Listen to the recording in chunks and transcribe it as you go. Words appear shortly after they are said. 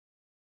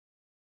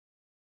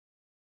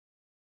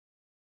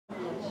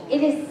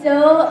It is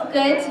so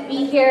good to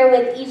be here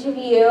with each of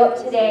you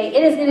today.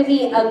 It is going to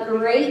be a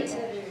great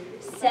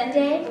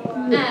Sunday.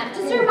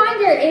 Just a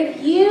reminder,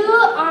 if you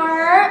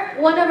are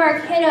one of our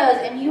kiddos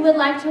and you would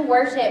like to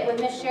worship with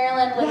Miss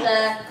Sherilyn with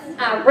the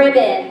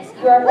ribbons,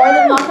 you are more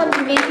than welcome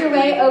to make your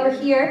way over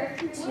here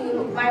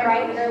to my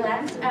right or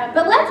left.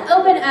 But let's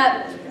open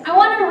up. I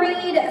want to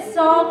read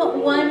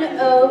Psalm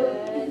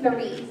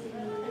 103.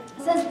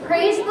 It says,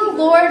 "Praise the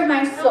Lord,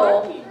 my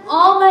soul,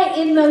 all my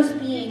inmost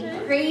being,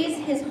 praise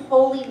his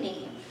holy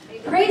name.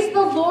 Praise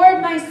the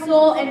Lord, my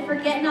soul, and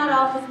forget not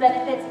all his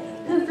benefits,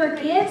 who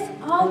forgives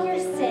all your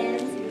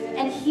sins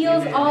and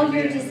heals all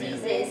your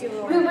diseases,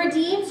 who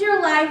redeems your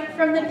life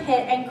from the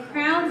pit and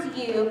crowns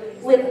you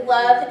with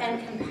love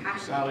and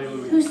compassion,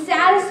 who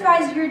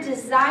satisfies your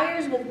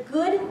desires with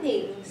good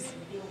things,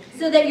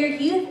 so that your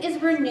youth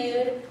is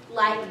renewed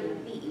like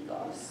the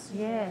eagles."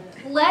 Yeah.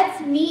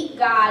 Let's meet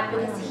God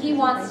because he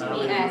wants to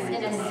meet us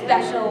in a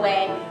special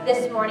way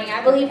this morning.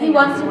 I believe he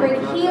wants to bring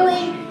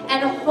healing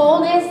and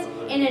wholeness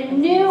in a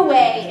new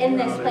way in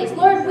this place.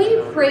 Lord,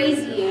 we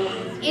praise you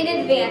in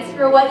advance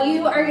for what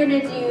you are going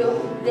to do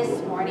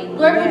this morning.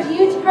 Lord, would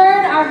you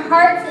turn our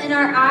hearts and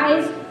our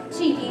eyes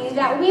to you,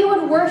 that we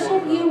would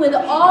worship you with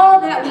all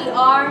that we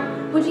are.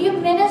 Would you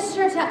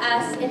minister to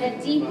us in a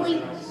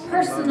deeply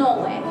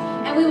personal way,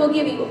 and we will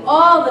give you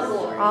all the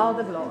glory. All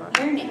the glory.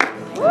 In your name.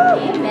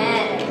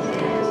 Amen.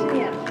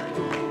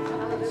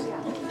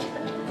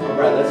 All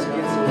right, let's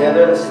get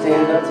together. Let's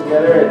stand up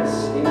together and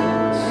sing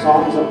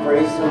songs of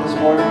praise to him this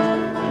morning.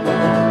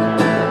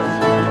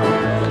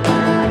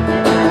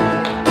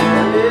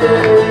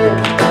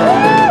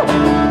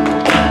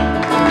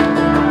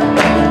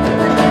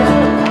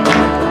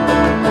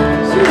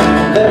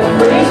 Let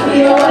praise be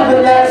on the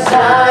left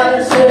side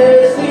and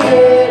says the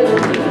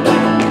enemy.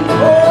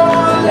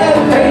 Oh, let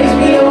praise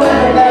be a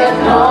weapon that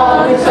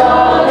conquers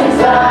all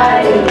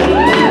anxiety.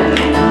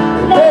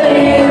 Let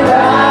it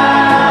rise.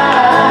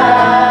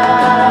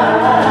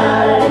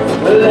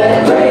 Let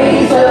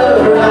praise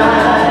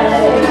arise.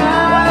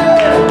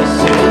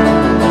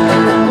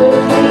 The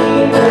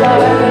King of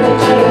life that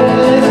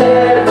changes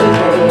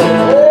everything.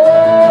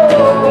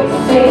 Oh, we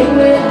sing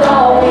with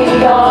all we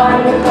are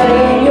and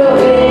proclaim your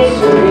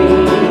victory.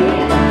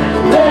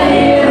 Let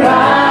it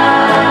rise.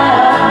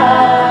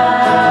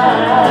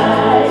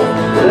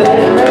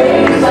 Let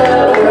praise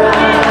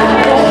arise.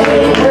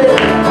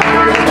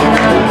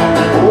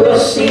 We'll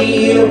see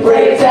you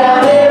break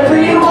down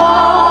every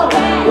wall.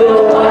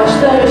 We'll watch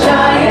the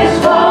giants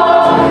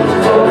fall.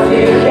 For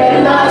fear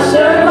cannot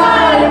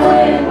survive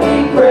when we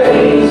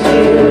praise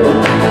you.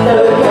 The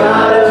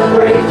God of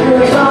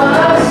breakthroughs on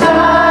our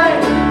side.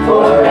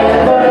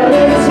 Forever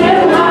lives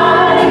him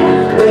high.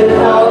 With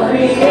all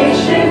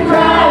creation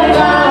cry,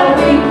 God,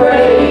 we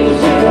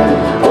praise you.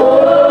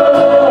 Oh,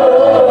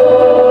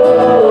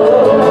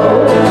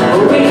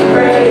 we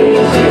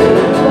praise you.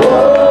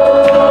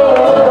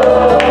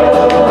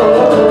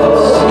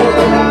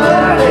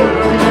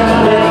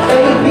 Let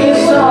faith be a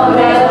song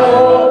that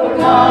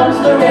overcomes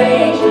the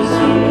raging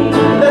sea.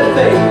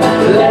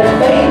 Let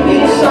faith be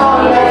a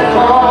song that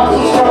calms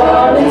the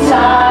storm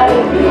inside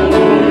of me.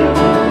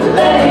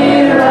 Let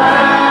it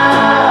rise.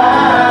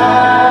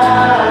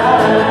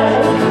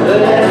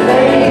 Let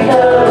faith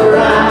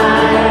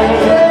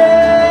arise.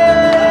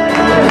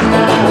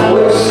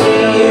 We'll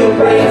see you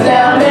break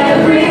down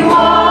every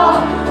wall.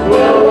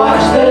 We'll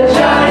watch the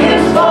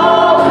giants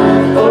fall.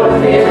 For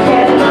fear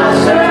cannot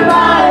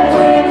survive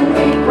when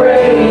we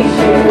praise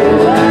you.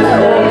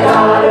 The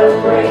God of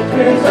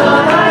breakthroughs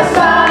on our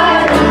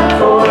side.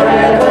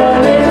 Forever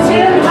lives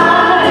him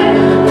high.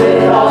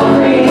 With all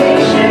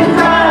creation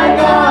cry,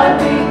 God,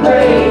 we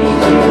praise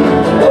you.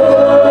 Oh,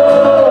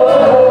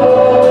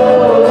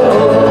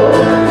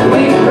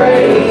 we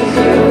praise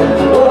you.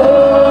 Oh,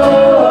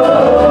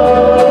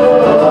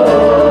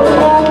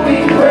 we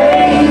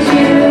praise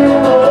you.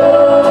 Oh,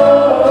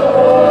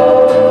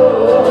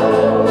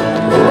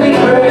 we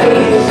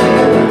praise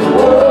you.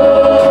 Oh,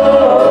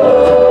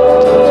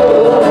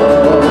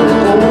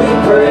 we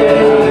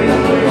praise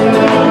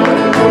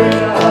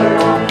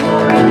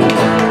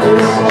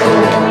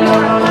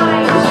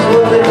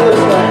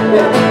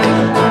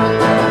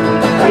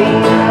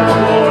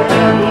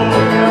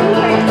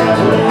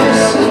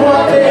This is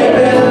what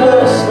living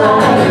looks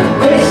like.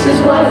 This is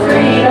what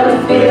freedom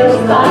feels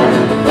like.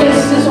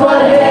 This is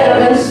what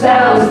heaven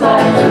sounds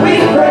like. We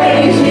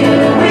praise you,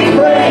 we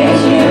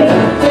praise you.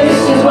 This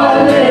is what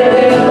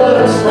living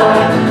looks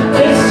like.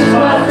 This is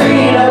what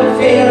freedom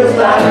feels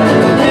like.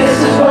 This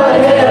is what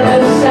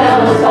heaven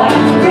sounds like.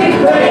 We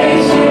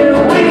praise you,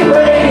 we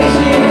praise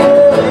you.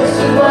 This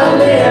is what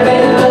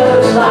living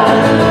looks like.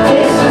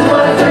 This is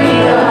what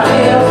freedom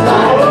feels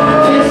like.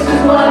 This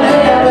is what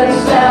heaven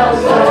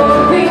sounds like.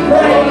 We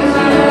praise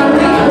you,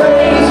 we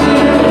praise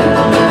you.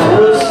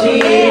 We'll see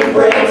you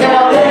break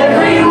down every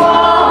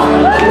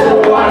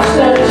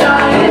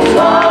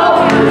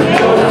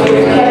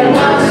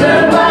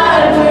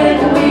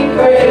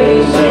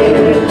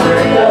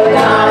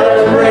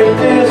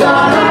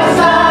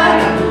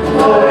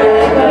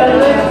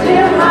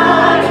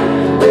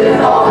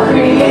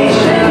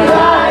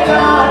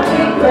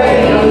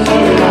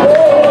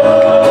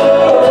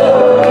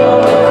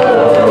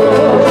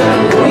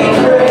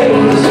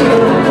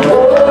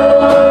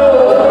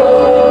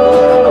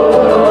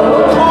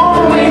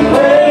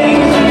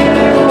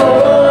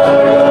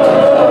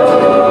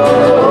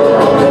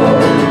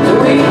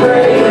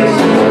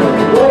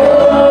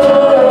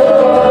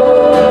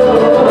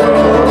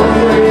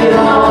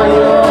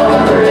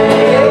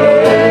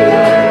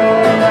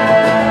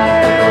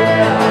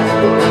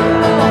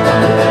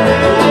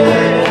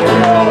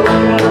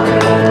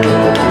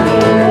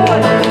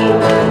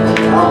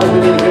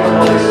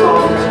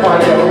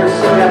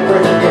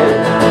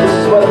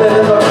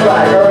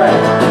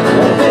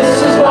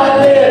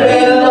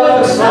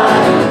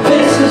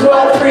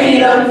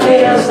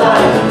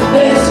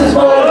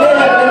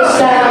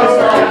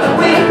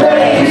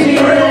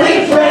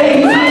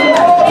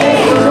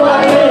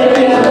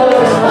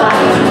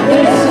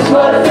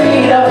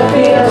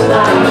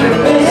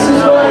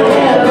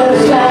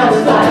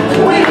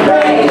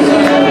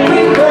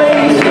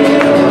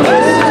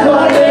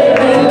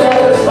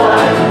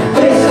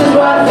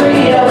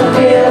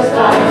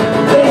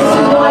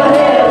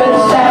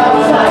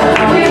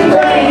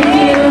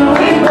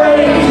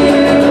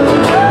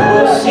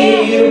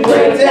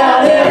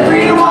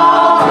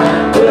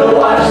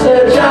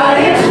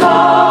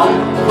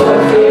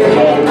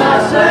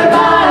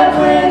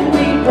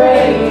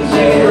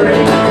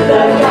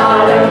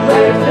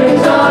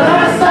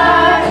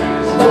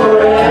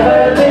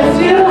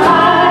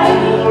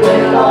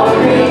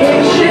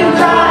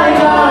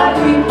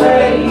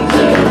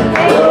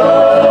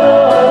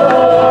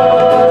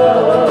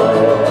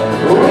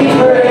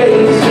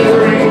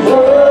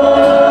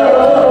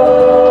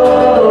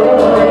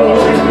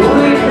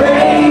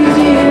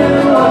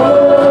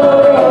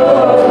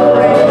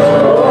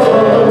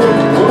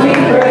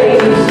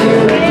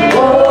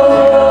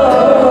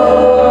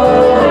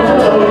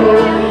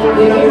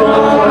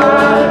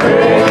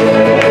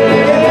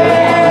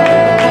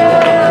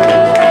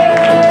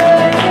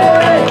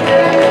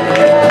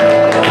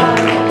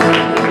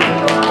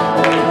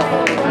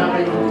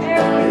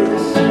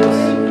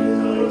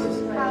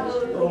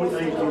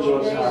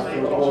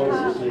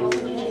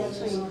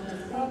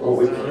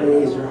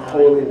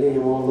holy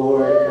name, O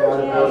Lord, God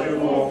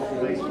above all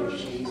things, Lord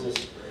Jesus.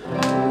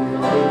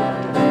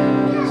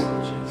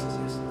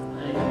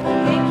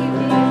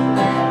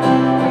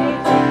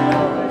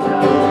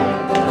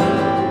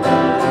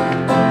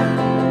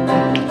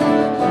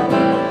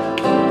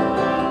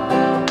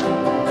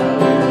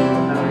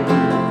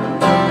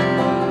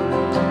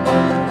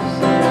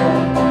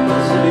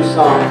 It's a new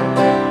song,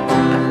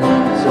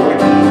 so we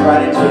can move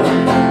right into it.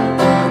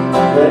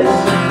 But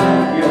it's a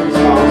beautiful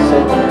song, so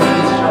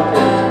let's jump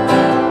in.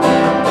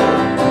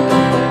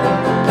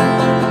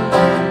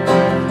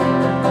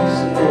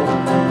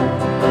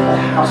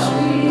 How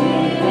sweet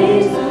it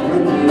is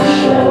when you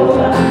show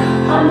up.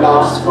 I'm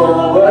lost for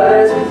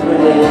words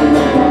when you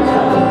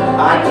come.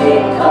 I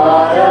get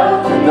caught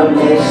up in the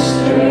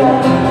mystery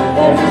of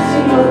every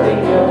single thing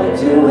you're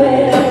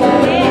doing.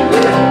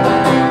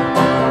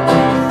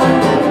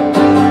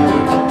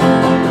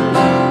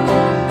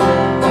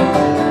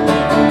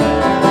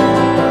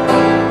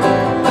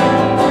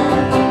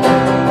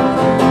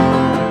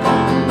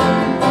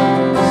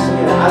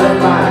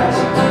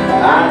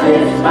 I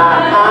lift my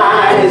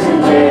eyes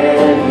and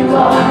there you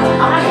are.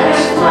 I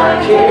cast my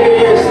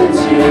cares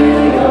into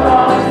your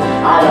arms.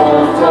 I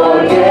won't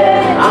forget,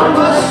 I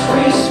must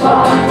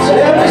respond to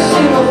every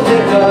single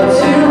thing you're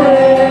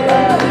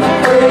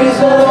doing.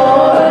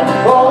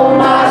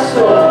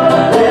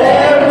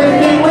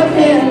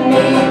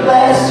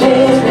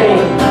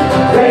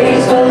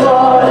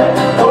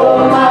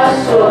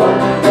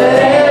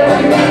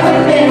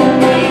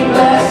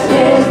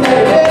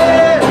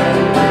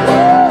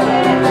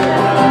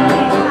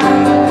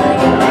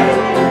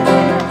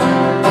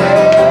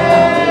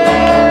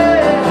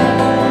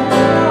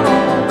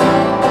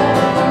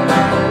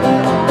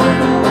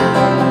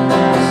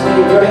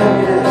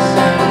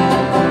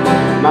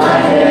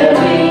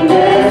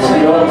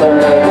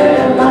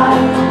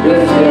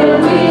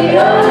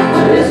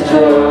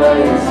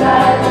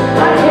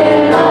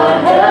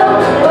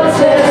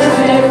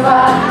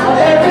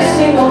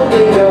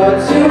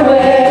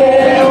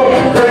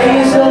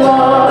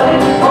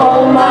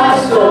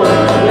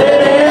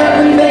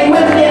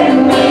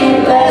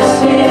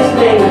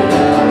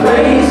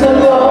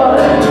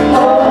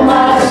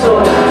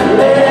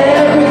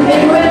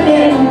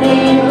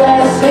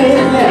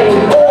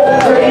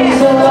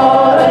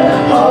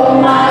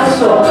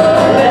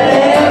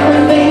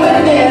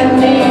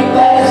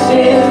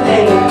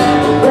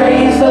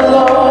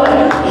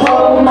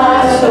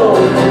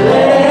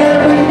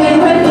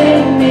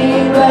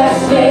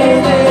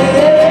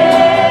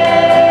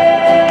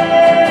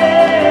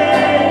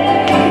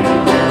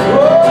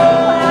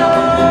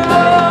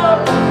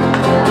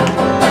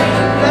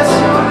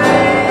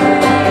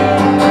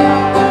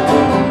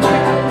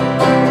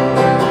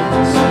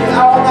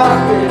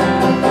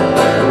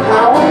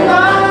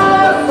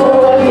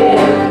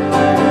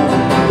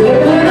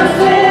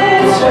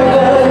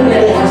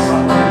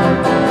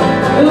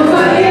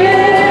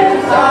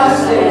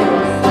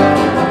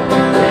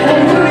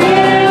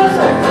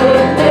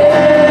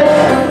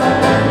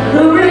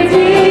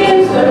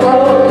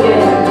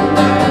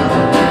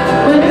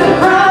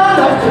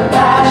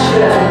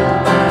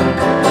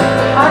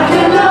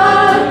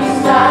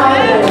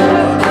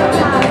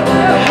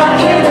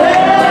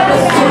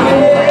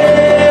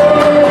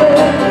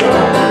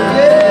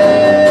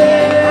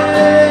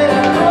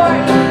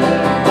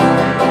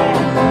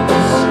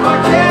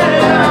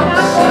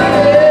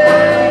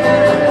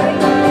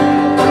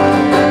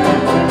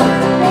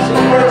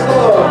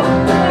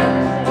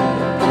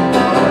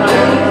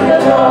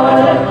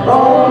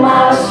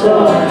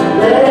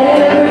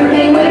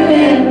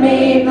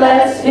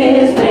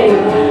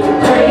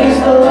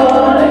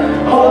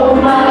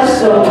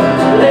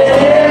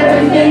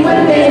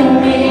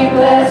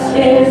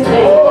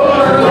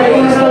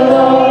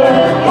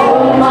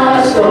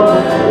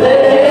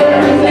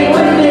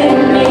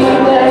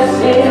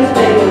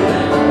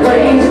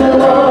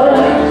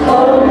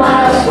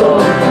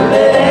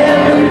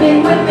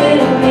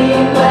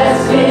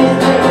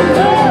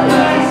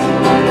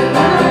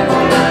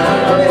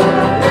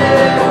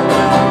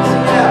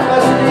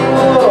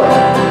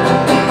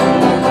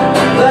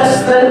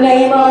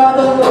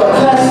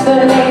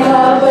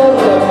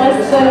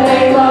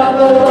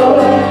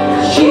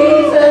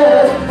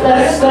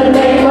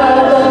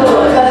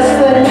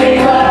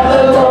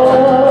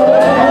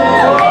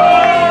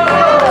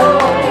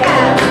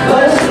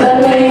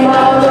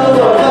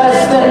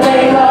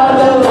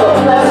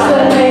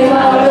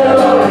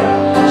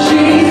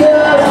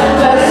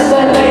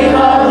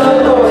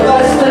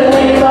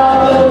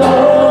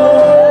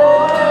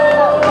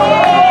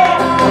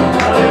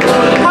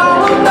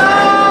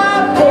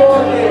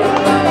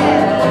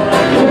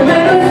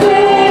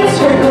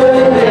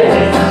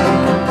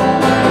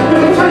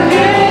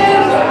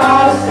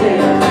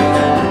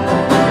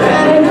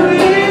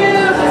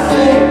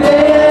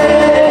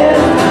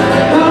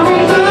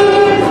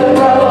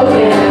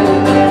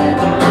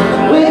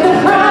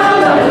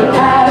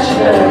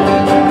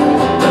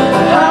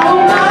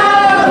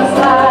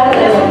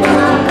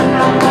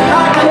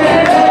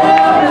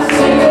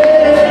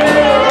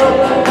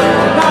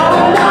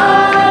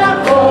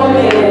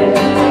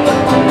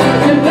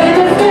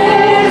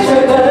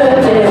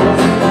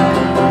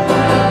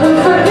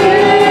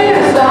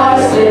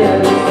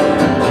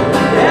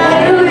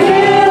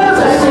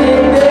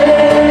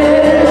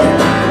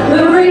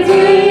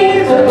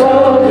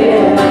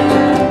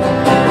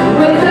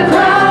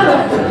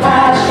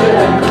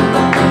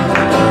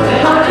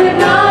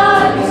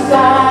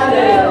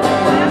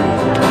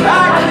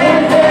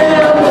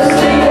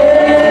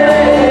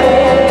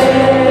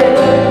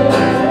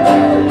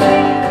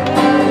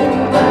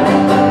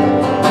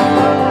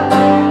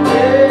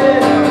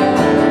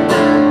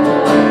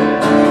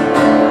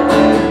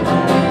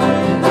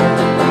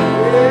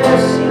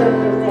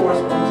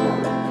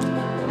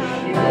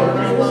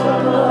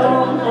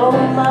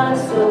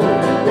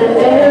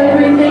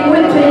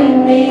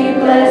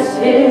 bless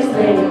his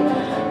name.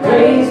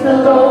 Praise the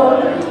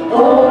Lord,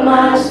 oh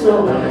my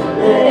soul.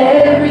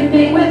 Let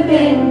everything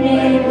within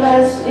me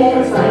bless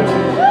his name.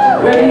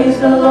 Praise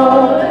the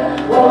Lord,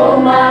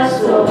 oh my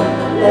soul.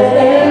 Let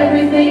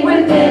everything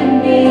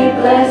within me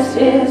bless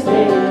his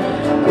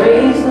name.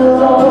 Praise the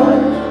Lord,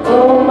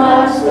 oh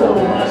my soul.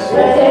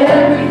 Let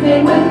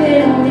everything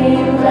within me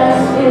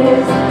bless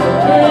his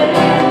name.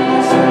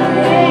 Bless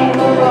the name of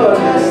the Lord.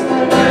 Bless the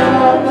name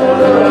of the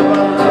Lord.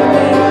 The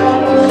name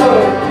of the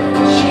Lord.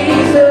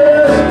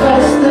 Jesus,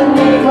 bless the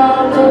name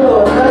of the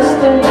Lord. Bless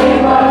the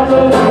name of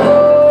the Lord.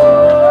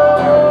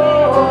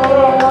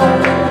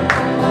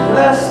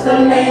 Bless the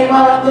name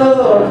of the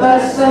Lord.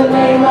 Bless the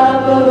name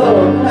of the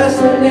Lord. Bless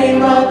the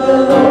name of the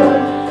Lord.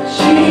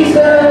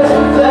 Jesus,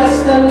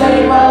 bless the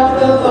name of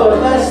the Lord.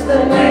 Bless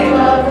the name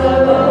of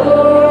the Lord.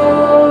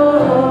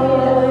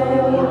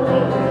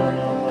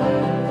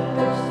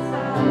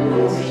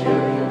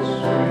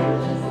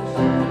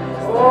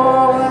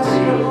 Oh, bless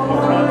your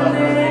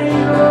holy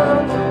name,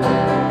 Lord.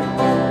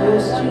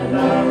 Bless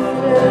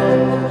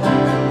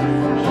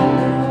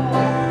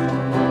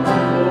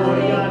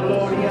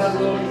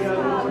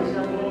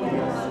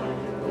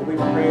We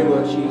pray,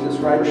 Lord Jesus,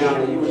 right now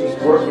that you would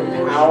just work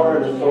in power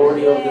and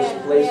authority of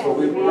this place, Lord.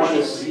 We want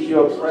to see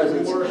your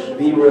presence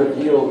be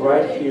revealed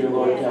right here,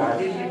 Lord God.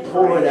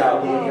 Pour it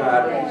out, Lord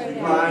God.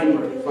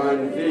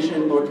 Find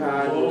vision, Lord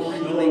God.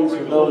 Healings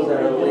for those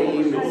that are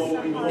lame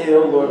and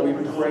ill, Lord. We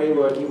pray,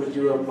 Lord, you would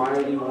do a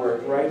mighty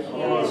work right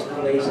here in this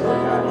place, Lord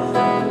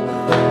God.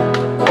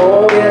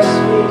 Oh, yes,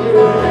 we do.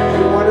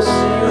 We want to see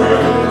you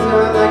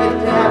anytime like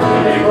a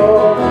dad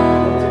before.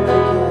 We'll do it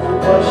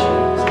again, Lord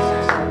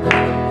Jesus.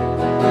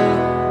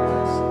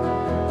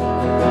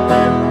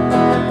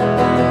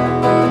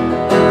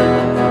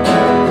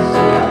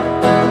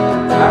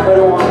 I've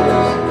heard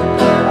wonders.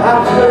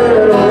 I've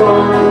heard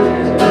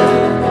wonders,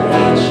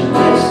 ancient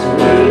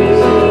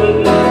mysteries,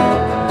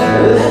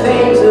 the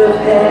things of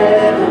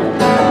heaven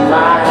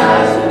my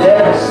eyes have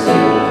never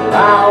seen.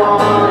 I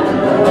want to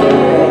know.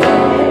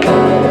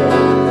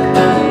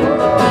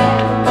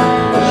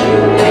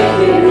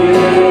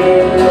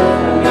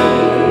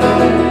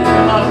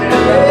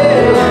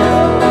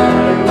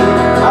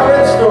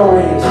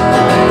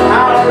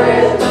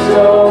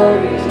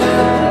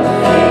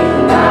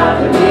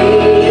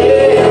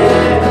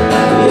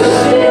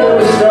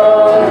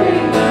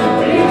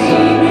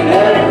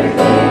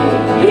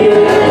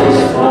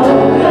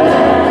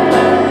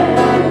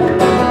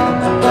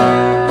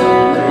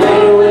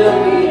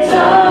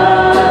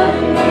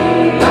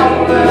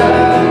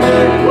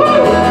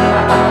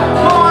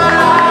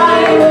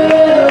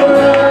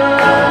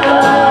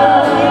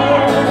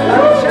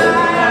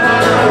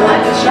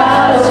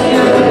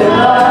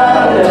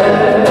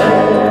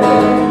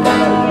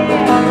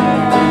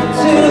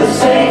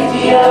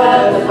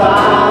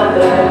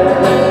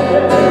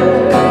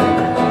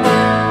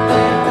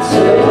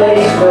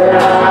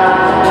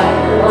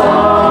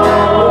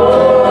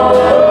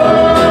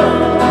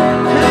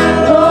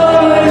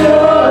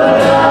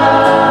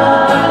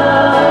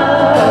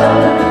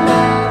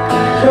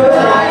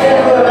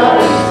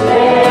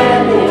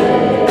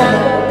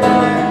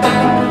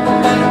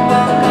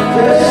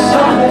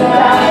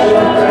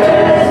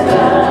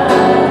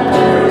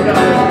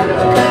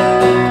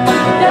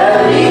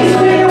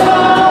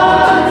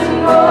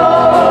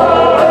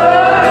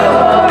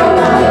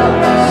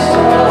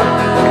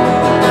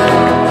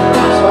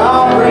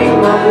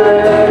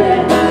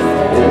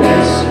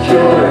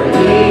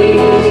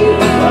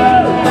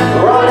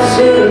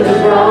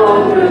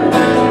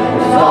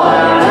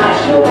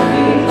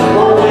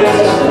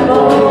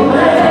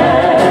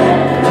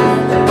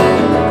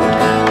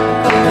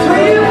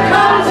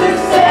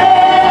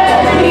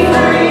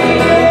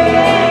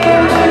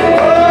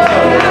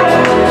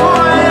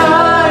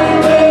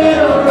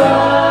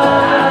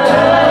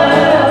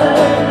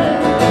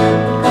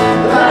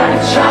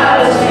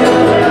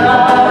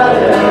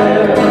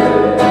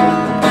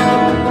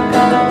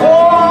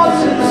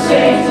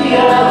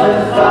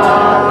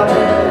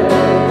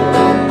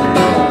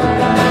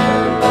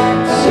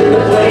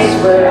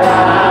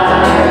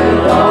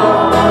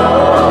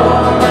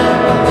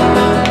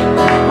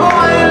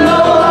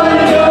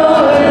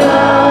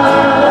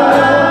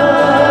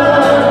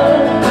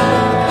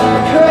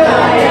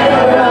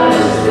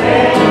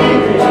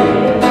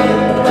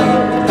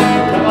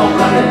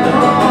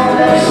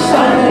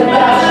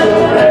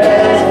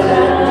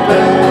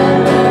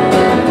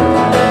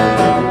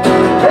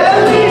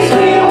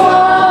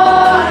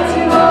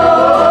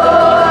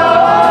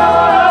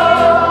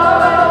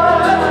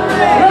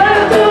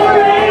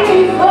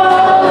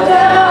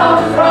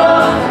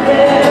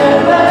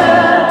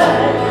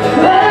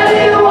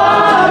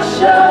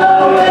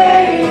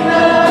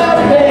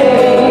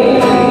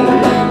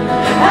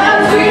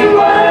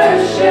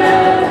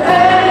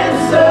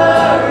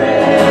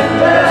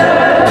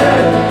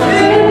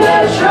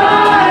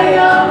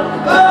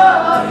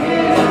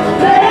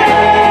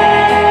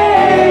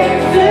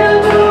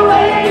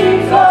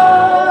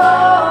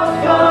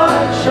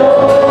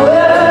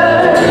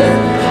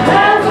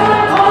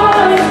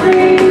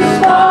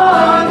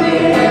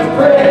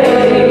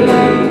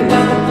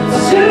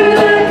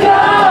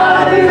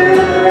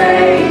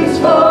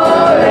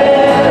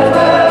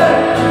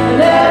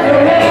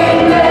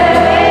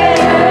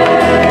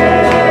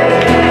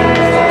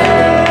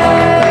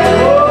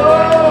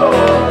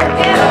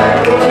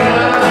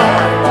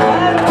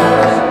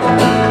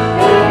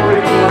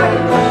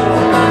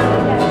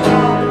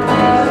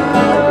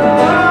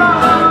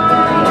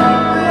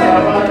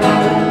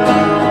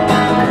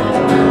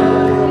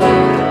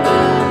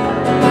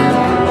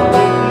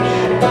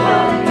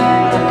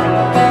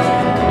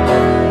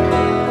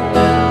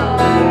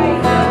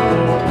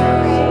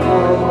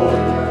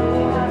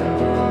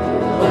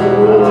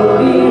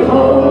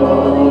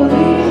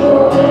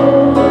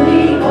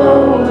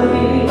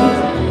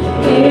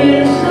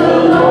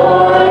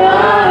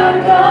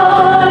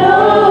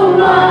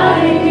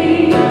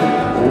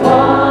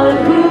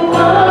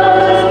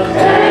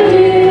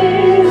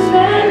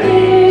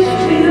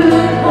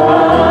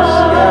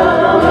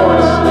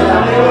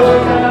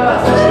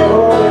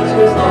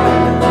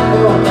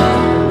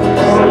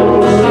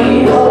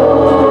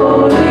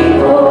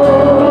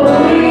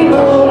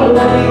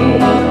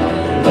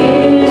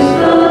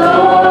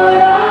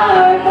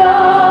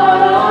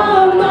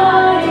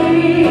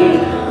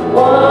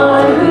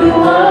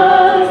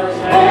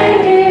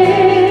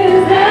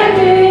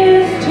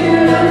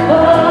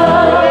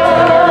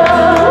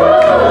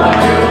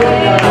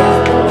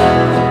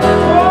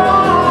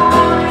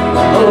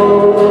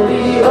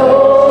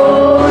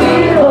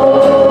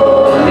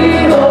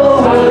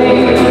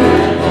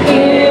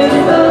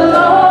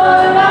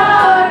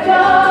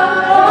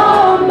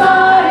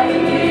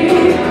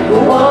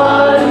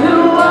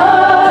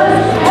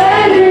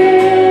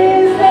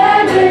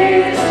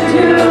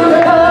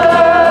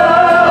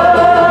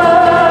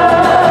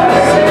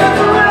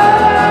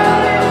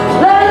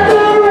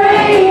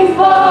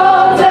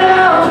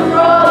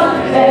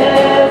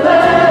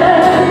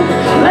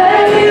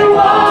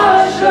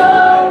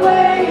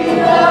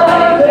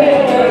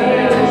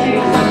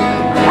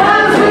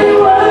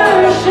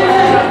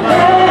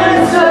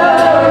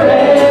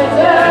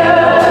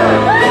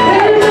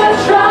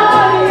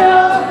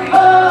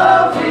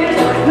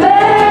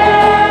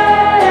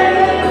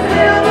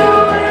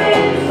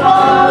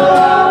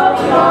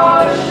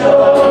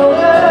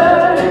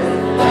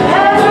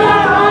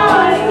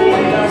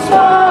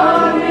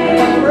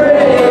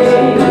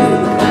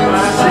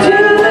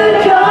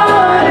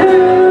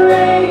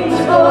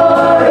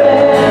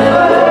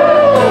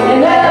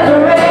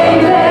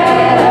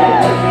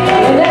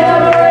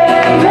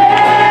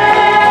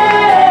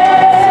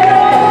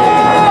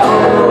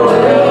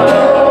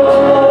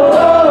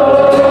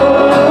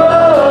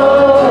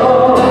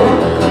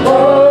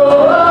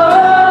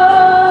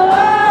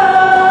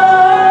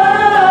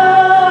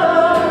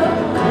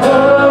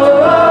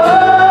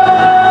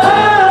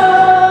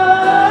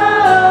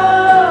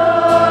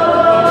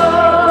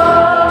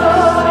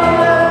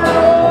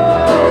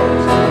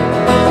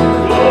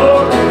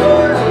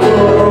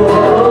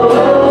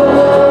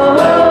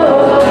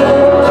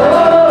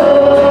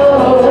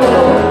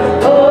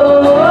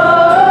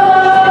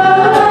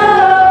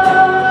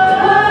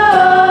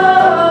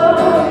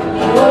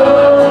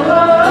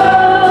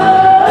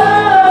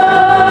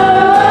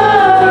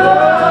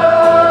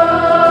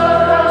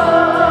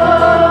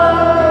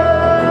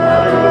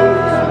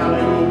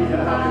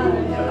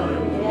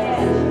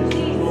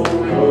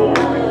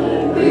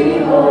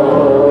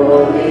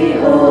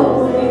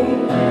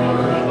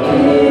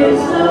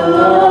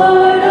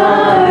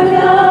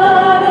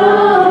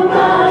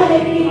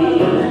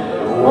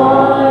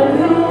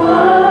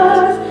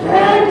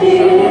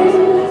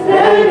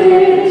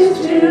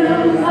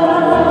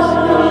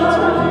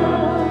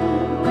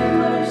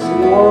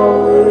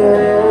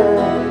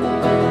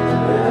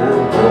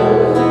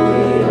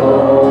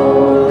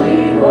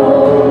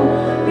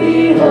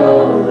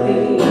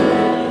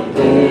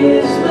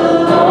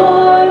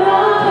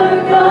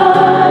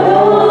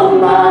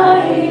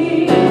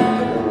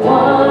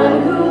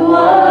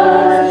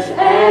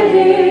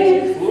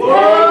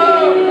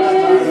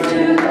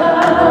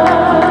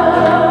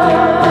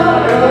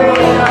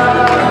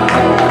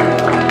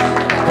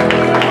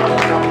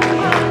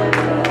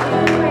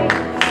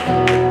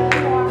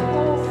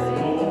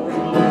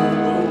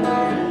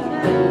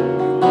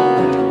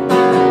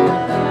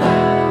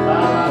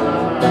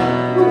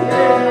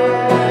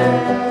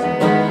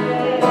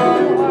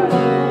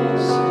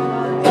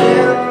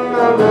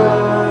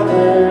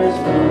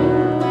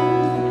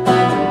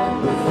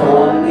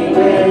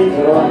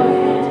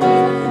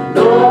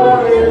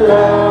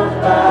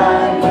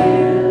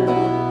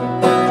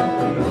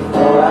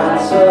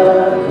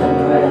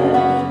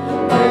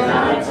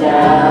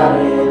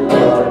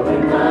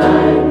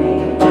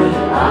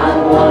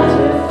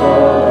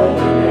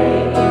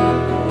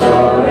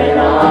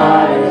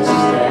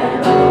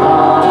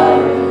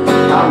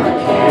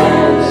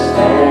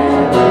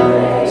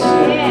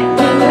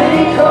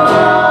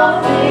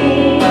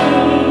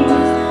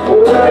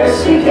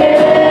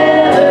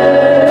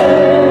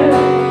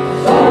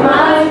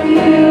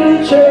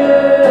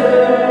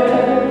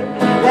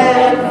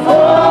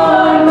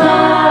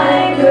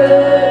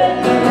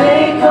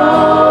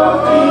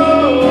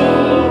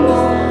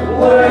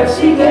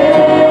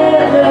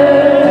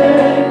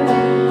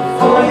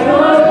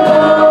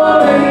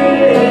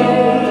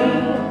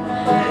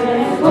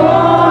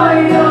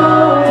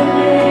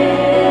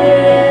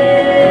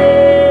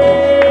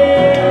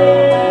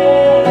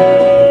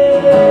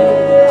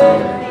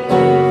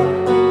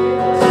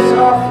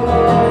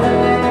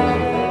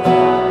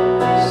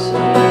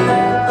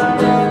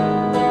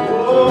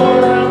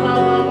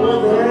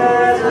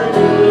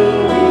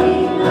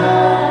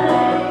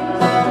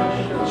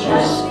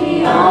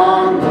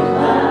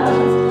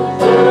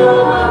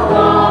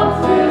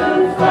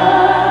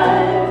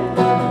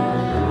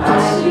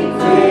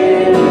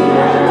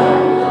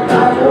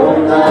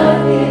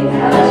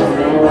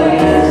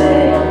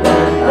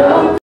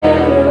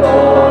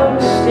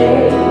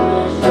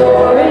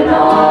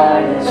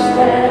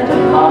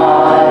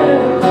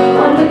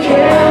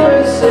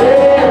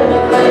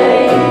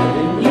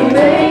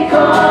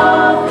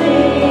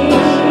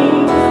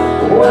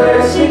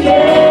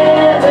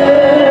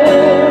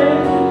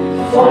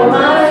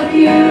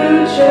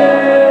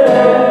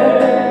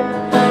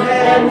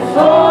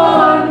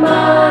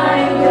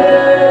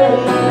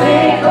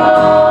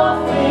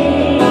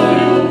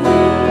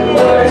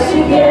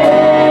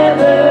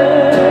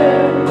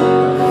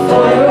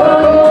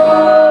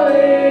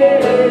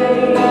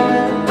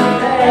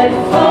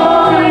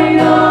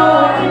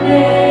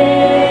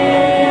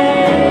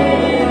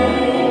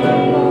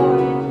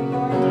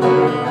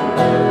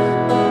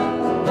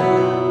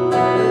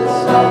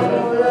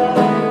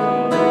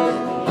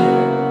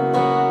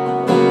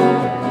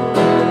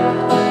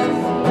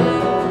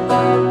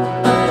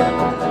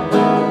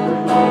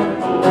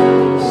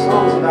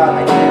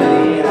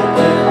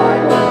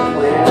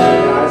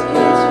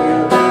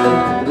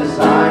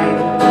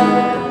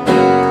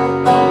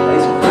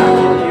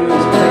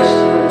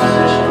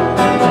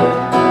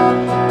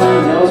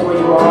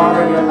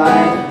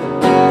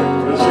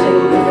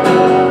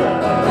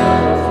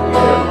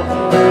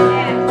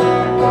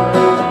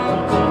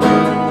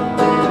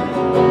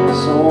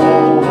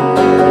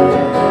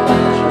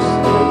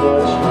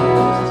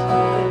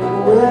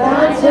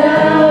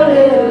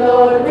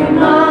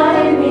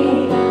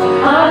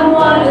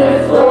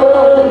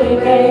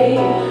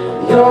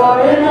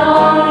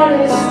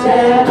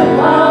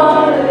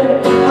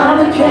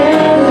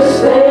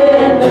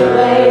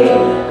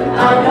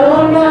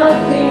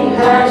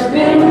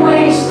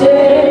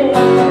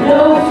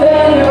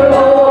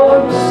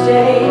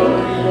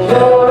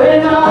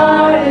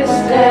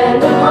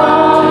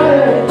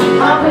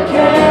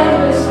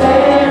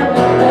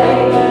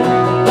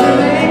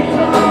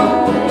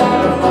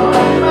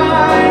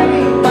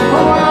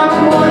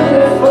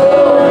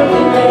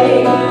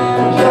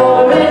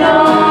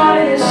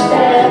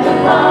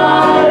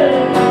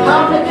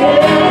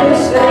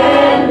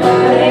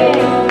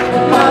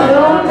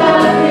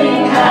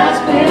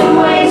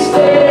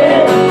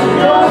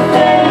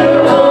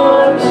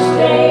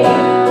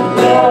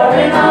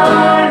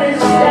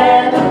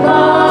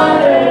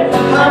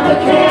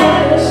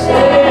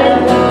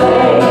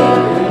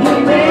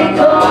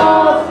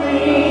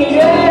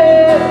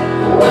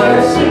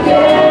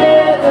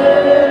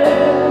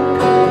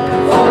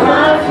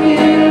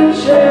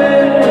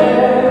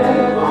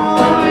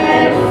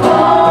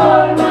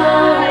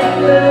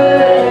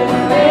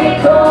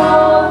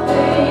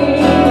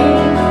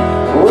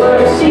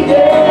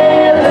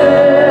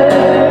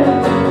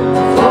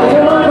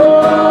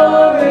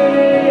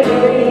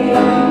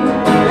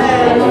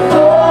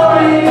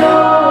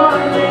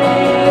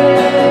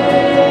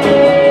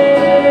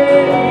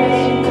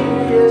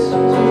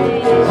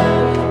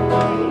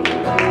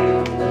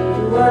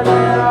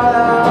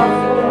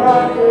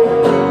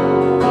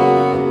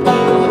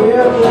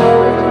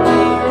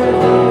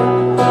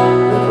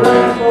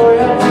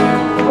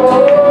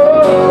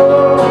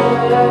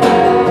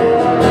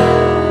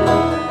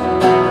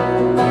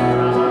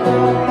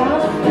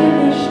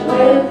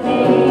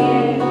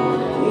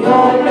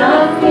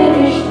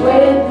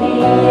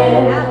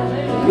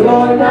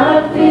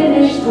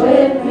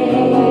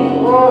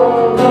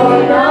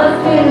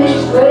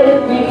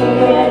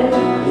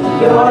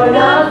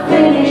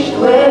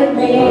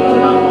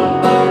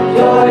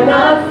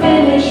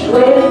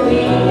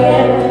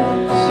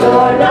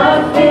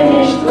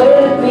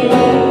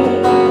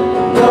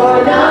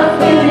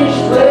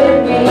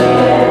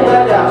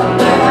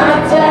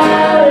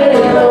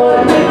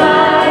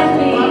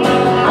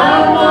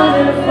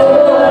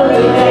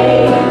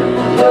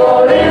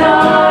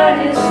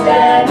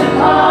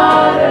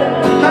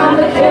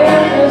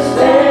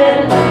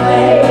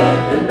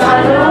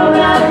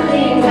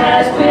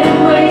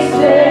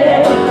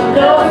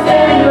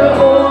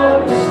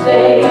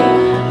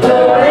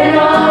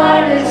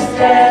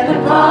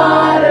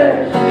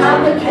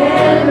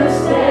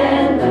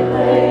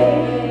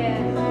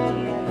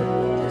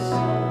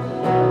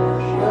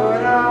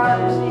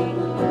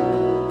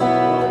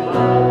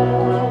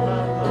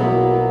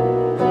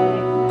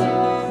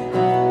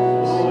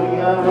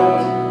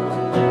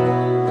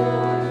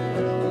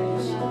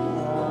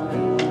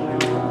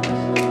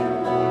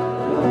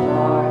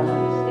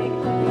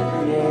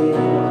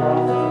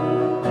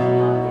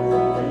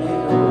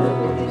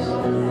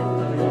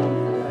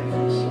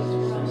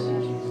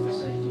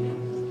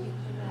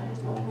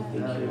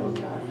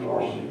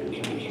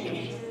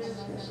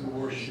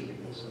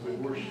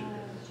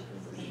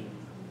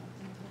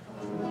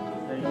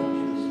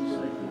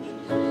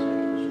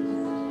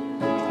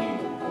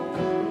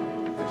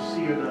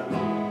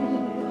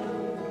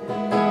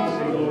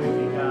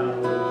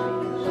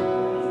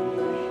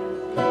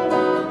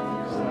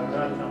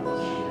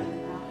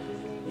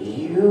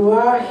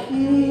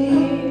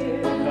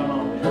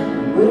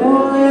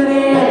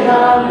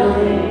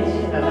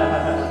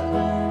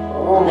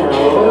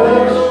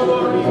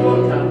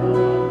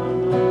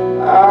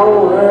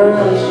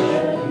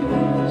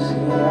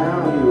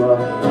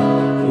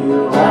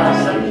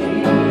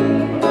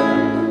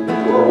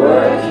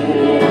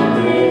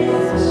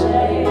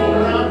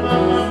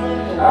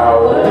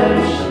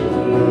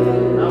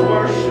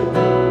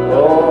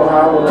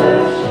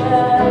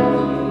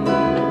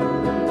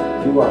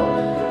 You are.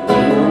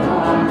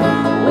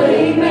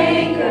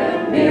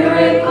 Waymaker,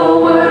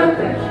 miracle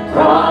worker,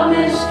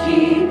 promise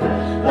keeper,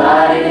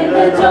 light in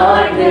the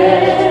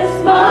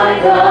darkness, my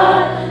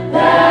God,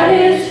 that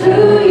is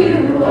who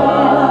you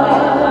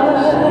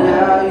are.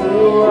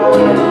 You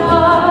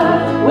are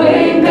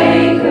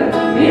waymaker,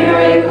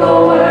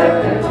 miracle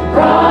worker,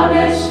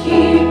 promise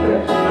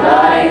keeper,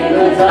 light in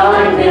the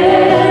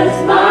darkness,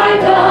 my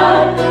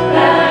God,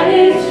 that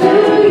is who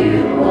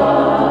you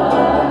are.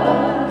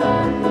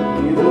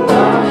 You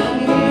are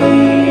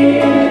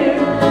here,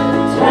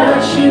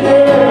 touching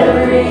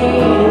every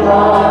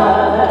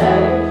heart.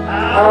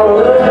 I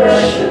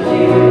worship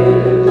you.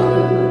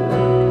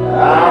 I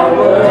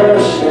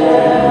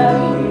worship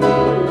you.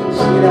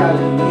 Sing it out.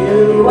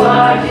 You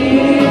are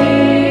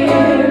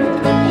here,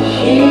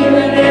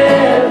 healing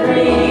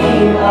every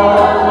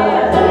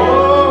heart.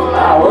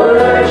 I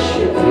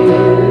worship you.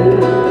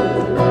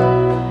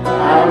 I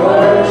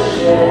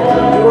worship.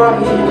 You are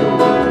here.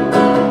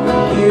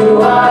 You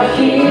are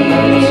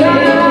here,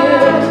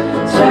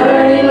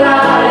 turning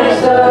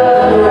lives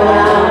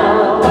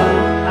around.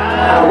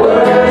 I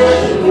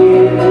worship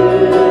you.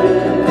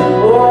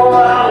 Oh,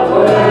 I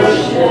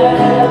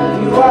worship.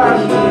 You are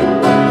here.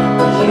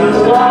 You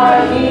are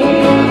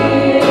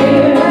here,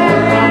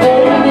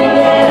 mending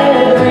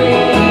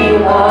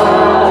every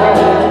heart.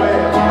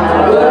 I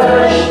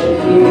worship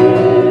you.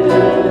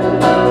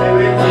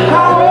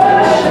 I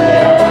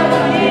worship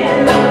you.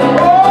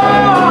 Oh,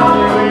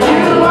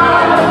 you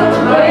are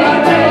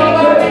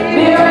waymaker,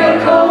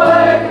 miracle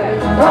worker,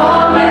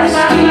 promise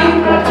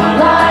keeper,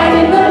 light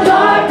in the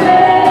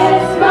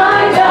darkness,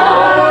 my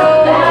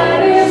God, that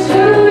is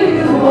who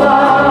you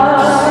are.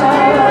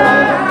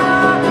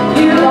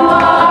 You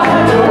are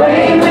the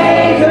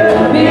waymaker,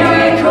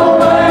 miracle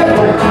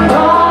worker,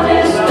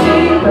 promise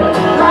keeper,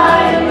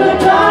 light in the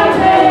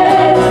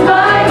darkness,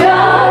 my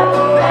God,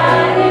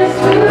 that is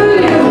who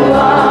you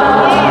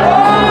are.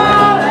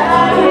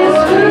 That is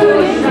who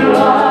you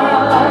are.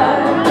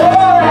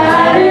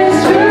 That is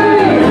who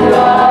you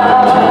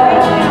are.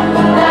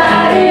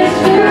 That is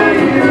who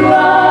you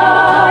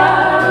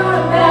are.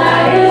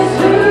 That is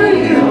who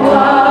you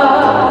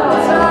are.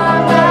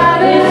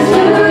 That is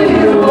who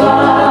you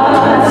are.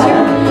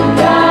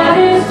 That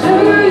is who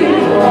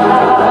you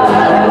are.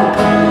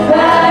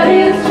 That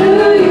is who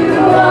you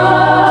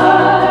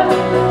are.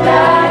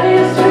 That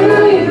is who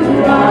you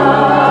are.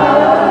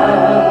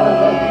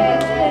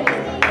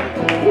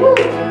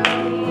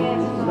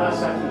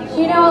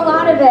 You know, a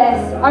lot of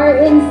us are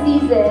in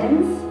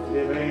seasons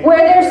where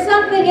there's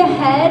something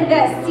ahead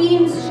that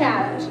seems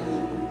challenging.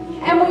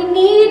 And we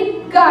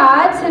need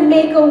God to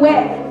make a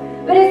way.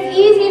 But it's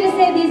easy to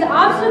say these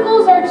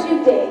obstacles are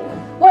too big.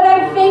 What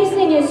I'm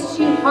facing is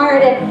too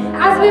hard. And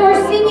as we were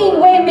singing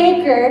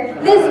Waymaker,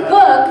 this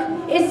book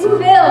is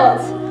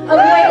filled of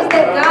ways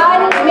that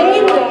God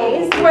made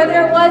ways where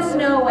there was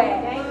no way.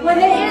 When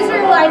the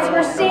Israelites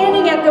were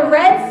standing at the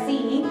Red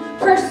Sea,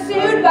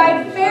 pursued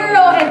by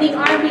Pharaoh and the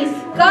armies,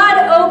 God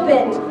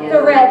opened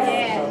the Red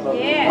Sea.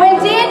 When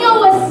Daniel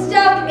was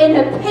stuck in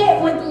a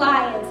pit with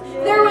lions,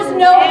 there was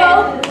no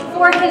hope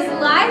for his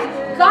life.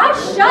 God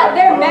shut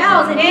their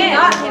mouths and he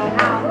got him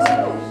out.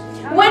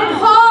 When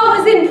Paul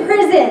was in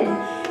prison,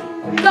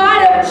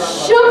 God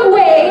shook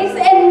waves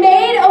and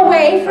made a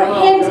way for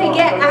him to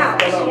get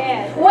out.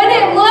 When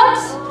it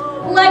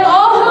looked like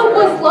all hope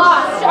was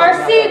lost, our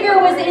Savior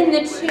was in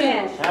the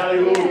tomb.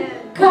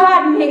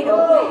 God made a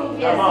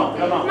way. Come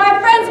on. My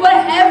friends,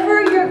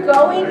 whatever you're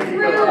going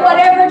through,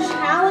 whatever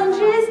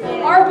challenges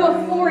are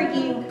before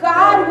you,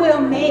 God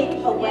will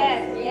make a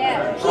way.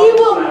 He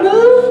will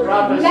move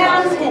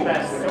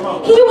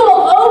mountains. He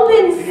will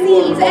open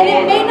seas, and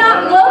it may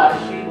not look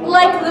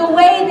like the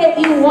way that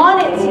you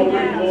want it to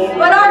be,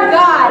 but our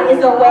God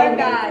is a way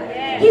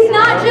maker. He's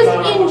not just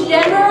in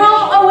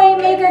general a way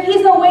maker,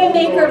 he's a way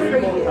maker for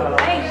you.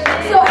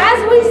 So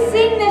as we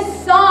sing this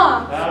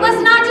song,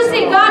 let's not just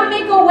say, God,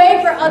 make a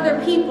way for other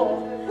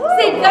people.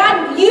 Say,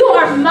 God, you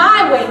are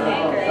my way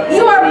maker.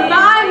 You are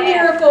my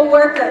miracle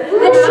worker.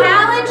 The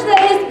challenge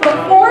that is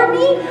before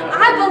me,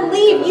 I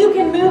believe you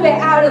can move it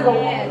out of the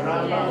way.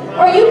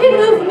 Or you can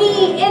move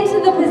me into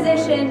the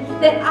position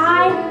that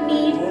I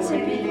need to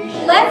be.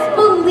 Let's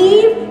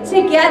believe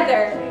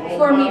together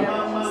for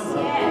miracles.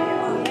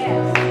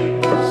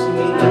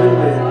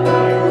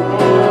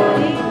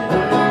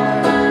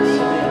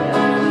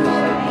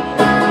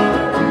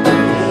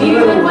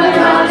 Even when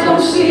I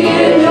don't see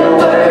it, you're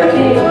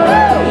working.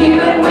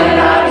 Even when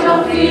I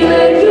don't feel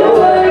it, you're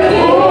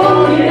working.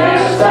 You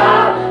never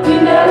stop,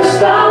 you never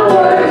stop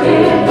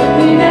working.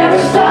 You never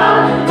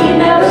stop, you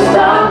never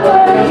stop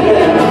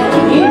working.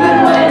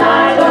 Even when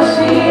I don't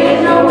see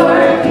it, you're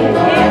working.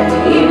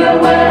 Even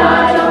when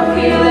I don't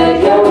feel it,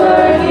 you're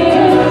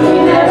working.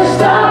 You never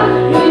stop,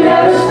 you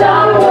never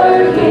stop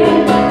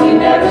working. You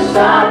never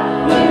stop,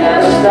 you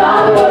never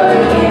stop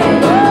working.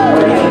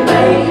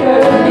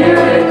 Waymaker,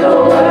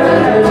 miracle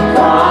worker,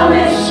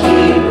 promise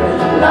keeper,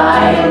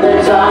 light in the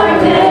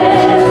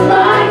darkness,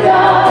 my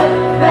God,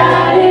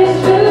 that is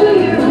who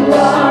you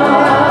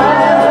are.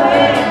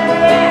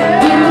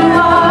 You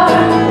are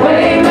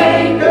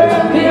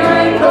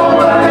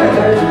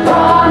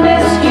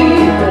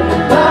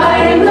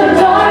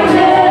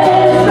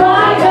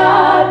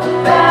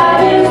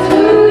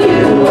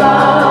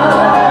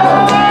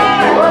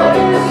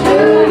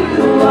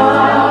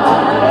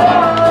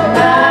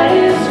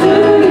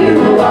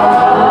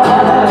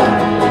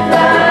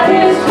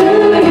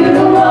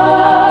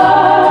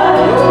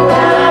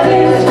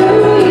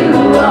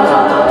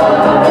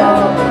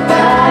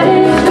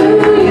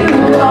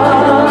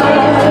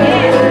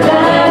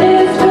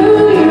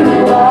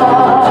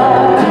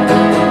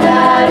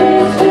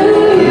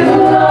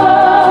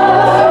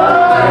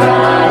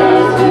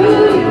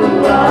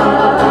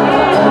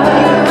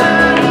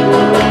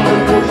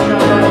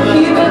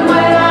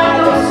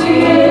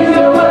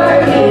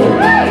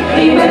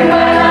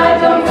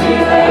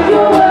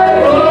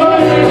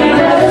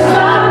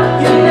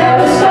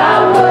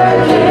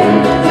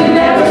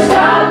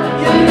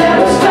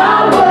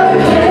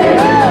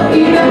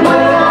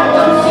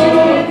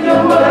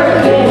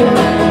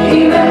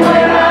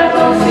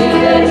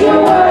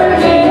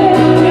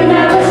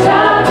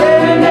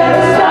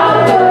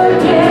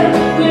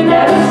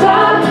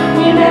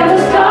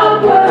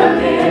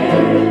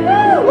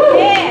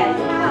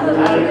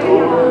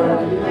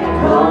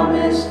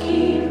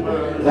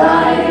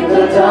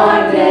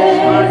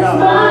darkness,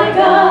 my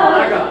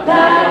God,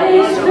 that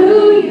is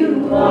who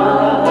you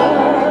are.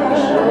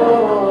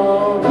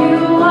 You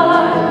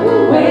are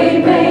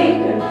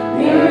waymaker,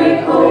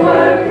 miracle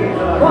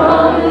worker,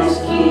 promise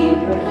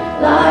keeper,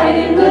 light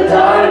in the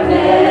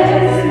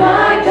darkness,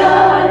 my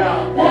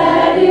God,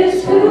 that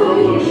is who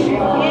you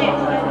are.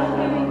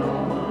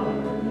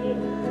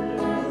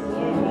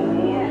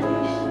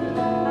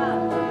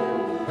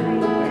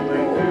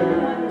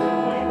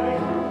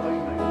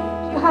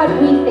 God,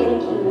 we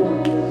thank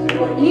you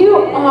that you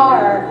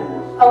are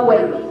a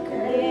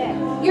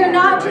waymaker. You're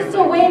not just a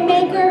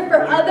waymaker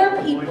for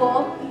other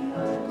people,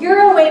 you're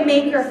a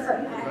waymaker for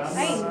us.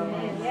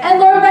 And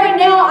Lord, right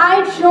now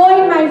I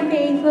join my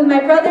faith with my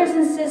brothers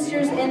and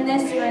sisters in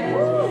this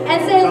room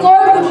and say,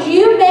 Lord, would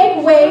you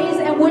make ways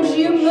and would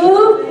you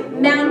move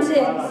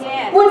mountains?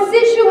 Would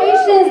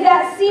situations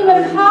that seem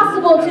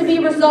impossible to be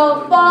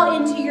resolved fall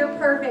into your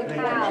perfect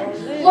path?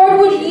 Lord,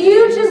 would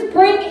you just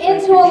bring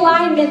into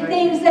alignment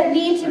things that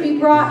need to be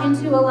brought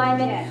into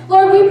alignment?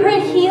 Lord, we pray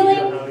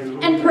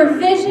healing and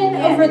provision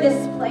over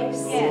this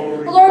place.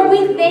 Lord,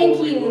 we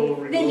thank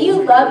you that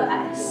you love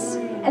us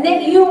and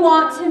that you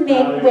want to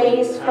make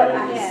ways for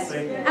us.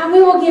 And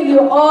we will give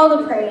you all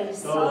the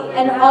praise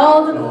and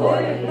all the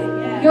glory.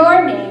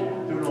 Your name.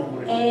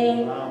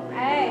 Amen.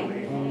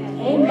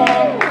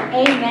 Amen.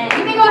 Amen.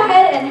 You may go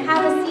ahead and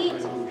have a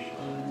seat.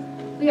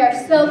 We are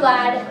so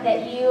glad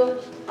that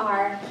you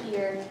are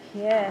here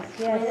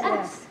with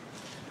us.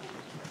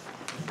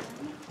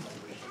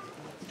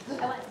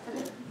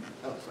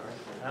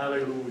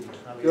 Hallelujah.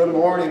 Good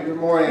morning, good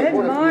morning. Good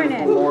What a morning.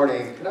 beautiful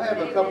morning. Can I have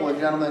a couple of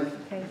gentlemen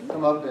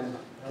come up and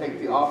take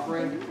the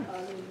offering?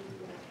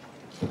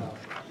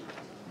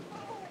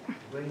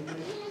 What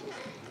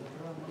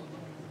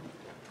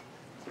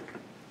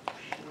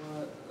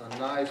a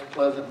nice,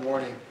 pleasant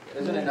morning.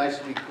 Isn't it nice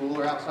to be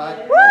cooler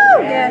outside? Woo!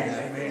 Yes.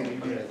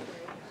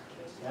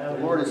 The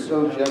Lord is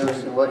so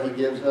generous in what He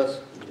gives us.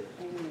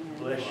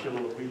 Bless you,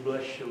 Lord. We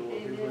bless you,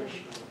 Lord. We bless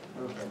you.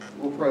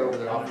 We'll pray over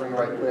the offering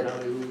right quick.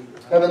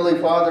 Heavenly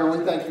Father,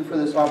 we thank you for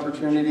this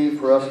opportunity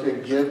for us to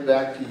give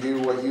back to you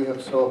what you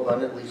have so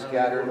abundantly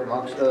scattered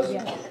amongst us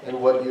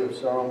and what you have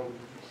sown.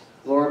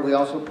 Lord, we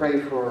also pray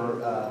for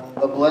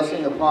a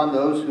blessing upon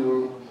those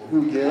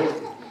who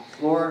give.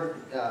 Lord,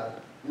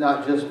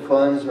 not just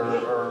funds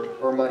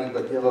or money,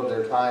 but give of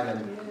their time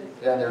and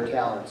their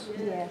talents.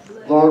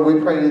 Lord, we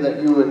pray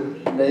that you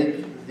would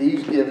make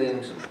these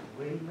givings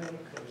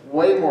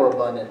way more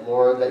abundant,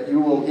 Lord, that you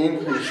will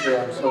increase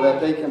them so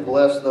that they can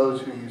bless those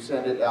who you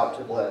send it out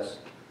to bless.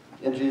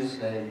 In Jesus'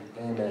 name,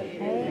 amen.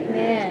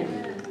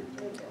 Amen.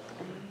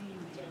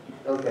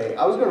 Okay,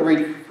 I was going to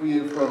read for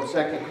you from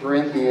 2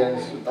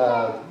 Corinthians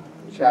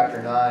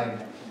chapter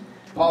 9.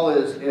 Paul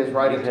is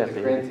writing to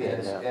the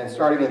Corinthians, and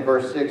starting in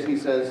verse 6, he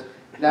says,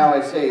 "Now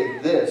I say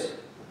this,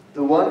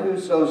 the one who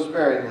sows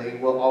sparingly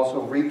will also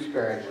reap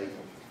sparingly,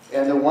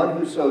 and the one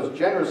who sows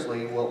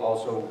generously will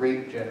also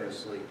reap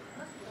generously.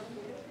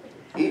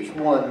 Each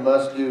one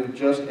must do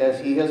just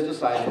as he has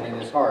decided in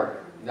his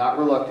heart, not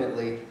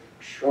reluctantly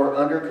or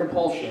under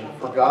compulsion,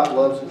 for God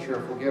loves a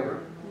cheerful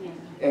giver.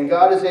 And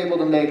God is able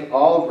to make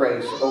all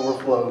grace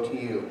overflow to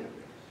you,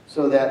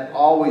 so that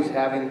always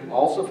having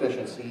all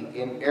sufficiency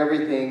in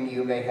everything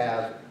you may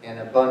have an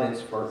abundance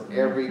for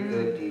every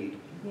good deed.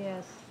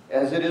 Yes.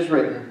 As it is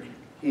written,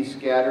 He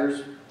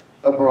scatters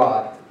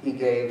abroad, He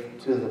gave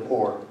to the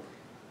poor.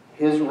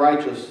 His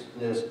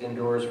righteousness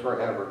endures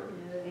forever."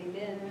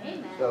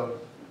 Amen. So,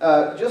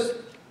 just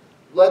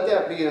let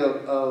that be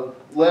a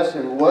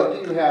lesson. What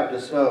do you have to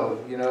sow?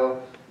 You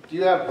know, do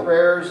you have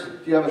prayers?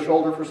 Do you have a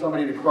shoulder for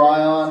somebody to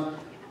cry on?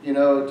 You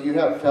know, do you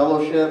have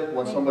fellowship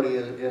when somebody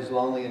is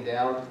lonely and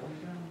down?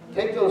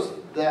 Take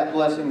that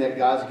blessing that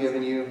God's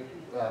given you,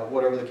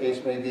 whatever the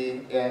case may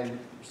be, and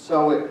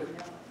sow it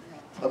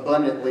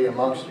abundantly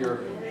amongst your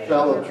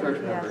fellow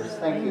church members.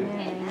 Thank you.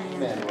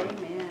 Amen.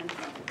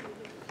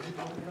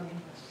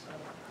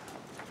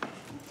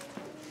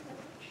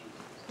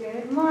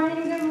 Good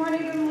morning, good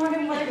morning, good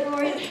morning. What a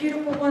glorious,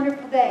 beautiful,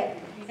 wonderful day.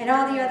 And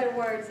all the other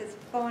words that's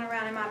flowing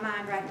around in my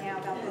mind right now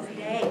about this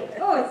day.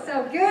 Oh, it's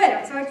so good.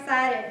 I'm so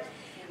excited.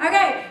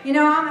 Okay, you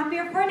know, I'm up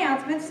here for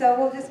announcements, so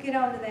we'll just get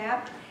on to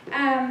that.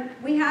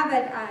 We have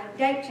a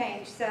date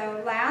change.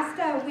 So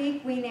last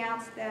week we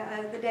announced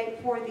the date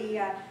for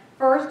the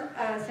first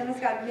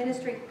Assembly's God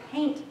Ministry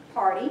Paint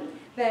Party.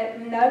 But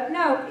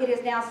note, it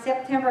is now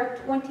September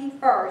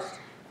 21st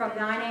from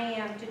 9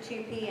 a.m. to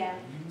 2 p.m.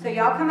 So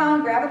y'all come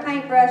on, grab a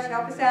paintbrush,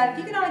 help us out. If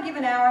you can only give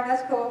an hour,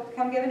 that's cool.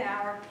 Come give an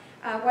hour.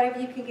 Whatever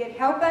you can get.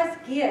 Help us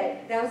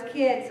get those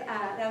kids,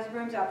 those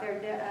rooms out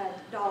there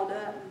dolled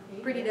up,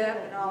 prettied up,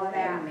 and all of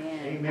that.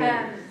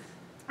 Amen.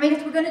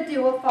 Because we're going to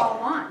do a fall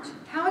launch.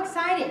 How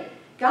exciting.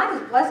 God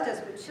has blessed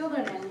us with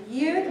children and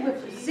youth,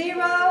 with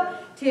 0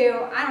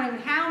 to, I don't even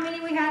know how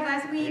many we had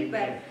last week,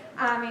 but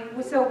I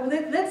mean, so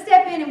let's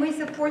step in and we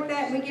support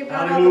that and we give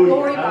God all the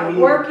glory by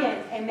working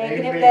and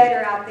making it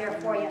better out there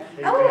for you.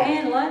 Oh,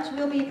 and lunch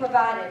will be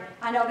provided.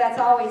 I know that's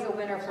always a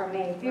winner for me.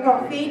 If you're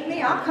going to feed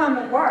me, I'll come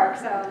and work.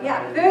 So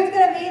yeah, food's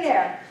going to be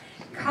there.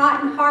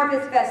 Cotton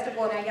Harvest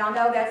Festival. Now, y'all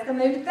know that's the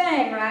new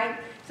thing, right?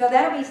 So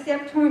that'll be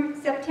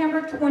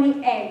September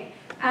 28th.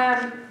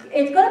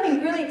 It's going to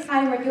be really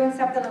exciting. We're doing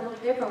something a little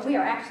different. We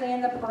are actually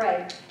in the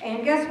parade.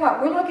 And guess what?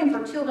 We're looking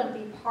for children to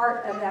be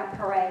part of that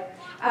parade.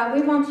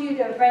 We want you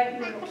to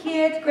bring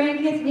kids,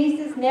 grandkids,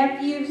 nieces,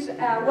 nephews,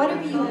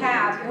 whatever you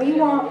have. We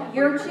want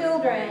your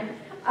children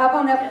up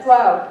on the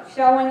float,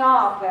 showing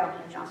off. Well,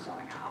 not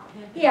showing off.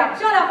 Yeah,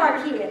 showing off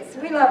our kids.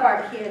 We love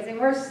our kids. And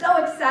we're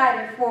so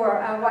excited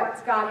for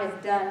what God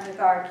has done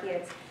with our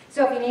kids.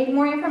 So if you need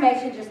more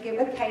information, just get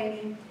with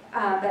Katie.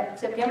 But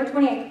September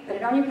 28th, put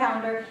it on your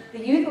calendar.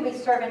 The youth will be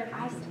serving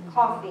iced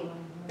coffee.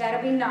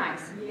 That'll be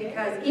nice,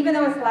 because even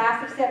though it's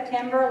last of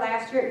September,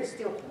 last year it was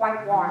still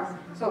quite warm.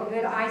 So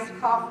good iced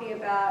coffee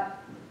about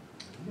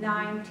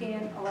 9,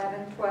 10,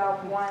 11,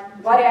 12, 1,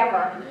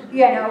 whatever,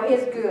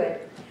 is good.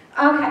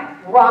 Okay,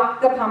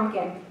 Rock the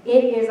Pumpkin.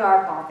 It is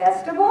our fall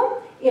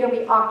festival. It'll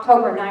be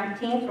October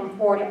 19th from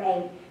 4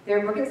 to 8.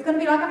 It's going to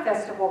be like a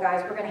festival,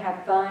 guys. We're going to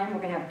have fun,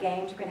 we're going to have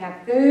games, we're going to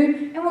have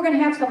food, and we're going to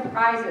have some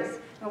prizes.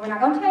 But we're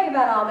not going to tell you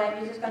about all that.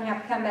 You're just going to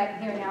have to come back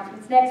and hear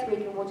announcements next week,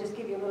 and we'll just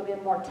give you a little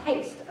bit more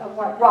taste of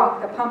what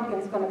Rock the Pumpkin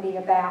is going to be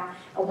about.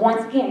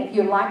 Once again, if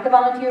you'd like to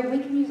volunteer, we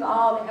can use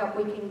all the help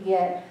we can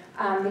get,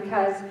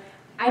 because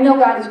I know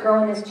God is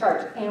growing this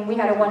church, and we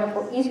had a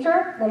wonderful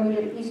Easter when we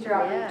did Easter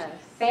outreach. Yes.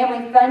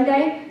 Family Fun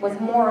Day was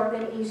more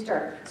than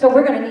Easter. So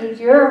we're going to need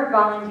your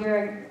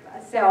volunteering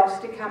selves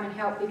to come and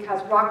help,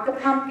 because Rock the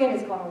Pumpkin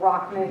is going to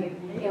rock Moody,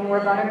 and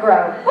we're going to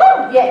grow.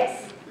 Woo!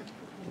 Yes!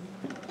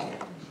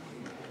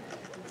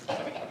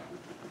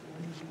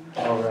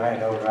 All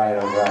right, all right,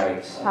 all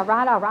right. All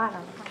right, all right.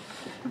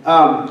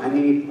 I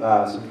need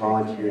some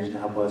volunteers to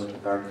help us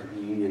with our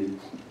communion.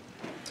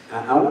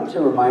 I want to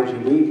remind you,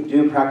 we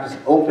do practice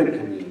open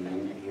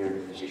communion here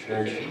at this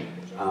church.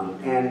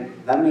 And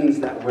that means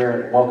that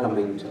we're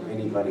welcoming to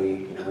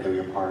anybody, whether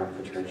you're part of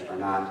the church or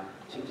not,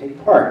 to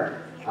take part.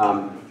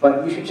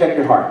 But you should check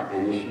your heart,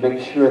 and you should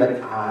make sure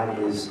that God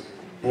is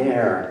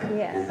there.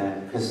 Yes. And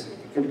that, because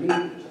it can be,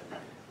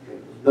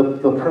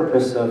 the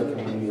purpose of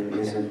communion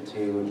isn't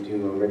to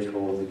do a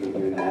ritual to get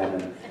you into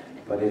heaven,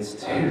 but it's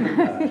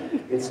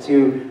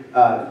to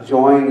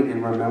join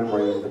in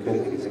remembering the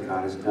good things that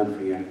God has done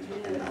for you,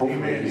 and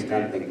hopefully He's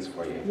done things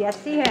for you.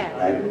 Yes, He has.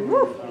 Right?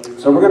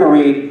 So we're going to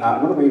read.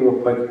 I'm going to read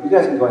real quick. You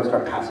guys can go ahead and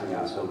start passing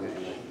out, so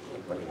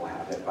everybody will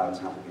have it by the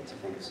time we get to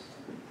things.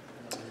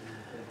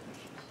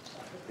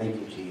 Thank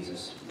you,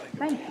 Jesus.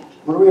 Thank you.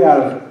 We're going to read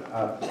out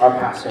of our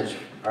passage,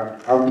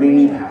 our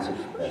main passage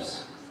for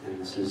this. And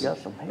this is 1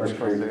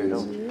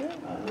 Corinthians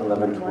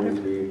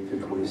 11:23 through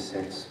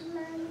 26.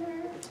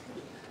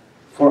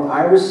 For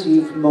I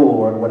received from the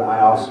Lord what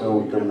I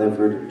also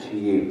delivered to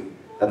you,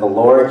 that the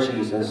Lord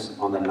Jesus,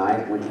 on the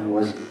night when He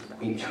was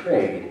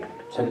betrayed,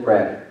 took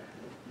bread.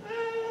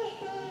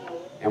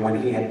 And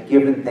when He had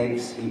given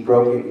thanks, He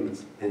broke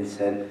it and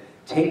said,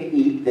 "Take,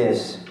 eat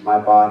this, my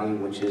body,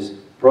 which is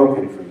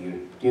broken for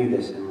you. Do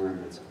this in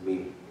remembrance of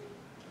me."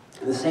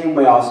 In the same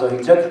way also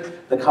He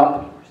took the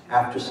cup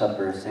after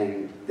supper,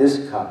 saying,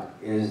 "This cup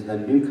is the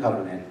new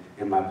covenant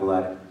in my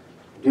blood.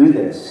 Do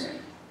this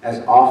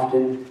as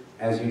often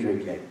as you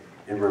drink it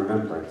in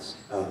remembrance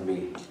of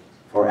me.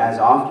 For as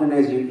often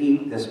as you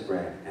eat this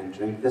bread and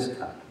drink this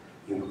cup,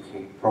 you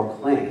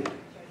proclaim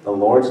the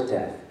Lord's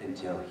death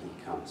until He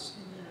comes."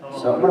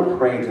 So I'm going to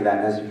pray into that,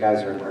 and as you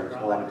guys are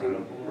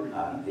collecting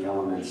the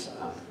elements,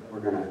 we're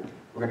going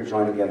to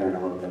join together in a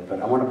little bit,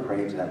 but I want to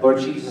pray into that. Lord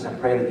Jesus, I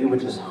pray that You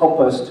would just help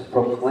us to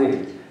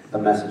proclaim the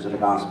message of the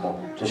gospel,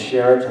 to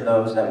share it to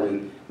those that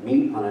we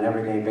meet on an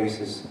everyday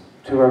basis,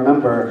 to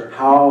remember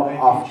how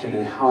often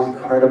and how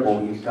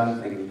incredible You've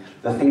done things,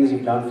 the things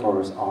You've done for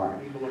us are.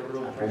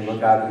 I pray, Lord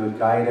God, You would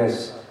guide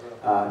us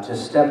to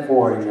step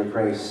forward in Your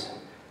grace,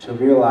 to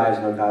realize,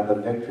 Lord God, the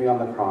victory on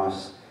the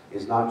cross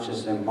is not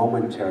just a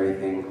momentary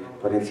thing,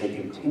 but it's a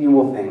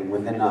continual thing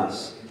within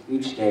us.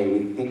 Each day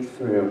we think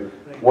through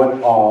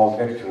what all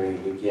victory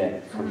we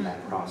get from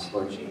that cross,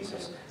 Lord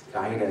Jesus.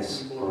 Guide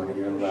us, Lord, in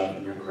Your love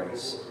and Your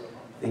grace.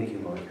 Thank You,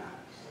 Lord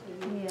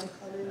God. Yes.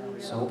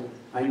 So,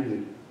 I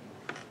need.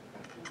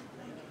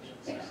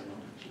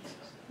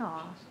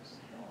 Aw.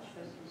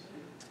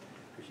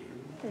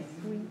 That's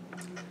sweet.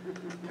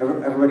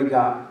 Everybody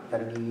got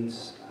that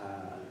needs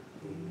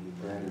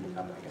the bread and the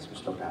cup? I guess we're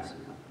still passing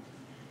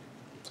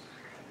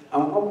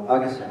out.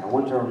 Like I said, I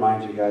want to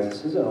remind you guys,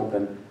 this is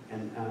open,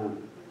 and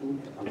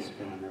I'm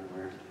spilling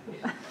everywhere.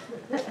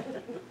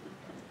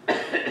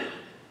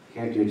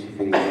 Can't do two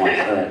things at once.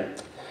 All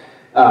right.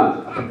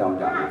 I'll put that one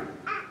down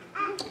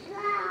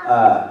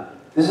now.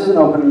 This is an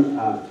open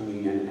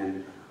communion,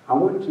 and I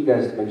want you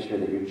guys to make sure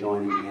that you're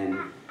joining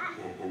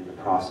in the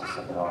process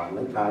of it all.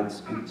 Let God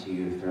speak to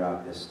you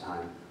throughout this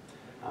time.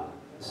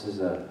 This is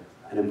an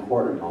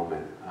important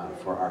moment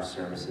for our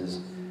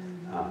services.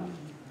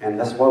 And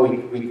that's why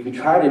we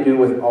try to do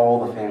with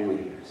all the family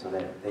here, so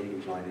that they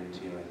can join in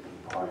too and be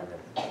part of it.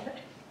 Okay,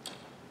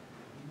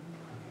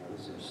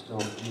 is there still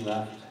a few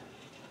left?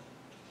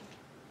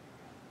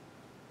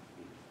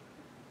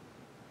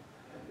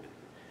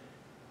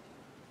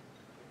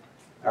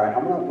 All right,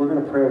 we're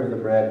going to pray over the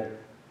bread.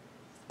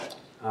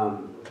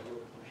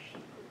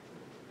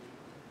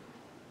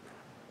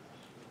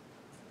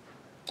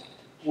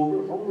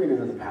 We'll read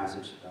another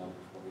passage before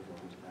we go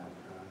into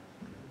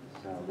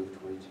that.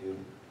 Luke 22.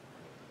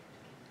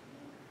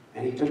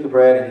 And he took the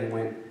bread and he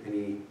went and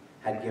he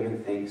had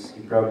given thanks.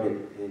 He broke it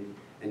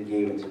and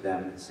gave it to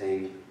them,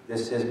 saying,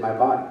 "This is my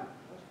body,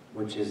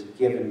 which is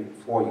given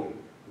for you.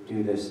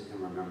 Do this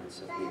in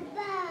remembrance of me."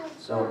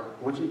 So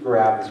I want you to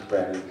grab this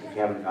bread, and if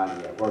you haven't gotten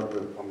it yet, I'm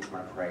going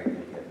to pray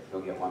and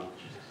you'll get one.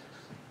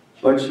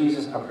 Lord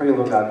Jesus, I pray,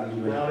 Lord God, that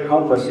you would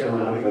help us to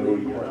remember the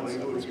importance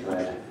of this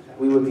bread.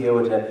 We would be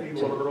able to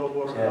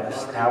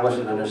establish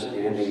an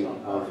understanding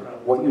of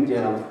what you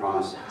did on the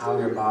cross, how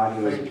your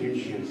body was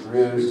beaten and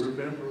bruised,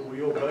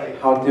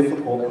 how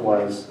difficult it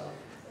was,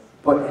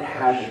 but it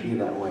had to be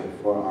that way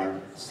for our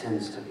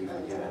sins to be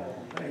forgiven.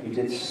 You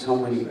did so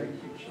many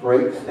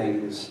great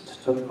things,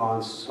 took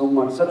on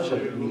such a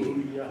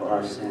beating for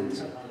our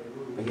sins,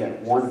 but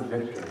yet one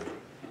victory.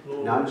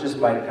 Not just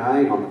by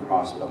dying on the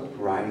cross, but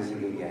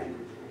rising again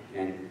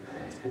and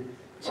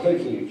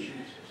taking,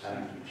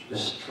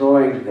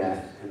 destroying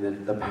death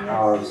and the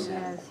power of sin.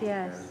 Yes,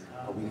 yes.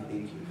 But we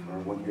thank you for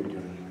what you're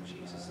doing, Lord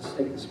Jesus. Let's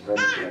take this bread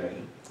together.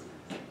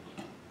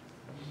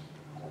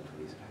 Hold for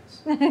these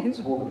guys. Let's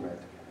hold the bread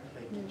together.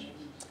 Thank you, Jesus.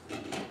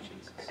 Thank you,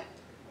 Jesus.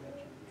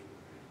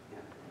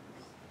 Yeah.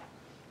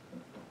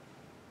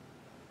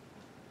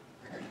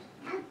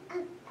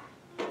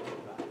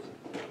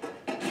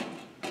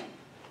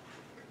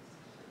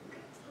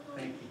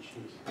 Thank you,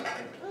 Jesus.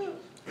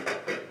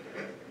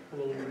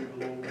 Glory, glory,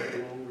 glory,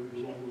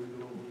 glory,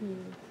 glory.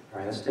 All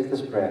right, let's take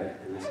this bread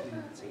and let's eat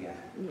it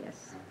together. Yes.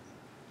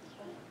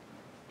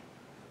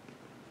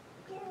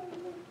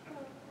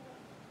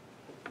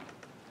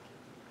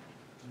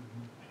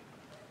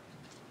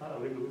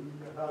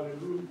 Hallelujah,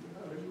 hallelujah,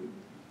 hallelujah.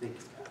 Thank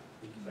you, God.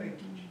 Thank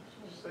you,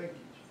 Jesus. Thank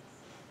you,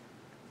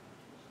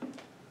 Jesus.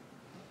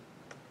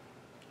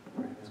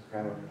 All right, let's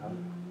grab our cup.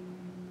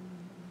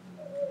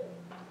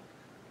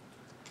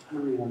 I'm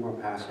going to read one more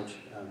passage.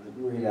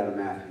 We'll read out of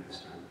Matthew this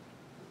time.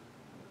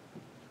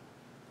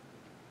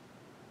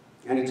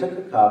 And he took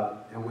the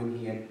cup, and when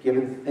he had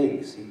given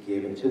thanks, he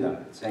gave it to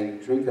them, saying,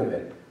 "Drink of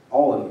it,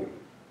 all of you.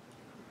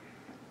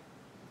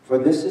 For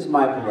this is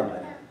my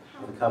blood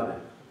of the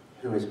covenant,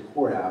 who is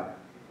poured out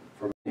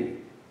for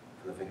many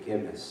for the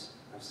forgiveness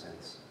of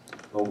sins."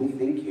 Lord, we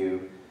thank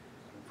you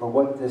for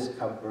what this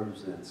cup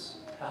represents.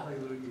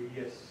 Hallelujah,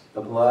 yes.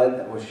 The blood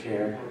that was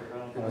shared,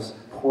 that was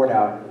poured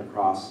out on the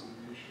cross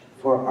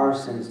for our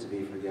sins to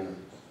be forgiven.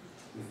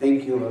 We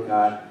thank you, Lord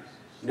God,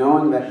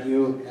 knowing that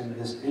you, in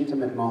this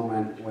intimate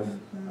moment with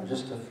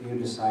just a few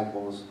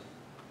disciples,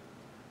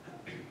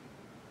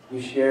 you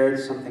shared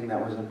something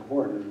that was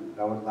important,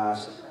 that would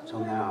last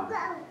till now.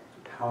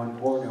 How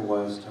important it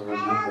was to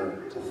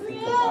remember, to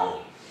think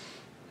about,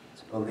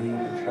 to believe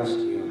and trust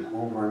you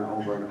over and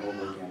over and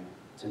over again,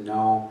 to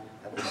know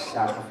that the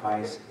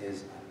sacrifice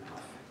is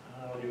enough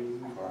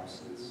for our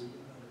sins.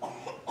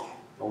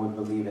 But we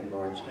believe it,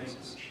 Lord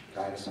Jesus.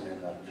 Guide us in your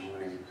love. In your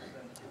name we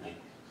pray.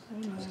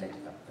 Amen. Let's take the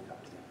cup together.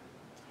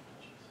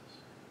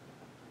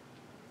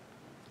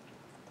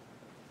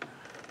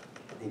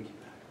 Thank you,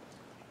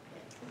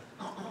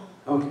 God.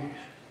 Okay.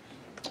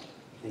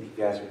 Thank you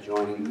guys for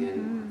joining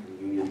in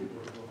communion.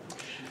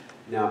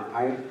 Now,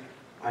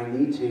 I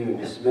need to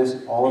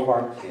dismiss all of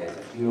our kids.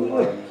 If you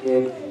are a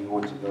kid and you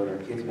want to go to our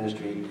kids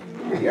ministry,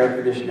 the air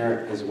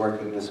conditioner is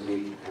working this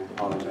week. I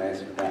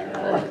apologize for that. It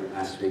wasn't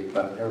last week,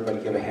 but everybody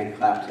give a hand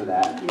clap to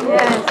that.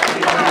 Yes.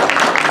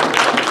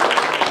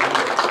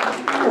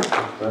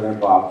 Brother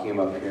Bob came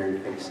up here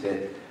and fixed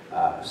it.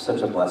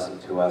 Such a blessing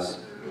to us.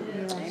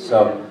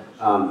 So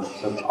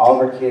all of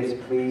our kids,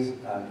 please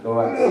go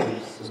out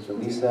and see Sister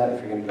Lisa.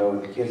 If you're going to go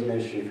to the kids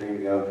ministry, if you're going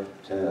to go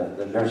to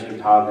the nursery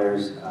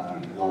toddlers,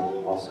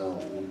 you'll also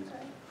meet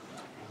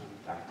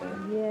back there.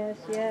 Yes,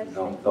 yes.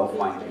 They'll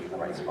find you in the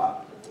right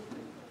spot.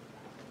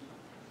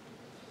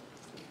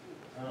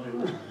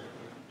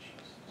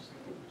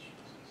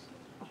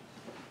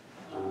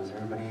 Is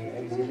everybody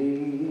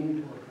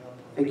exiting?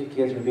 Thank you,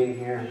 kids, for being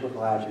here. We're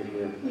glad you're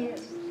here.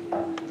 Yes.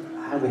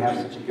 We have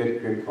such a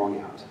good group going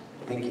out.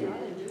 Thank you.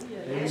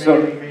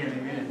 So,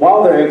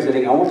 while they're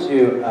exiting, I want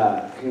to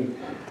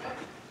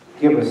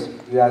give us,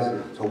 you guys,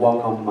 to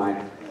welcome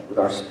with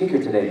our speaker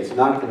today. It's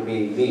not going to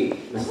be me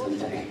this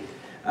today.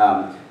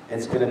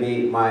 It's going to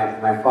be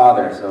my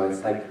father. So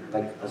it's like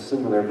a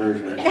similar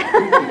version,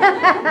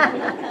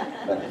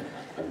 but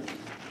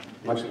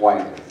much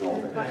wiser and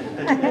older.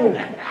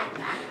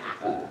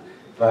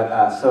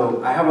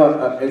 So I have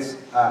it's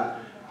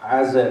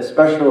as a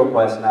special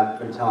request, and I've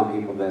been telling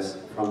people this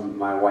from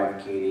my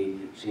wife, Katie.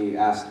 She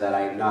asked that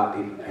I not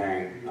be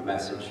preparing a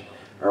message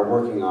or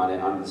working on it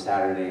on the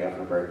Saturday of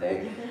her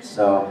birthday.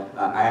 So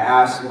I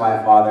asked my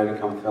father to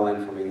come fill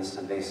in for me this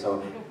Sunday.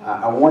 So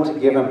I want to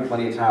give him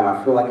plenty of time.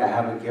 I feel like I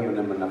haven't given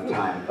him enough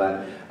time.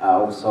 But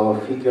so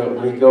if we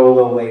go a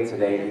little late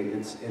today,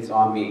 it's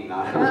on me,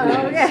 not him.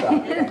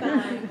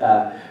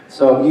 Okay.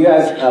 So you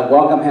guys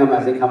welcome him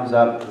as he comes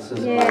up. This is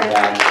my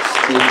dad.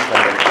 see you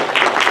Sunday.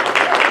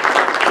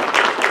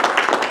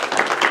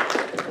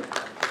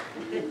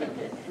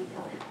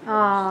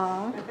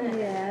 Aw,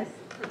 yes.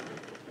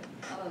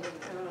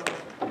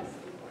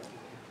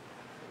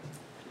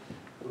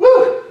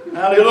 Woo!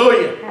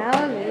 Hallelujah.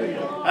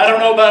 Hallelujah. I don't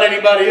know about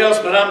anybody else,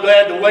 but I'm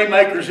glad the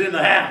Waymaker's in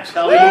the house.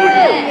 Hallelujah.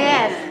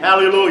 Yes.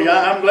 Hallelujah.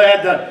 I'm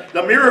glad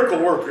the miracle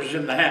worker's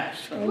in the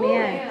house.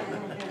 Amen.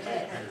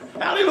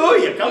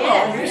 Hallelujah. Come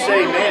on. You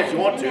say amen if you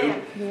want to.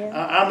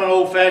 I'm an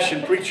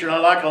old-fashioned preacher. I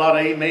like a lot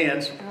of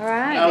amens. All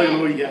right.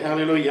 Hallelujah.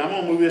 Hallelujah. I'm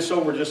going to move this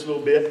over just a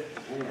little bit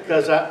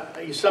because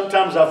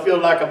sometimes I feel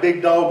like a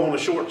big dog on a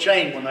short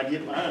chain when I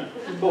get behind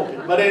the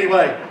pulpit. But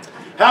anyway,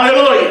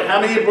 hallelujah.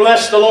 How many of you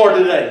blessed the Lord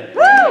today?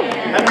 How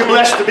many of you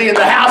blessed to be in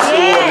the house of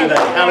the Lord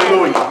today?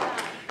 Hallelujah.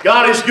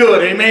 God is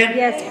good. Amen?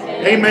 Yes.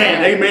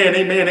 Amen. Amen.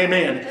 Amen.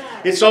 Amen.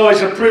 It's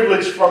always a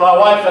privilege for my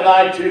wife and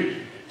I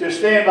to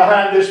stand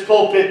behind this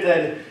pulpit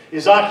that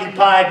is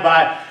occupied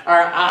by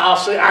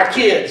our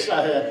kids,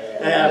 by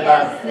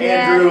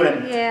Andrew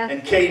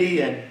and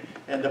Katie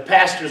and the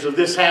pastors of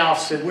this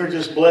house, and we're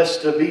just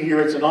blessed to be here.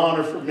 It's an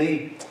honor for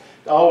me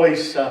to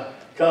always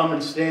come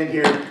and stand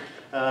here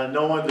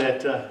knowing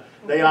that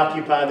they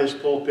occupy this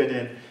pulpit,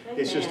 and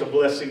it's just a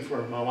blessing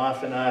for my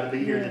wife and I to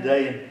be here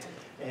today,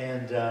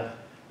 and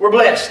we're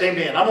blessed.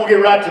 Amen. I'm going to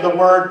get right to the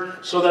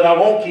Word so that I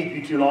won't keep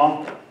you too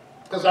long,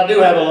 because I do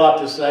have a lot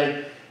to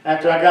say.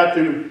 After I got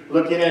through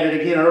looking at it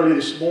again early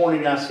this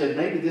morning, I said,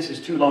 maybe this is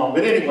too long.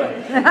 But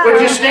anyway,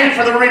 would you stand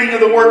for the reading of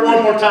the Word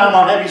one more time?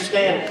 I'll have you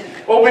stand.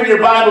 Open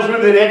your Bibles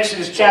with me to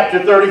Exodus chapter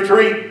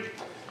 33.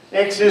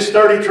 Exodus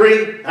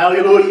 33.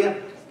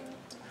 Hallelujah.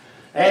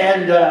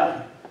 And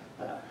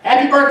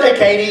happy birthday,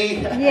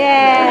 Katie.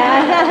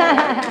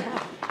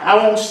 Yeah. I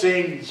won't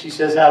sing. She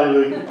says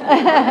hallelujah.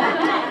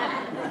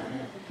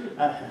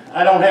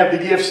 I don't have the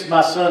gifts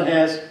my son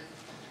has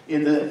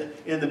in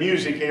the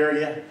music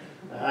area.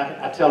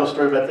 I tell a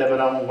story about that, but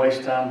I won't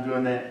waste time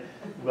doing that.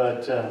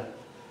 But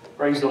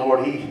praise the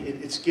Lord,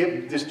 it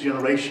skipped this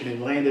generation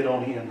and landed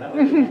on him.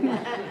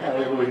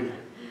 Hallelujah.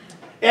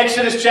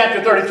 Exodus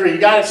chapter 33. You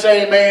got to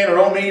say amen, or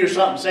on me or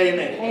something. Say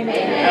amen.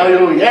 Amen.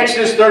 Hallelujah.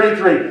 Exodus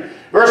 33.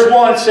 Verse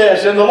 1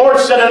 says, And the Lord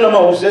said unto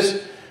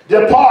Moses,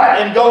 Depart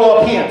and go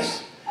up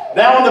hence,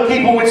 thou and the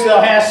people which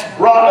thou hast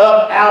brought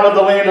up out of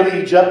the land of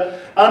Egypt,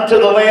 unto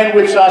the land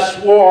which I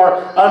swore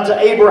unto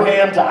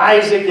Abraham, to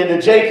Isaac, and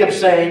to Jacob,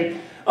 saying,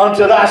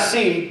 Unto thy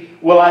seed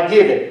will I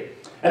give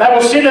it. And I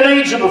will send an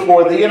angel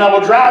before thee, and I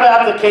will drive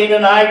out the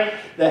Canaanite,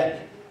 the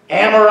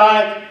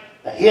Amorite,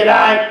 the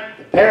Hittite,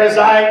 the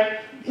Perizzite,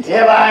 the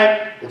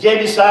Hivite, the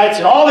Jebusites,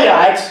 and all the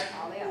ites,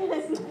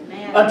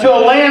 unto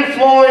a land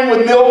flowing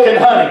with milk and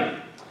honey.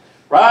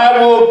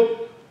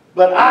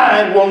 But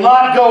I will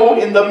not go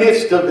in the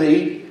midst of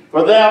thee,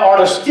 for thou art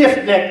a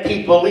stiff-necked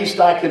people, lest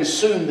I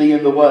consume thee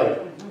in the way.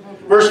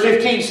 Verse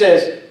 15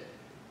 says,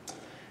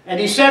 And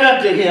he said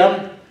unto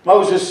him,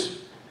 Moses,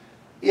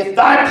 If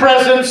thy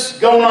presence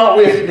go not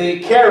with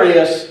me, carry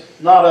us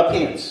not up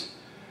hence.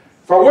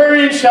 For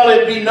wherein shall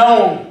it be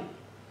known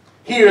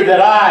here that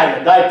I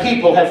and thy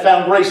people have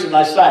found grace in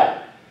thy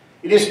sight?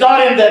 It is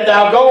not in that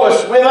thou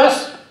goest with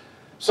us,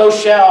 so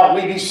shall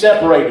we be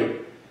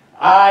separated,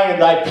 I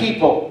and thy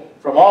people,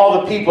 from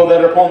all the people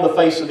that are upon the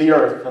face of the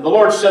earth. And the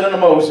Lord said unto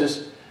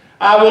Moses,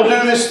 I will do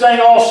this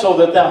thing also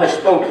that thou hast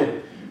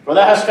spoken, for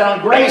thou hast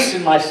found grace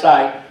in my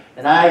sight,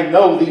 and I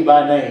know thee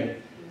by name.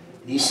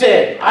 And he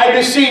said, I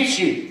beseech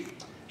you,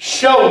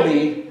 show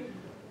me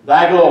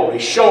thy glory.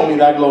 Show me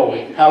thy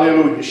glory.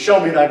 Hallelujah. Show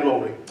me thy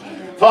glory.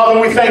 Father,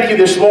 we thank you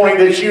this morning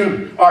that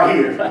you are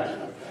here.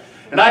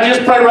 And I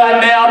just pray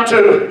right now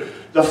to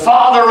the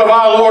Father of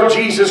our Lord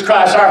Jesus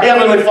Christ, our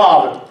Heavenly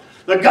Father,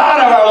 the God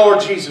of our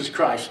Lord Jesus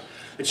Christ,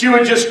 that you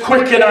would just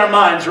quicken our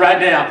minds right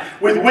now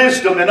with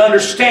wisdom and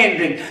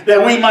understanding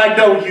that we might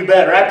know you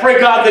better. I pray,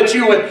 God, that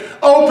you would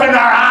open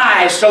our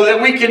eyes so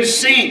that we can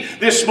see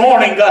this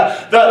morning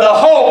the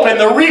hope and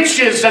the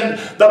riches and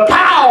the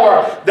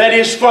power that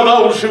is for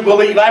those who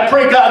believe. I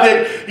pray, God,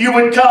 that you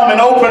would come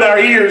and open our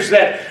ears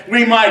that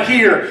we might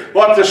hear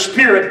what the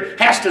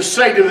Spirit has to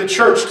say to the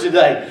church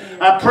today.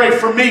 I pray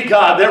for me,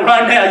 God, that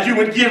right now you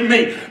would give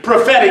me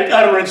prophetic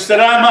utterance,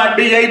 that I might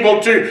be able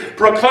to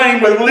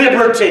proclaim with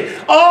liberty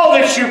all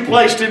that you've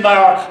placed in my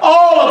heart,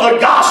 all of the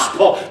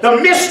gospel,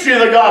 the mystery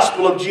of the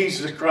gospel of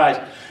Jesus Christ.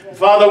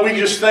 Father, we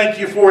just thank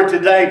you for it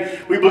today.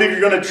 We believe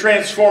you're going to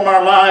transform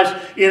our lives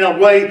in a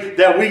way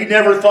that we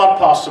never thought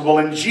possible.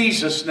 In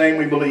Jesus' name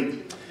we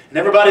believe. And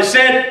everybody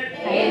said,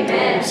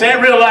 Amen. Say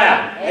it real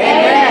loud.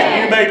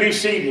 Amen. You may be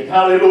seated.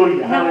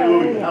 Hallelujah,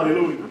 hallelujah,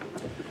 hallelujah.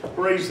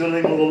 Praise the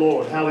name of the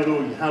Lord.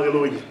 Hallelujah,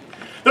 hallelujah.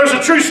 There's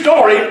a true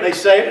story, they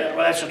say.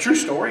 Well, that's a true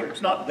story.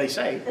 It's not they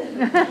say.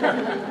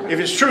 If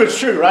it's true, it's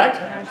true, right?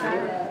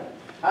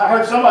 I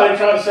heard somebody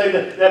try to say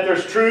that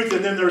there's truth,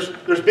 and then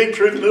there's big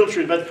truth and little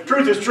truth. But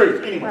truth is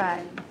truth.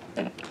 Anyway.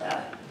 Right.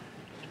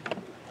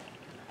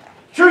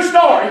 True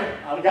story.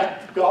 I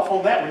got to go off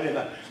on that one, didn't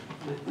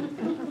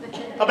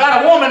I?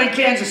 About a woman in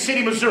Kansas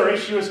City, Missouri.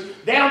 She was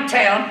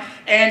downtown,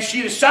 and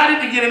she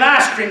decided to get an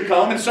ice cream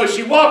cone, and so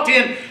she walked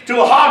into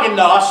a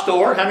Haagen-Dazs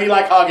store. How many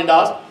like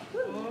Haagen-Dazs?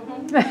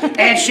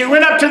 And she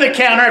went up to the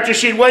counter after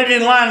she'd waited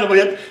in line a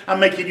little bit. I'm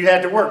making you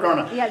have to work,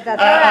 aren't I? Yeah,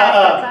 that's all right.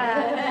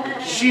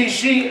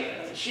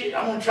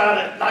 I'm going to try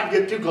to not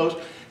get too close.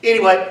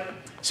 Anyway,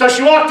 so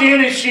she walked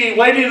in and she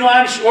waited in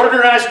line. She ordered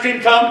her ice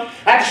cream cone.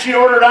 After she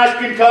ordered ice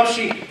cream cone,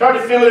 she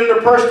started feeling in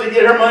her purse to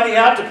get her money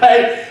out to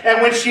pay.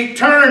 And when she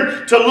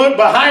turned to look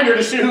behind her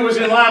to see who was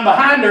in line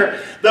behind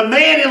her, the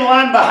man in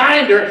line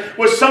behind her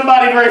was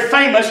somebody very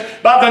famous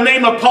by the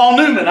name of Paul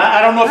Newman.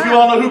 I don't know if you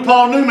all know who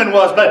Paul Newman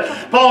was, but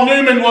Paul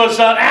Newman was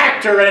an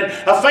actor, and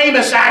a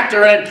famous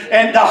actor,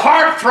 and the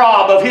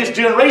heartthrob of his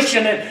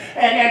generation.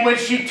 And when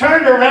she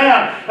turned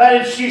around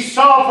and she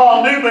saw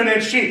Paul Newman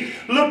and she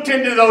looked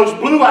into those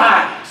blue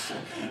eyes,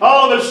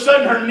 all of a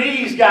sudden her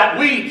knees got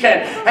weak,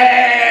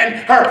 and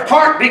her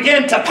heart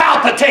began to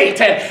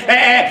palpitate,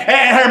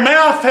 and her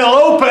mouth fell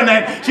open,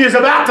 and she was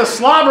about to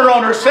slobber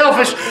on herself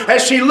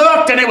as she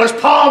looked, and it was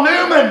Paul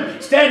Newman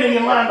standing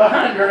in line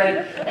behind her.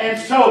 And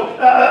so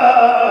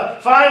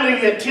finally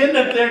the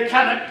attendant there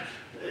kind of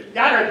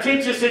got her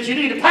attention, said, "You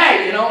need to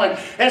pay," you know.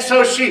 And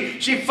so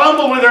she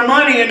fumbled with her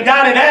money and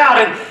got it out,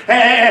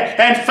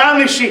 and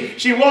finally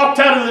she walked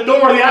out of the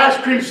door of the ice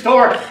cream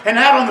store and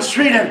out on the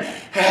street,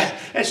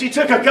 and she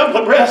took a couple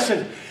of breaths,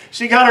 and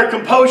she got her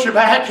composure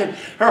back, and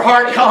her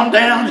heart calmed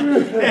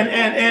down,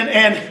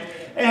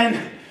 and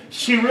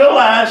she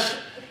realized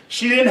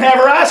she didn't have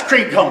her ice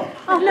cream cone.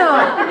 Oh,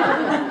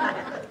 no.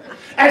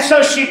 And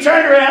so she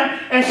turned around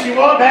and she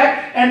walked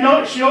back,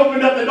 and she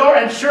opened up the door,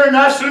 and sure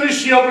enough, as soon as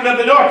she opened up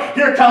the door,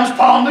 here comes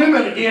Paul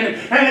Newman again,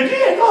 and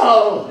again,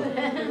 oh!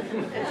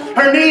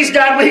 Her knees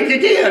got weak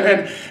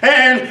again,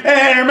 and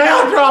her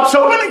mouth drops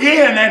open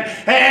again,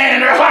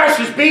 and her heart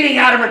is beating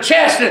out of her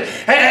chest,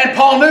 and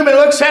Paul Newman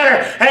looks at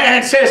her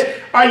and says,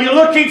 "Are you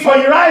looking for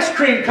your ice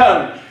cream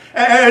cone?"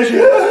 And she,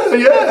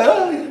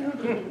 yeah.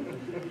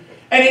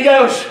 And he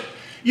goes,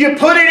 "You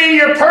put it in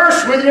your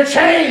purse with your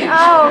change."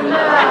 Oh, no.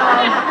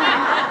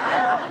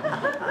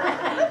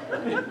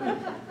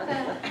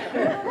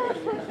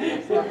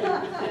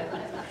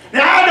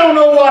 Now, I don't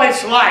know what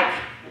it's like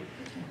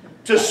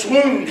to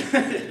swoon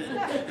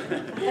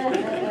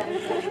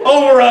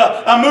over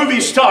a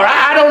movie star.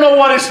 I don't know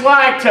what it's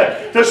like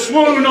to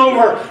swoon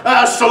over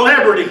a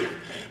celebrity.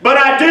 But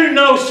I do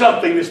know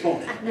something this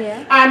morning.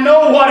 Yeah. I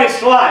know what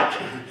it's like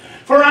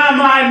for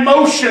my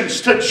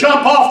emotions to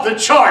jump off the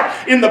chart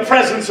in the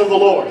presence of the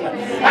Lord.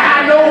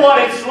 I know what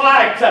it's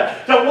like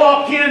to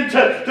walk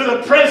into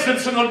the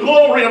presence and the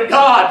glory of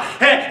God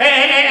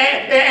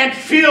and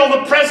feel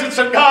the presence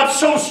of God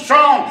so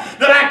strong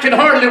that I can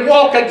hardly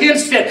walk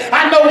against it.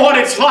 I know what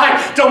it's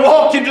like to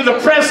walk into the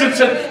presence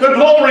and the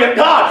glory of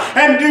God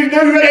and be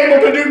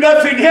able to do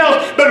nothing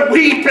else but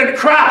weep and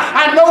cry.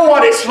 I know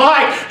what it's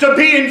like to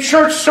be in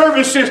church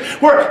services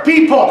where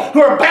people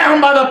who are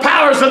bound by the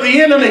powers of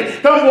the enemy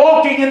come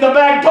walking in the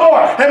back door,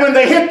 and when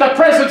they hit the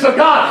presence of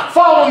God,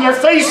 fall on their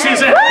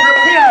faces and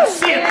repent of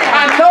sin.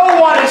 I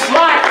know what it's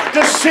like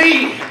to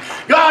see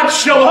God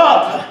show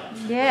up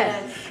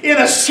in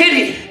a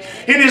city,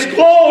 in His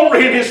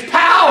glory, in His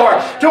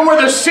power, to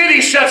where the city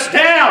shuts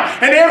down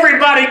and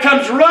everybody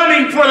comes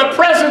running for the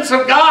presence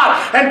of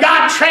God, and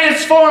God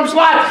transforms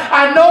life.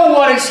 I know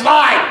what it's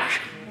like.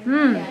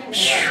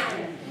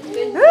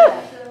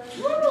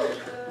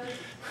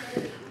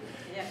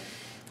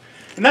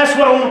 And that's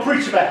what I want to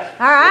preach about.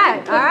 All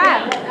right, all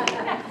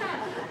right.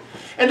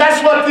 And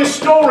that's what this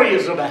story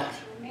is about.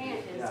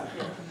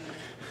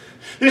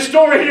 This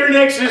story here in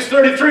Exodus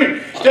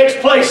 33 takes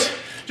place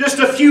just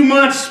a few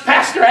months,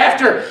 Pastor,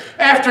 after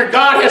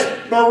God has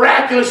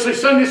miraculously,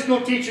 Sunday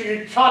school teacher,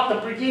 you taught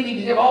the beginning,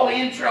 you give all the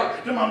intro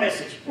to my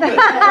message.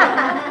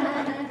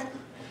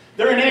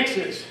 They're in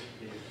Exodus.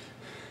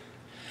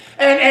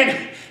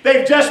 And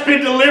they've just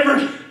been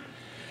delivered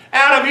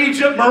out of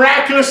Egypt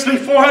miraculously,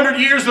 400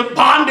 years of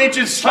bondage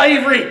and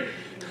slavery.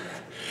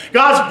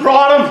 God's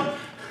brought them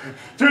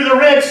through the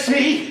Red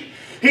Sea.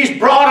 He's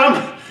brought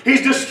them.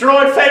 He's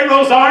destroyed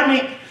Pharaoh's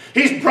army.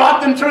 He's brought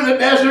them through the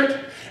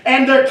desert.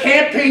 And they're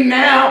camping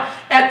now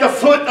at the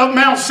foot of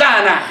Mount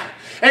Sinai.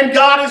 And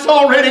God has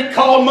already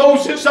called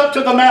Moses up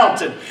to the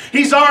mountain.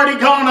 He's already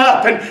gone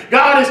up, and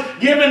God has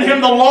given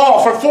him the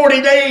law for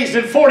 40 days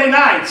and 40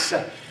 nights.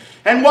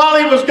 And while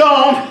he was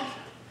gone,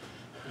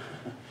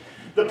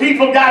 the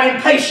people got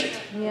impatient.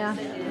 Yeah.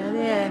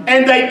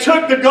 And they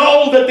took the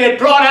gold that they had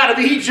brought out of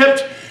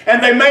Egypt,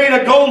 and they made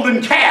a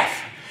golden calf.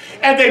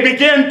 And they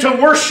began to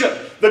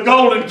worship the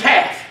golden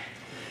calf.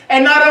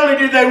 And not only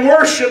did they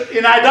worship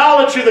in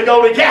idolatry the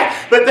golden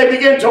calf, but they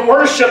began to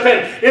worship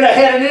in a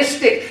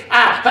hedonistic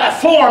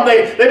form.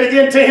 They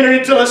began to enter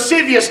into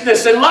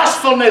lasciviousness and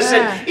lustfulness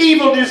and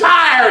evil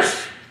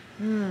desires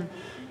in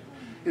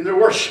their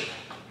worship.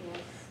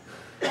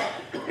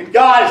 And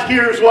God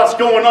hears what's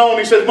going on.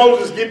 He says,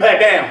 "Moses, get back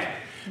down."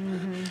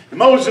 And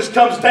Moses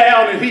comes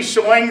down, and he's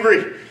so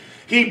angry,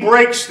 he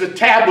breaks the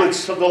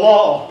tablets of the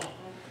law.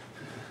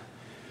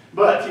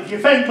 But if you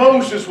think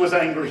Moses was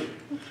angry,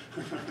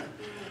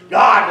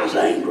 God was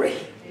angry.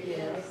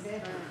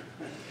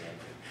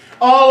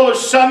 all of a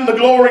sudden the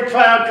glory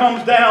cloud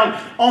comes down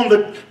on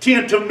the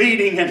tent of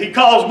meeting, and he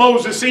calls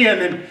Moses in,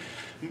 and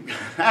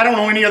I don't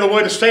know any other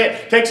way to say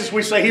it. Texas,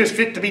 we say he was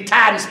fit to be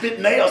tied and spit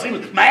nails. He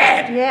was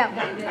mad. Yeah.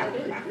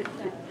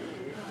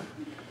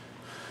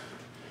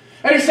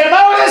 And he said,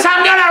 Moses,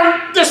 I'm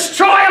going to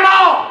destroy them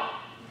all.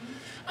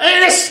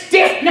 And this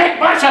stiff-necked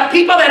bunch of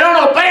people, they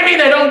don't obey me,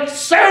 they don't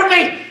serve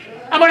me.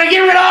 I'm going to get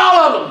rid of all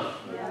of them.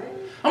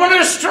 I'm going to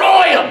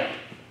destroy them.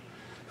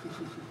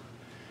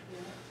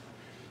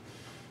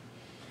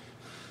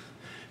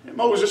 And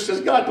Moses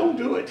says, God, don't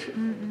do it.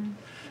 Mm-mm.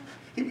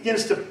 He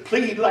begins to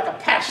plead like a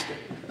pastor.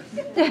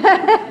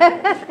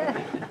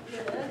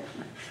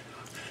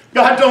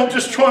 God, don't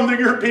destroy them. They're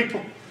your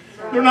people.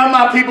 They're not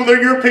my people.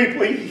 They're your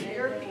people.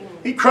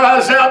 He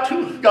cries out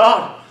to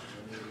God.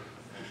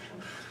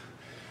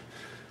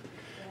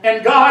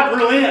 And God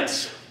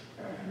relents.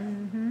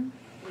 Mm-hmm.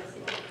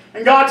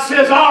 And God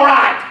says, all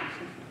right.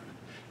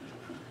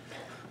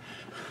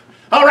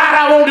 All right,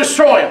 I won't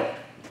destroy them.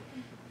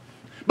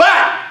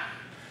 But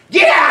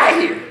get out of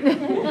here.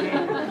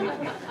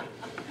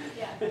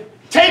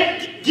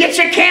 Get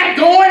your camp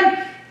going.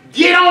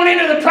 Get on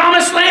into the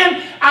promised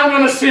land. I'm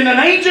going to send an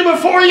angel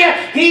before you.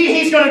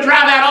 He's going to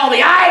drive out all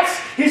the ites.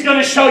 He's going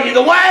to show you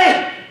the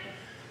way.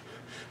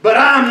 But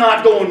I'm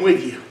not going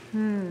with you.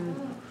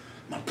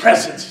 My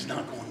presence is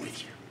not going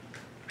with you.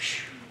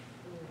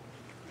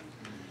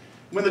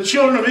 When the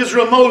children of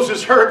Israel,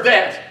 Moses, heard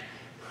that,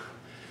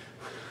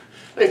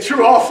 they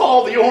threw off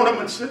all the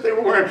ornaments that they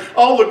were wearing,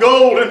 all the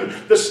gold and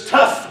the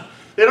stuff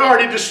that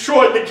already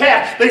destroyed the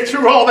calf. They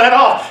threw all that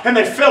off, and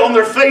they fell on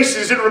their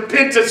faces in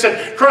repentance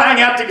and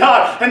crying out to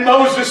God. And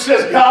Moses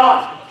says,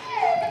 God,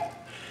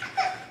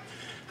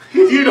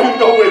 if you don't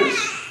go with us,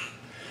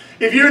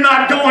 if you're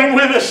not going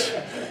with us,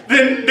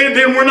 then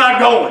we're not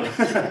going.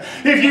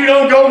 If you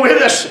don't go with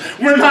us,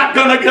 we're not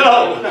going to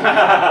go.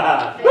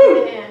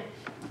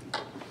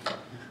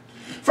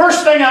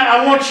 First thing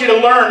I want you to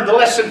learn, the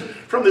lesson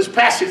from this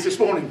passage this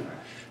morning,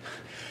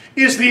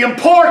 is the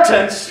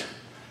importance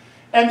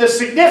and the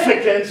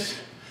significance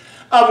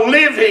of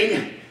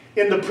living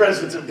in the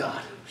presence of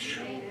God.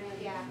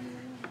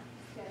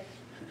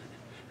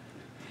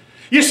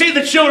 You see,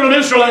 the children of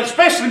Israel, and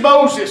especially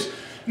Moses,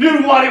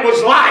 knew what it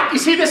was like. You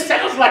see, this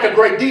sounds like a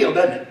great deal,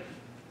 doesn't it?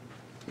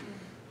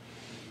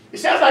 It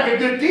sounds like a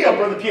good deal,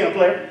 brother piano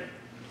player.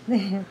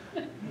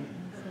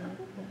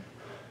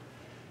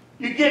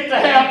 You get to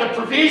have the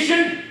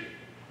provision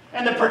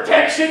and the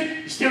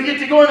protection. You still get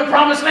to go in the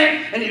promised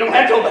land, and you don't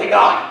have to obey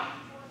God.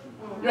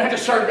 You don't have to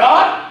serve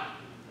God.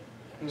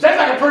 Sounds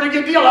like a pretty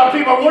good deal. A lot of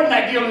people are wanting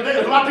that deal today.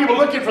 There's a lot of people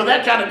looking for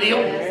that kind of deal.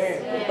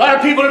 A lot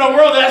of people in the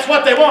world, that's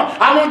what they want.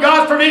 I want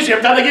God's provision.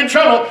 Every time they get in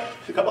trouble,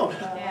 come on.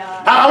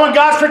 I want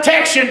God's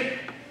protection.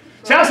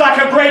 Sounds like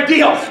a great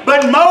deal.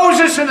 But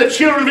Moses and the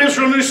children of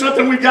Israel knew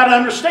something we've got to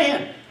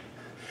understand.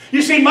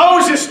 You see,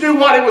 Moses knew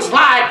what it was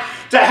like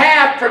to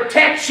have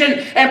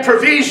protection and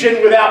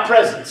provision without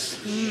presence.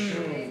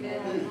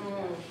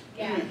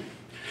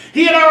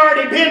 He had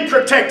already been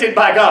protected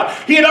by God.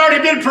 He had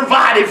already been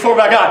provided for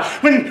by God.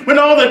 When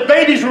all the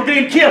babies were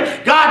being killed,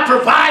 God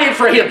provided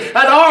for him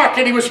an ark,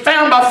 and he was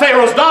found by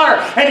Pharaoh's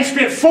daughter, and he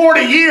spent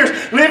 40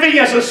 years living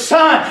as a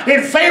son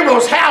in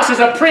Pharaoh's house, as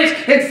a prince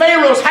in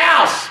Pharaoh's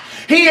house.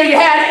 He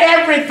had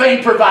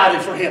everything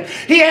provided for him.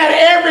 He had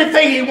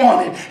everything he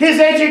wanted. His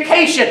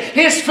education,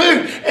 his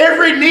food,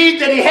 every need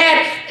that he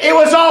had, it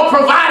was all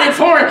provided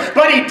for him,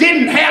 but he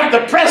didn't have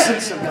the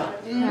presence of God.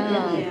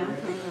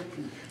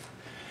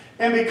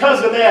 And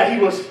because of that, he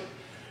was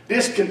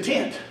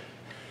discontent.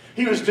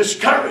 He was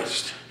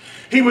discouraged.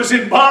 He was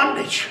in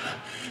bondage.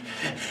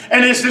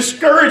 And his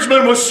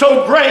discouragement was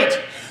so great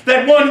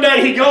that one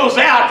day he goes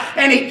out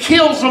and he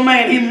kills a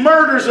man. He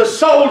murders a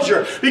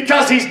soldier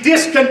because he's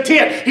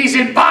discontent. He's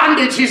in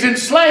bondage. He's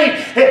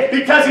enslaved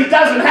because he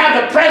doesn't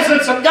have the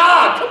presence of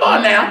God. Come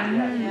on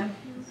now.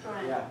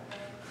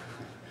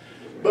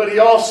 But he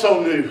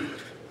also knew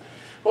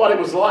what it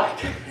was like.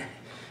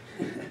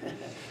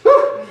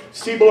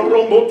 He knew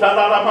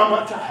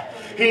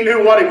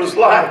what it was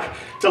like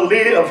to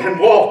live and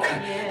walk.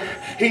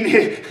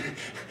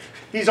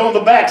 He's on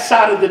the back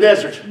side of the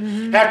desert.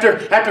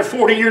 After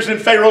 40 years in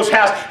Pharaoh's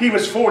house, he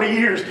was 40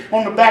 years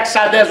on the back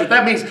side of the desert.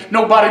 That means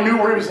nobody knew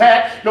where he was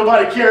at.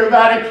 Nobody cared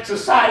about him.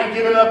 Society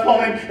giving up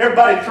on him.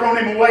 Everybody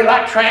throwing him away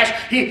like trash.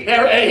 He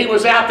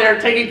was out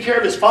there taking care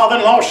of his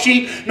father-in-law's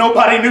sheep.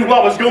 Nobody knew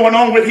what was going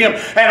on with him.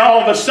 And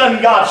all of a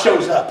sudden God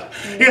shows up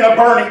in a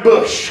burning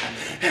bush.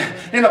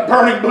 In a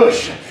burning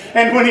bush.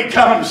 And when he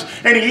comes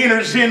and he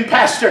enters in,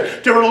 pastor,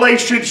 to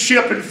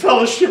relationship and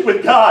fellowship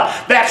with God,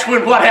 that's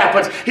when what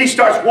happens? He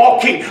starts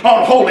walking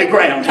on holy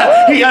ground.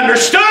 He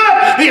understood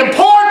the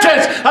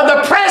importance of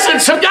the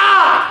presence of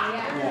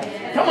God.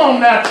 Come on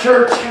now,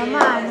 church.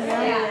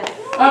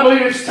 I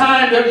believe it's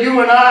time that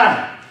you and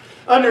I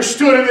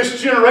understood in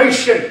this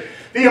generation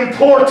the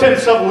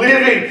importance of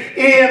living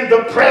in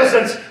the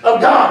presence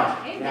of God.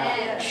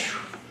 Amen.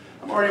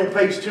 I'm already on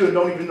page 2 and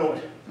don't even know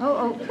it.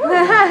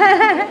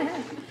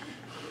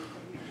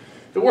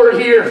 The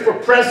word here for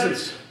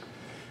presence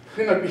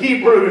In the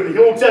Hebrew, in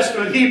the Old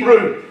Testament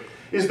Hebrew,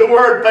 is the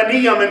word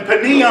paneum, and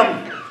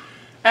paneum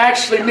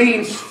actually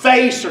means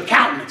face or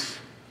countenance.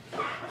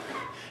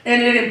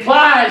 And it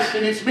implies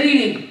in its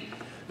meaning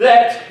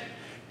that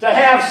to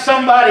have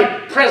somebody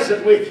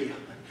present with you,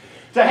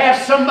 to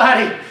have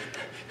somebody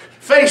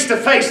face to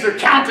face, their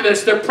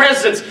countenance, their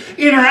presence,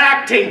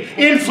 interacting,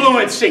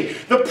 influencing,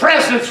 the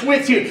presence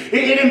with you.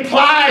 It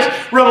implies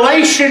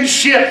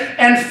relationship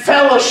and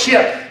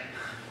fellowship.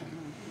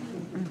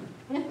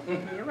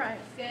 You're right.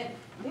 Good.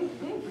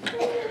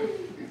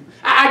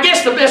 I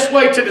guess the best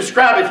way to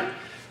describe it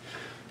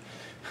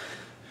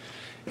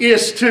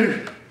is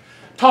to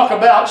talk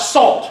about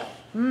salt.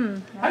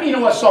 How do you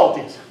know what salt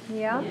is?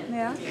 Yeah,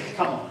 yeah.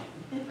 Come on.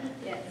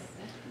 Yes.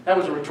 That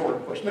was a rhetorical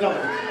question. No.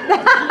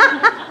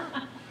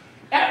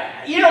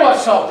 You know what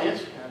salt is?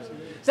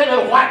 Is that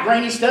little white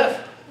grainy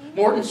stuff?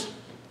 Morton's?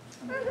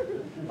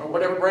 Or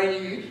whatever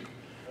grain you use?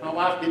 My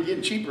wife's been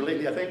getting cheaper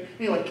lately, I think.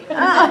 Anyway.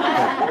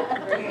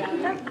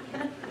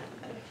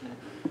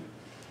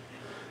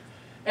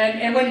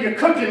 And when you're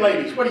cooking,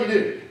 ladies, what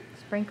do?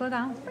 Sprinkle it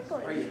on.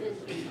 Are you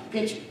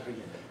pinch it? Are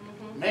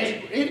you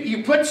measure it?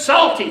 You put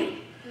salt in.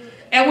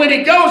 And when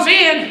it goes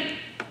in,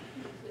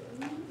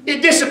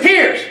 it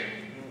disappears.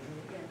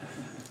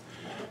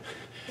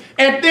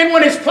 And then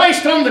when it's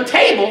placed on the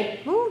table,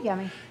 Ooh,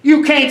 yummy.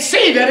 you can't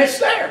see that it's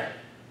there.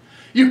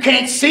 You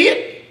can't see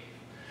it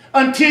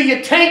until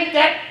you take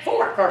that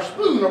fork or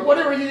spoon or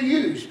whatever you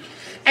use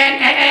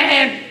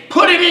and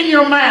put it in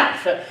your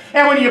mouth.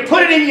 And when you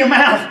put it in your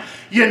mouth,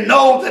 you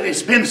know that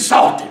it's been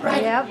salted,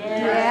 right? Yep,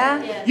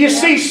 yeah. You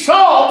see,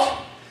 salt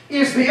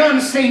is the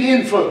unseen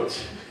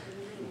influence.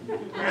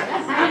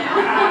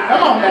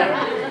 Come on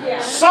now.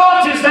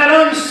 Salt is that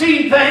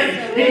unseen thing,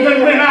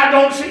 even when I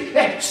don't see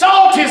it.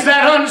 Salt is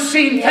that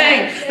unseen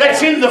thing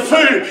that's in the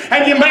food,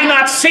 and you may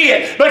not see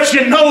it, but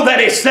you know that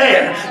it's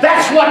there.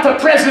 That's what the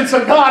presence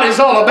of God is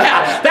all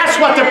about. That's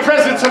what the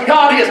presence of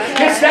God is.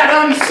 It's that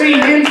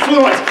unseen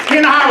influence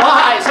in our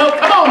lives. Oh,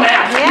 come on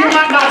now. You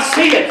might not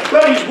see it,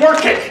 but He's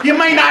working. You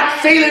may not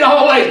feel it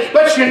always,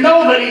 but you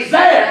know that He's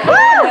there.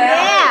 Woo,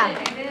 yeah.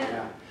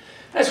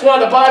 That's why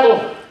the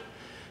Bible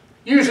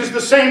uses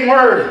the same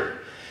word.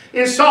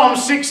 In Psalm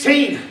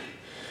 16,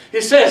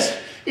 it says,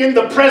 in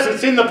the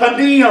presence, in the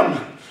paneum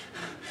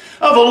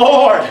of the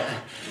Lord,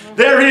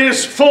 there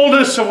is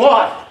fullness of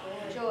what?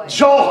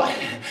 Joy.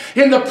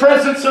 In the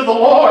presence of the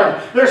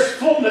Lord, there's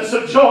fullness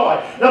of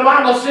joy. The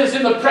Bible says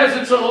in the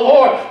presence of the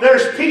Lord,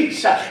 there's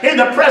peace. In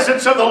the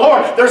presence of the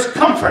Lord, there's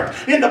comfort.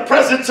 In the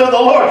presence of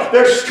the Lord,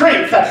 there's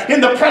strength.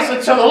 In the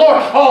presence of the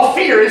Lord, all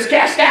fear is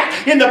cast out.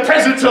 In the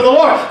presence of the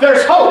Lord,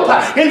 there's hope.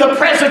 In the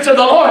presence of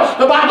the Lord,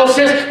 the Bible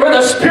says, where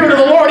the Spirit of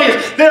the Lord is,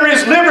 there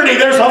is liberty,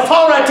 there's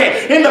authority.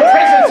 In the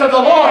presence of the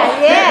Lord,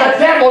 the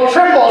devil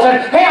trembles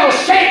and hell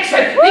shakes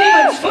and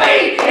demons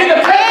flee. In the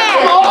presence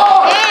of the Lord.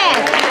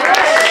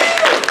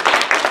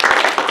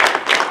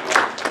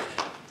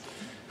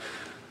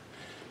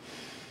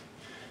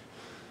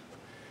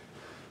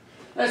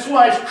 That's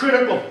why it's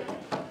critical.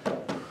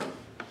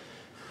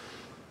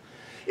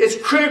 It's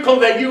critical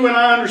that you and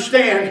I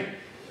understand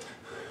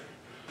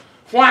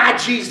why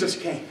Jesus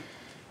came.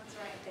 That's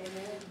right,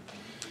 David.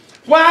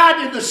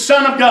 Why did the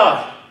Son of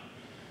God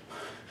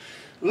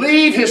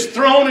leave His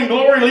throne in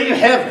glory, leave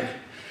heaven,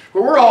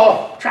 where we're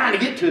all trying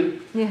to get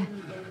to? Yeah.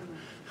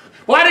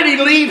 Why did He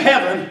leave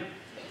heaven,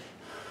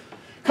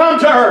 come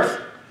to earth,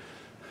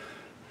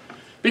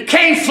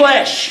 became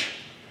flesh,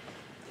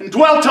 and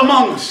dwelt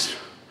among us?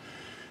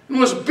 And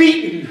was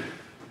beaten,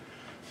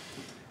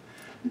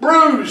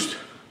 bruised,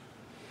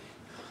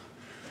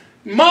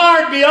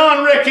 marred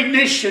beyond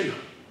recognition,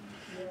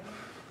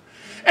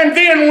 and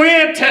then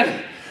went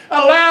and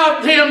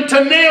allowed them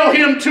to nail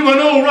Him to an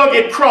old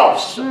rugged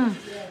cross and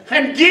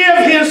give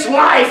His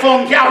life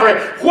on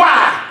Calvary.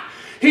 Why?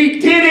 He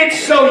did it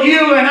so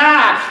you and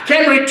I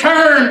can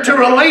return to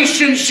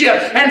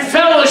relationship and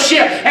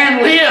fellowship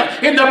and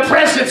live in the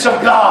presence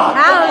of God.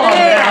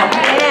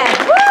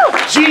 Hallelujah.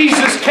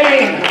 Jesus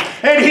came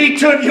and He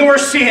took your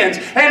sins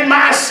and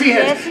my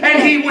sins,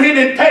 and He went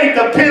and paid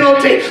the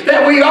penalty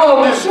that we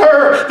all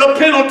deserve, the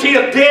penalty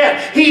of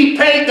death. He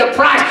paid the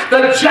price,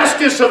 the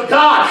justice of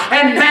God.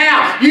 And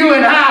now you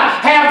and I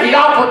have the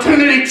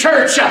opportunity,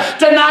 church,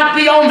 to not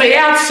be on the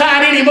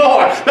outside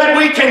anymore, but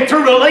we can,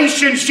 through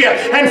relationship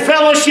and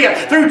fellowship,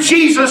 through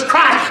Jesus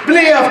Christ,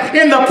 live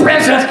in the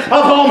presence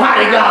of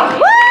Almighty God.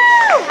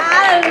 Woo!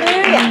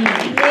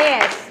 Hallelujah.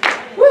 Yes.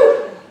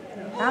 Woo!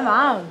 Come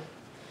on.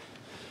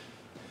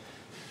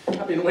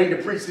 I've been waiting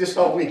to preach this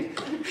all week.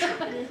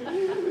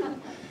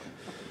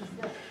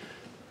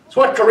 It's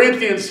what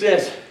Corinthians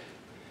says. It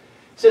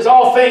says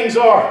all things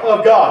are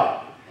of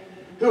God,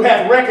 who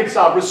hath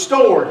reconciled,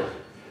 restored,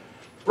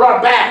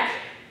 brought back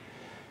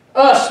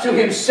us to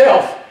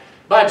Himself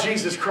by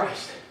Jesus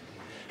Christ.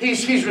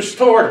 He's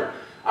restored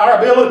our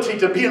ability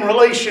to be in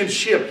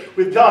relationship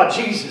with God,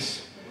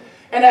 Jesus.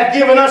 And have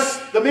given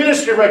us the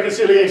ministry of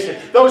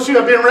reconciliation. Those who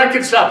have been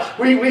reconciled,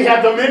 we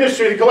have the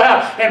ministry to go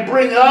out and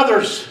bring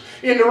others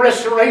into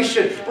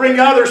restoration, bring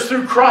others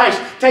through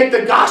Christ, take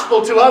the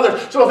gospel to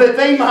others so that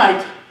they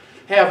might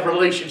have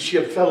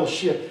relationship,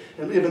 fellowship,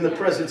 and live in the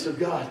presence of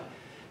God.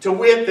 To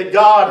wit, that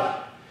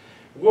God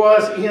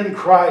was in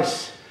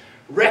Christ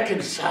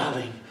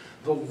reconciling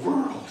the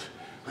world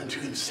unto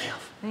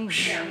Himself.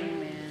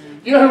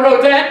 Amen. You know who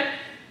wrote that?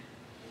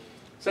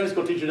 Sunday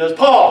school teacher does.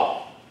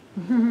 Paul.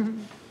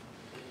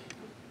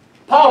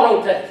 Paul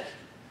wrote that.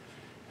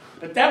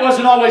 But that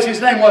wasn't always his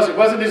name, was it?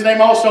 Wasn't his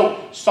name also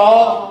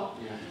Saul?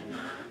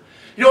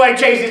 You know why he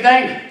changed his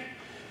name?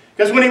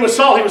 Because when he was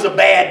Saul, he was a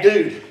bad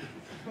dude.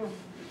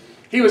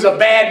 He was a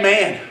bad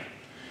man.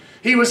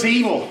 He was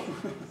evil.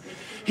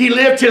 He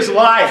lived his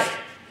life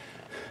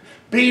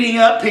beating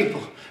up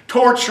people,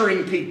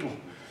 torturing people,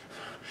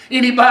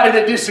 anybody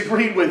that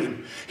disagreed with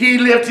him. He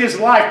lived his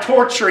life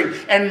torturing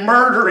and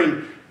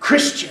murdering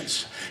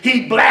Christians.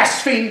 He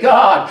blasphemed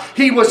God.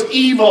 He was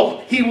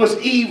evil. He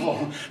was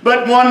evil.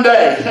 But one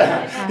day,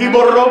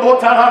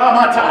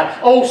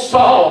 old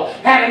Saul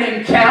had an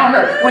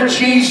encounter with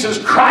Jesus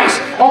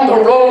Christ on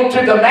the road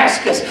to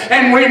Damascus.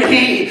 And when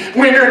he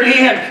entered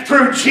in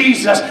through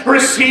Jesus,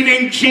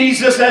 receiving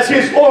Jesus as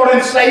his Lord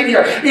and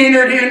Savior,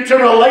 entered into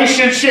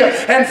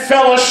relationship and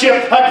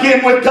fellowship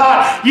again with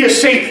God. You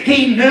see,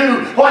 he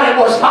knew what it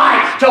was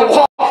like to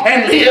walk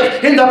and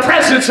live in the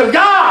presence of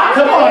God.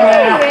 Come on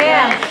now.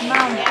 Yeah.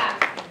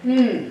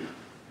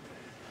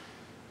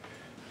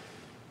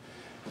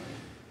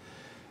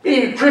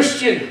 Being a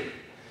Christian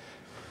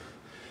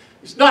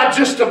is not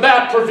just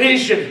about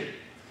provision.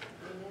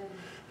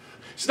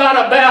 It's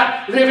not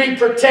about living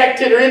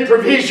protected or in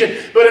provision,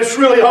 but it's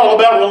really all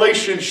about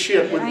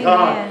relationship with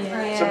God.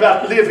 It's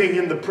about living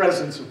in the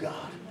presence of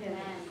God.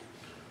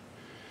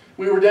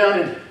 We were down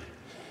in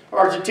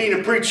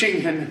Argentina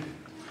preaching, and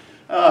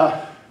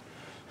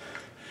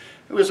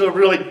it was a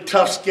really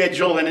tough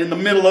schedule, and in the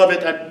middle of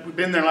it, I'd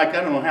been there like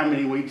I don't know how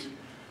many weeks.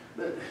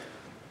 But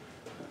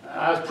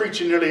I was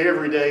preaching nearly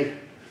every day.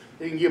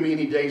 They didn't give me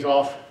any days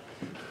off.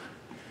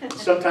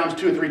 Sometimes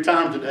 2 or 3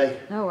 times a day.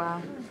 Oh,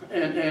 wow.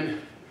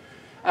 And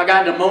I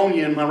got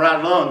pneumonia in my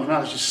right lung, and I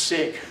was just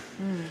sick.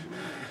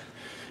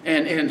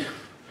 And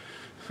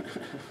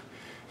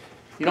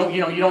you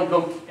don't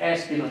go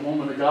asking a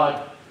woman of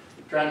God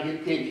trying to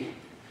get pity.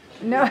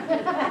 No.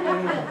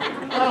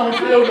 I don't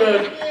feel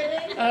good.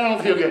 I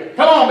don't feel good.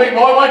 Come on, big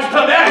boy, why'd you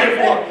come down here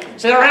for?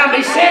 Sit around,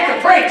 be sick, or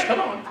preach.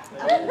 Come on.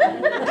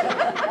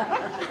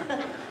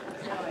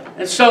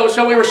 And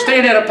so we were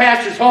staying at a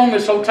pastor's home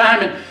this whole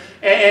time,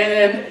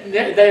 and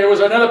there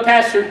was another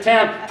pastor in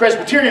town,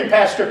 Presbyterian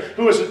pastor,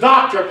 who was a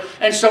doctor.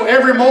 And so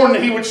every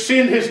morning he would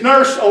send his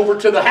nurse over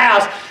to the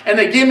house, and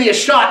they'd give me a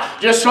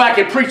shot just so I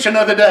could preach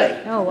another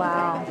day. Oh,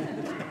 wow.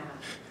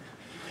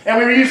 And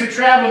we were usually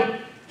traveling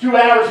 2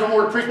 hours when we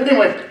were preaching. But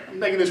anyway, I'm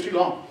making this too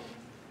long.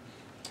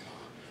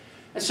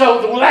 And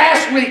so the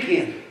last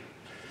weekend,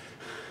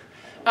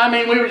 I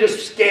mean, we were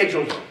just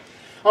scheduled.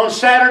 On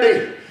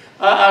Saturday,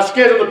 I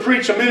scheduled to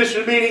preach a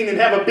ministry meeting and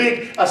have a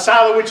big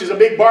asilo, which is a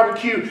big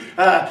barbecue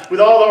with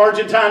all the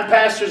Argentine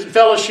pastors and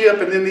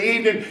fellowship. And in the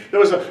evening, there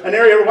was an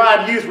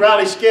area-wide youth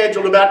rally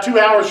scheduled about 2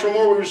 hours from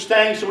where we were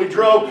staying. So we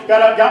drove,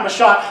 got up, got my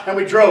shot, and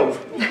we drove.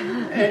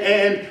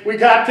 And we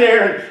got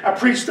there, and I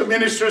preached the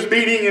ministers'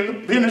 meeting,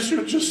 and the ministers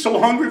were just so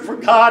hungry for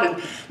God.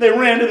 And they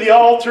ran to the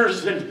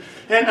altars, and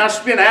I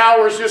spent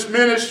hours just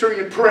ministering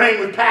and praying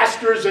with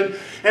pastors. And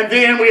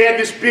then we had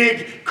this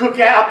big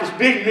cookout, this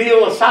big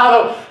meal,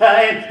 asado,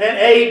 and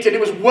ate. And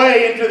it was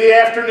way into the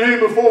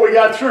afternoon before we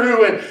got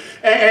through.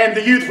 And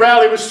the youth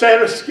rally was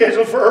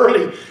scheduled for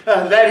early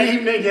that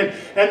evening.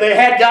 And they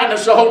had gotten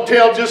us a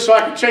hotel just so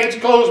I could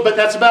change clothes. But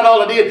that's about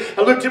all I did.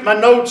 I looked at my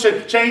notes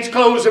and changed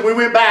clothes, and we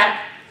went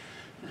back.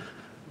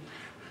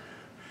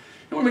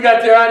 And when we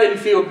got there, I didn't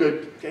feel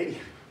good,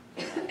 Katie.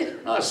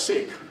 I was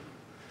sick.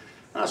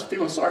 I was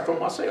feeling sorry for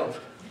myself.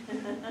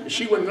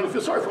 She wasn't going to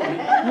feel sorry for me.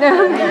 No.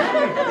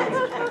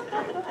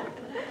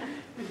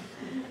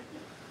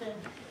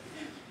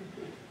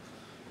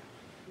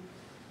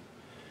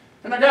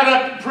 And I got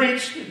up and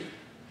preached. And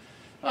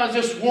I was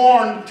just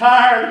worn and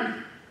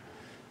tired.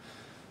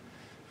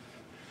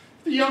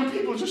 The young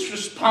people just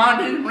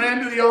responded and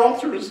ran to the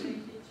altars.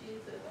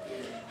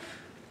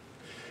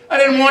 I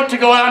didn't want to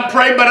go out and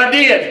pray, but I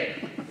did.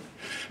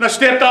 And I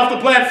stepped off the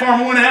platform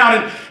and went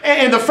out,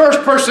 and the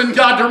first person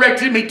God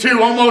directed me to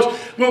almost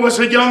was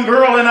a young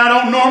girl, and I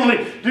don't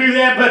normally do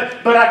that,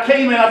 but I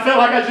came and I felt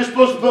like I was just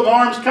supposed to put my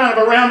arms kind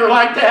of around her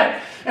like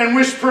that and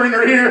whisper in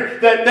her ear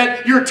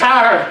that you're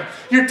tired.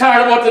 You're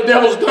tired of what the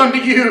devil's done to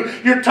you.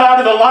 You're tired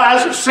of the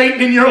lies of Satan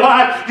in your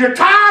life. You're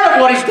tired of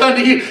what he's done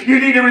to you.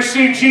 You need to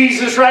receive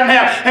Jesus right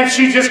now. And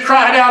she just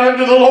cried out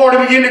unto the Lord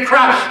and began to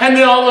cry. And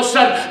then all of a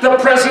sudden, the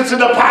presence of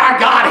the power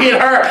of God hit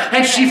her.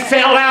 And she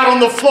fell out on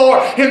the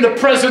floor in the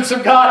presence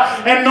of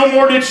God. And no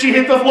more did she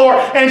hit the floor.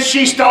 And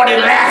she started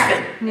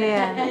laughing.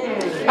 Yeah.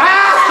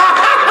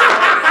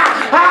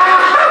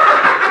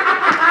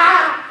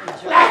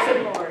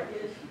 Laughing.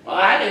 Well,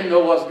 I didn't know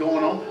what was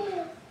going on.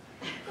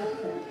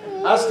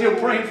 I was still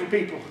praying for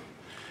people.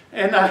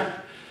 And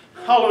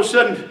all of a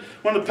sudden,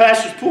 one of the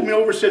pastors pulled me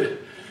over and said,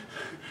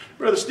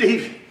 Brother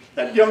Steve,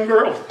 that young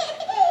girl,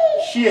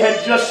 she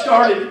had just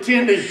started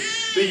attending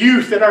the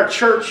youth at our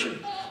church.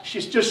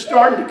 She's just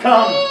starting to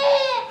come.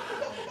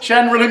 She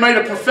hadn't really made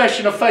a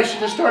profession of faith. She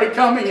just started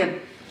coming,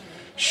 and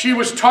she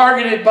was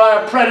targeted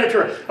by a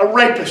predator, a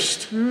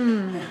rapist.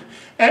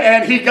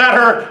 And he got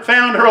her,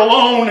 found her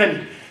alone,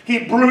 and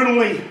he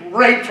brutally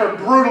raped her.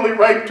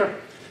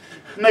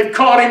 And they've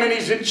caught him, and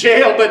he's in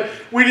jail, but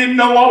we didn't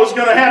know what was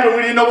going to happen.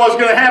 We didn't know what was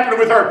going to happen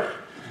with her.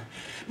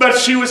 But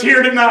she was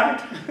here tonight.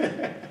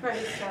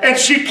 And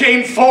she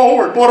came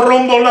forward.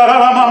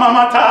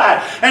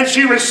 And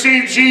she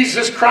received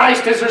Jesus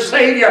Christ as her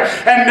Savior.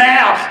 And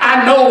now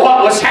I know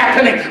what was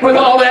happening with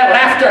all that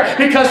laughter.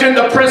 Because in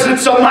the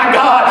presence of my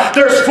God,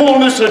 there's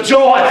fullness of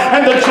joy.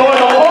 And the joy of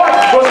the Lord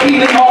was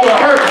healing all the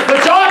hurt. The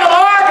joy of the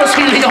Lord was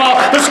healing all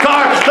the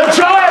scars. The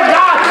joy of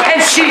God. And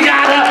she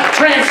got up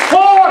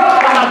transformed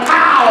by the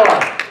power.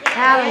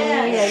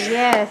 Hallelujah,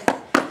 yes.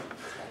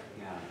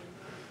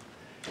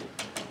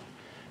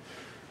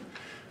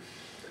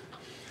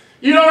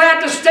 You don't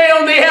have to stay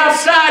on the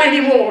outside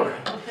anymore.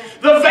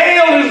 The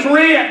veil is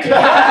rent.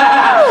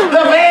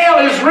 The veil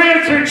is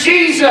rent through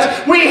Jesus.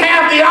 We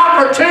have the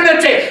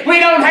opportunity.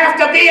 We don't have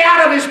to be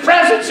out of His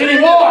presence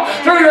anymore.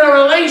 Through your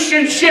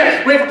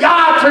relationship with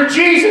God, through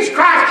Jesus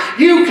Christ,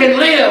 you can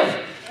live.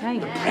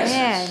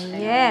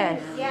 Amen.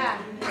 Yes. Yeah.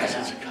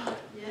 Presence of God.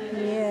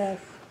 Yes.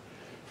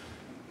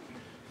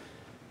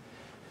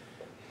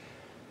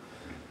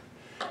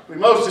 When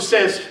Moses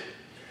says,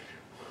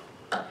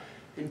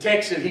 in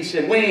Texas, he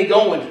said, we ain't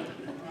going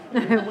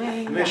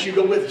unless you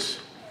go with us.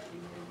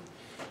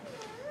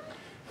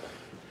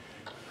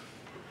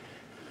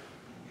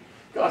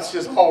 God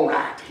says, all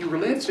right. He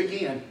relents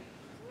again.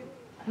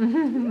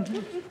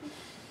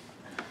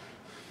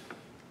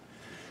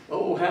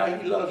 Oh, how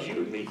He loves you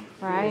and me.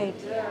 Right.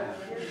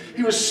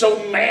 He was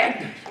so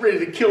mad, ready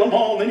to kill them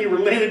all, and then He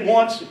relented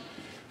once.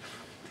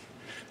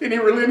 Then He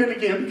relented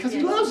again because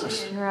He loves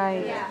us.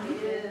 Right. Yeah.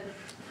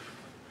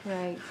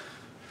 Right.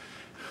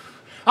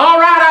 All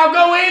right, I'll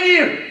go with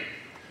you.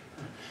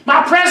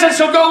 My presence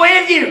will go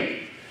with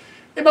you.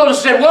 And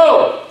Moses said,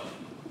 whoa,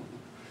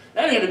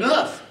 that ain't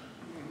enough.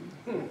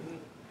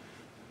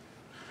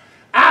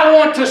 I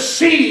want to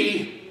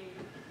see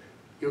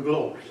your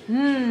glory.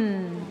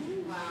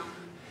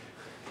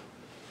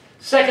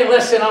 Second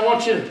lesson I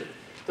want you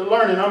to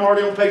learn, and I'm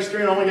already on page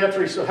 3 and I only got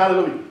 3, so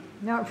hallelujah.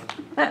 No.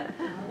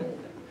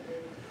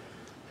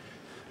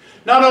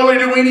 Not only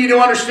do we need to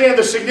understand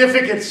the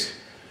significance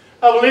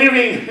of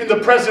living in the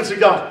presence of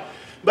God,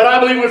 but I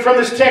believe from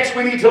this text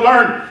we need to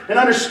learn and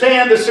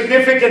understand the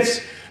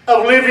significance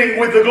of living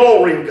with the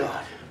glory of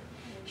God.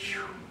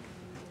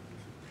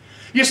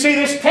 You see,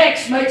 this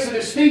text makes a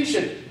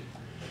distinction.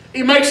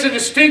 It makes a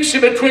distinction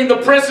between the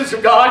presence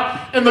of God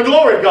and the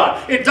glory of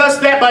God. It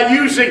does that by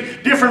using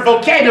different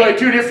vocabulary,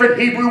 2 different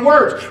Hebrew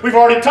words. We've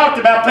already talked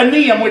about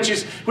paneum, which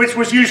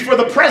was used for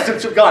the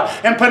presence of God.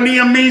 And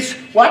paneum means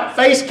what?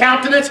 Face,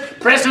 countenance,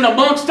 present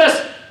amongst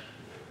us.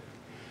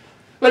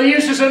 But he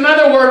uses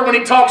another word when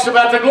he talks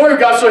about the glory of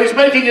God. So he's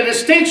making a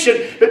distinction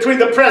between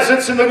the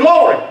presence and the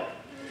glory.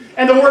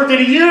 And the word that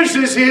he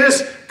uses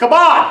is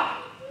kabod.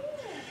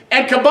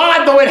 And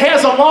kabod, though it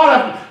has a lot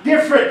of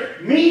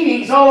different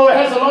meanings, although it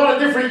has a lot of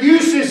different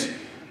uses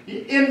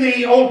in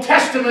the Old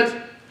Testament,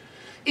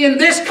 in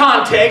this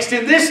context,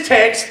 in this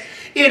text,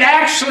 it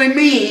actually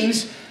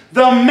means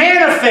the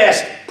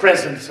manifest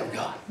presence of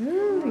God.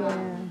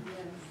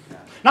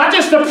 Not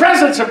just the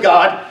presence of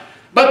God,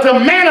 but the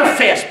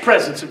manifest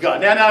presence of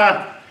God.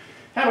 Now,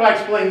 how do I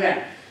explain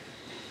that?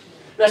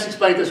 Let's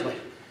explain it this way.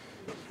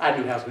 I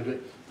knew how I was going to do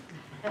it.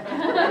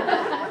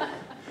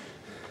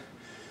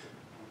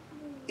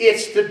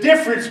 It's the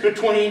difference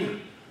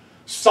between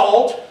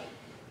salt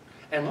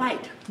and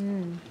light.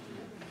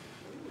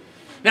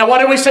 Now, what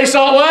did we say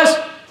salt was?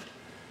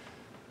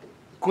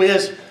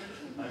 Quiz.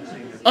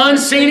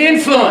 Unseen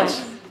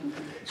influence.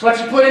 It's what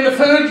you put in the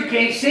food. You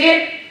can't see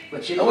it,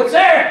 but you know it's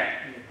there.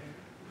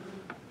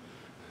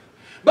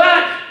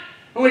 But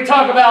when we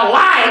talk about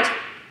light,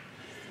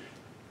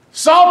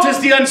 salt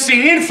is the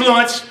unseen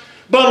influence,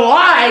 but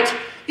light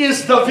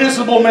is the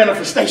visible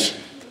manifestation.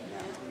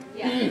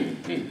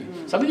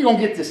 Some of you are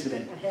going to get this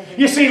today.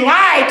 You see,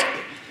 light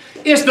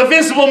is the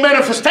visible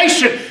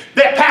manifestation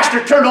that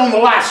Pastor turned on the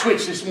light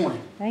switch this morning.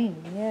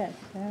 Yes.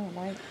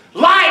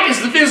 Light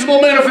is the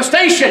visible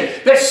manifestation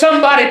that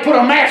somebody put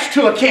a match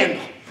to a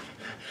candle.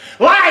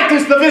 Light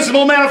is the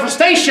visible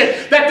manifestation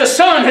that the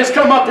sun has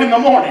come up in the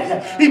morning.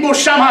 You're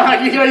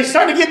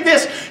starting to get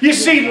this. You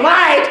see,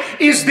 light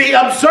is the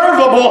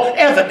observable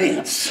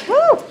evidence.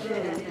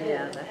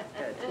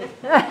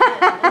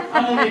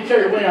 I'm going to get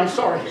carried away. I'm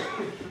sorry.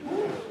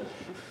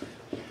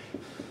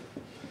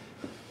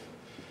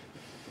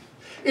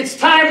 It's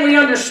time we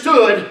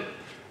understood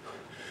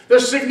the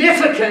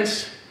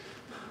significance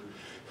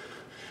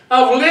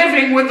of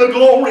living with the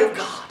glory of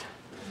God.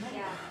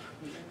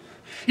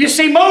 You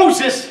see,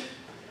 Moses,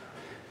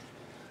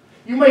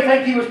 you may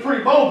think he was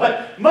pretty bold,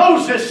 but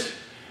Moses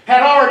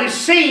had already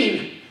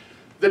seen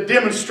the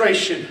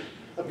demonstration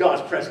of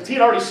God's presence. He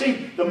had already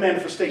seen the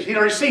manifestation. He had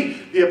already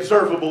seen the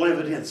observable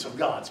evidence of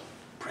God's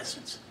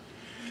presence.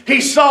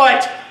 He saw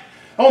it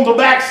on the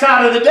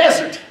backside of the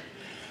desert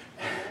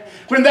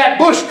when that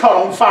bush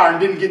caught on fire and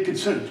didn't get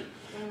consumed.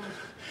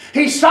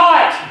 He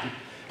saw it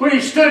when he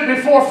stood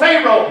before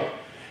Pharaoh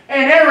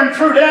and Aaron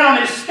threw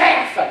down his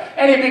staff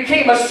and it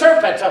became a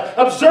serpent,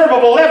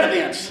 observable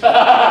evidence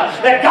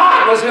that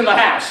God was in the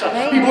house.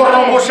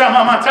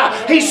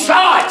 He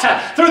saw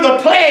it through the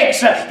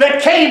plagues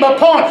that came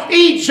upon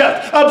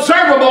Egypt,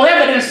 observable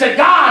evidence that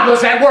God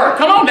was at work.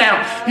 Come on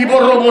now.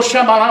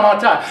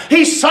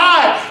 He saw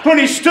it when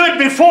he stood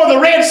before the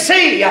Red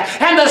Sea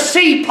and the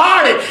sea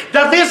parted,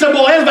 the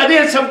visible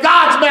evidence of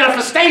God's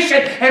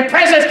manifestation and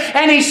presence,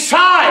 and he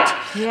saw it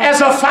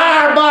as a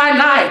fire by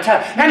night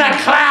and a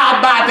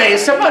cloud by day.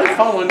 Is somebody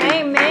following me?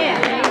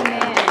 Amen.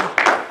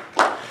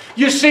 Amen.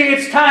 You see,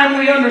 it's time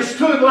we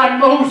understood, like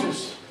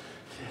Moses,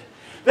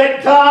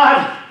 that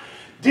God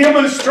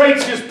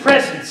demonstrates His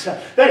presence,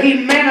 that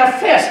He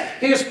manifests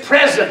His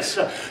presence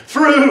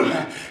through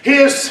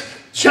His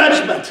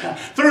judgment,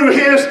 through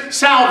His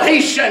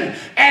salvation,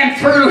 and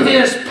through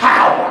His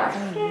power.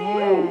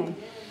 Amen.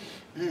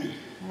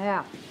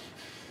 Yeah.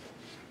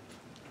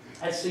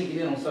 That's sinking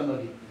in on some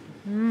of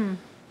you.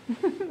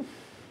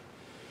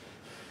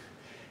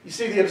 You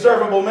see the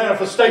observable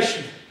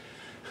manifestation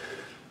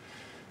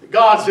that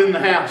God's in the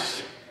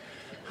house.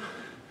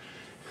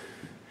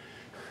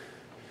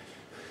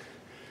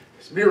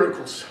 It's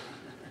miracles.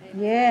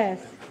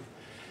 Yes.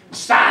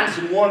 Signs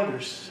and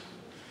wonders.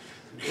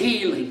 And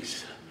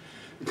healings.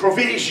 And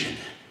provision.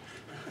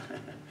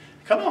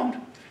 Come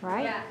on.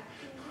 Right? Yeah.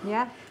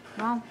 Yeah.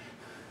 Come on.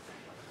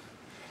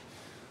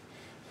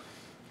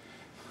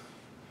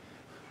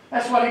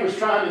 That's what He was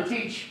trying to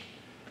teach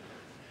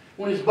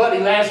when his buddy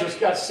Lazarus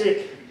got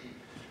sick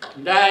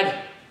and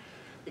died.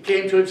 He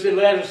came to him and said,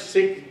 Lazarus is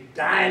sick,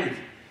 dying.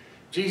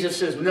 Jesus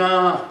says,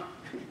 no.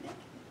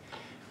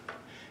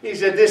 He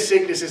said, this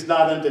sickness is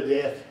not unto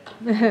death.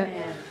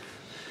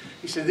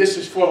 He said, this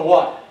is for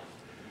what?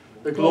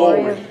 The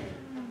glory of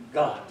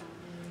God.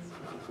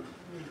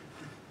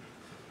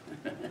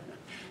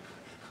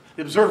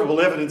 The observable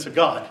evidence of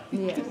God.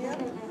 Yes.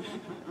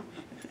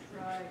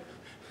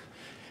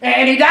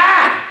 And he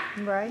died.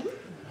 Right.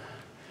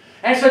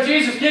 And so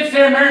Jesus gets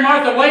there, Mary and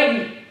Martha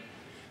waiting.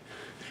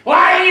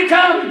 Why didn't you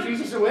come? And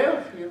Jesus said,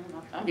 well,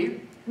 I'm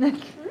here.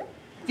 If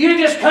you'd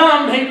just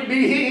come, he'd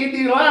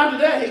be alive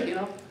today,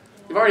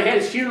 You've already had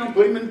his funeral,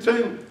 put him in the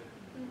tomb. And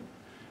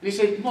he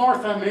said,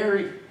 Martha,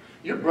 Mary,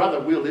 your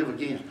brother will live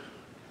again.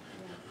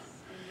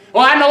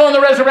 Well, I know in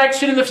the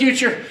resurrection in the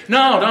future.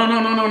 No.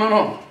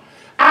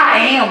 I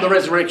am the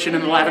resurrection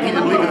and the life, and he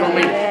that believeth on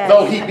me,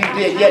 though he be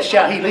dead, yet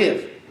shall he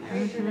live.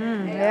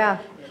 Yeah.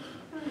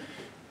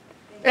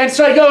 And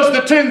so he goes to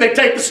the tomb, they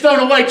take the stone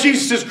away,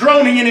 Jesus is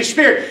groaning in his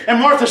spirit, and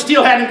Martha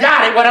still hadn't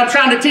got it. What I'm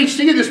trying to teach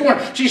to you this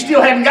morning, she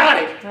still hadn't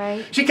got it.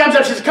 Right. She comes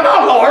up and says, come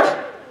on, Lord.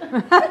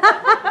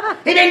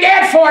 He's been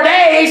dead 4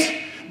 days.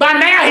 By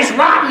now he's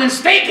rotten and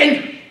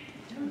stinking.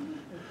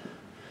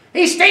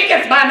 He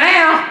stinketh by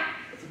now.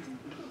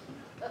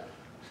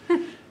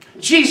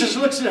 Jesus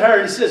looks at her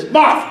and says,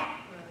 Martha,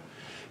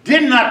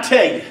 didn't I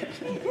tell you,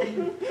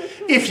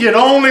 if you'd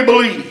only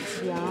believe,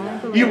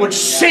 you would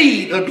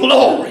see the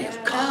glory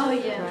of God. Oh,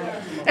 yeah.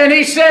 And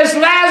he says,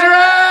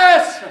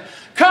 Lazarus,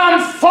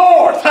 come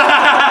forth.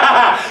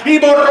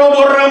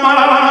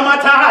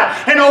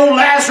 And old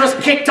Lazarus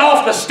kicked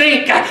off the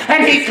stink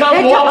and he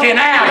come walking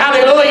out.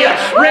 Hallelujah.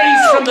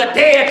 Raised from the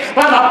dead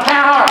by the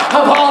power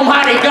of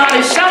Almighty God.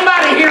 Is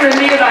somebody hearing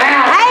me in the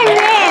house?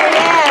 Amen.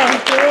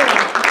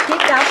 Yes.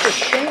 Kicked off the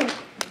stink.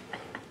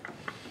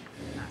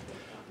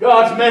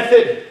 God's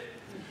method,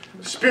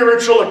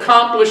 spiritual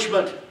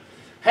accomplishment,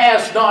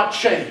 has not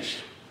changed.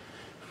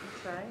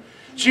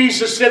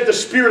 Jesus said, the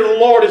Spirit of the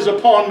Lord is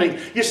upon me.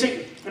 You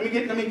see, let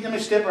me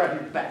step right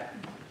here back.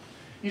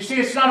 You see,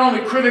 it's not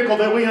only critical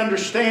that we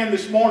understand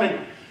this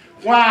morning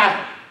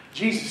why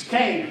Jesus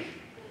came,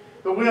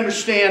 but we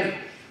understand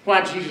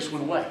why Jesus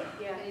went away.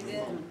 Yeah, he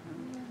did.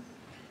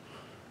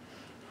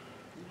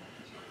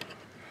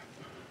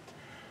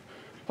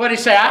 What did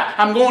he say?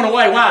 I'm going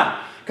away.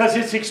 Why? Because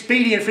it's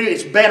expedient for you.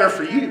 It's better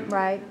for you.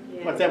 Right.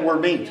 What that word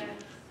means.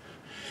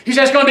 He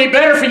says it's going to be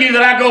better for you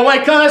that I go away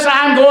because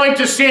I'm going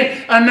to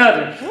send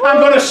another. I'm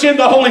going to send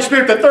the Holy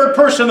Spirit, the third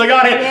person of the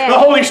Godhead, the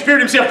Holy Spirit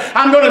Himself.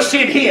 I'm going to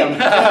send Him.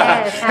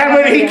 And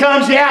when He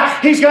comes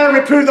out, He's going to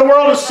reprove the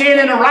world of sin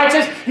and of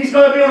righteousness. He's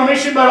going to be on a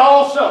mission, but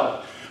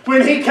also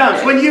when He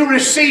comes, when you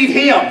receive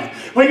Him,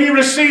 when you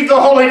receive the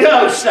Holy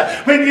Ghost,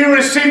 when you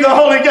receive the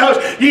Holy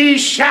Ghost, ye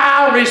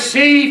shall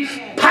receive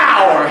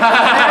power.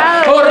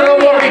 Power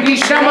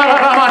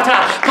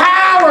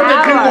to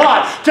do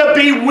what? To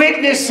be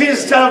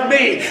witnesses of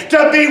me.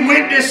 To be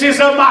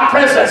witnesses of my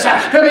presence.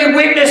 To be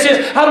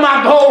witnesses of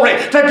my glory.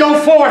 To go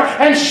forth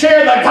and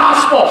share the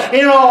gospel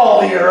in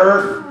all the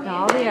earth.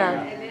 All the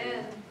earth.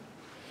 Amen.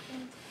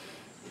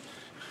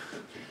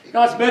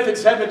 God's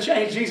methods haven't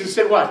changed. Jesus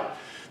said what?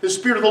 The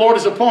Spirit of the Lord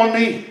is upon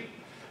me.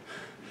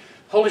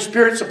 Holy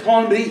Spirit's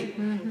upon me.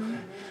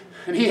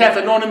 And He hath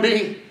anointed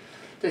me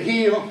to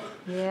heal,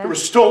 Yeah. to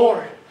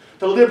restore,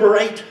 to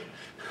liberate.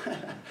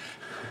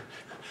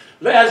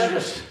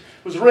 Lazarus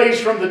was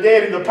raised from the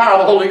dead in the power of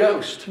the Holy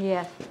Ghost.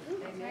 Yes.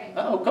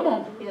 Oh, come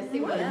on. Yes,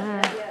 he was.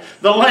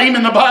 The lame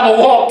in the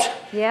Bible walked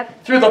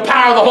Yep. through the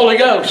power of the Holy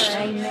Ghost.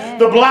 Amen.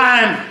 The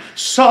blind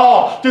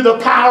saw through the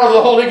power of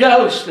the Holy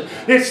Ghost.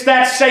 It's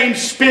that same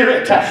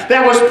Spirit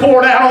that was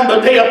poured out on the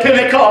day of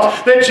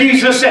Pentecost that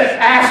Jesus said,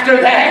 after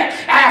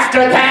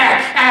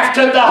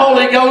the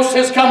Holy Ghost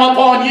has come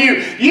upon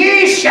you,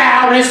 ye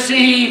shall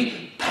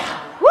receive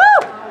power. Woo!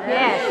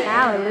 Yes.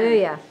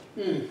 Hallelujah.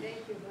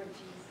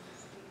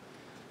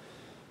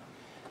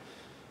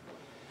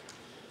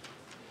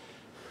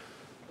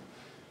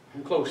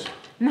 I'm close.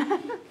 I'm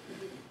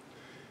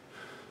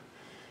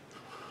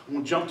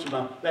going to jump to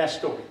my last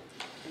story.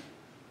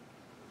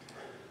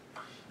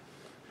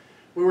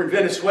 We were in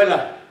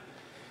Venezuela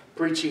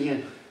preaching,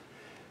 and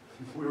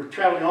we were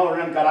traveling all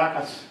around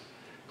Caracas,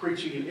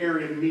 preaching in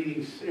area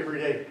meetings every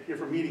day,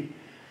 different meeting.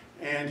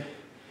 And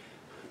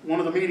one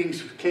of the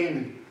meetings came,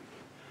 and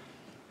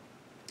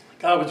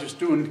God was just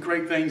doing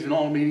great things in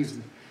all meetings.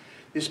 And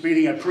this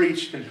meeting I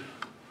preached, and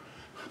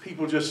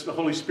people just, the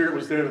Holy Spirit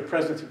was there, the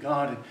presence of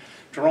God, and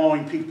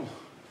drawing people.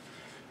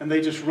 And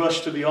they just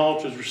rushed to the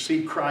altars,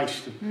 received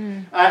Christ.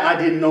 I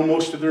didn't know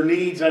most of their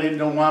needs. I didn't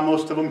know why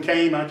most of them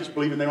came. I just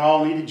believed they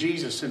all needed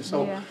Jesus. And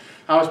so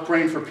I was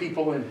praying for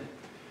people, and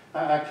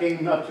I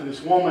came up to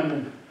this woman,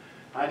 and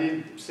I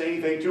didn't say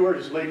anything to her.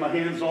 Just laid my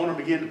hands on her,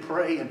 began to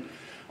pray, and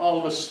all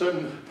of a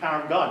sudden the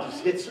power of God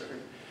just hits her.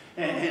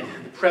 And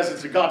the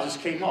presence of God just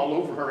came all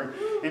over her.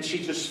 And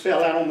she just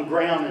fell out on the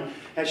ground. And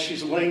as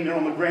she's laying there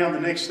on the ground, the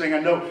next thing I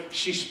know,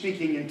 she's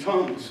speaking in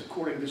tongues,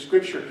 according to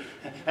Scripture.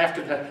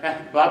 After the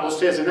Bible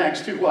says in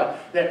Acts 2, what?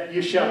 That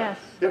you shall,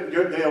 they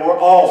were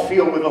all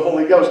filled with the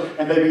Holy Ghost.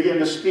 And they began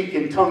to speak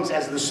in tongues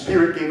as the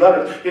Spirit gave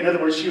utterance. In other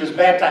words, she was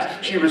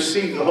baptized. She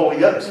received the Holy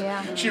Ghost.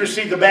 Yeah. She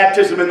received the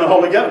baptism in the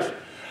Holy Ghost.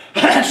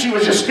 She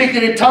was just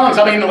speaking in tongues.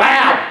 I mean,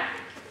 loud.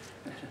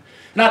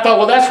 And I thought,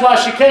 well, that's why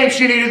she came.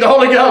 She needed the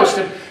Holy Ghost.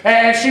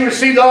 And she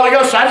received the Holy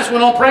Ghost. So I just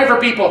went on praying for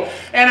people.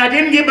 And I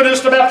didn't get but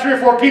just about 3 or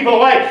 4 people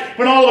away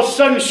when all of a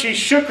sudden she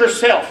shook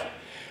herself.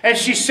 And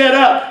she sat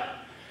up.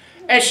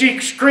 And she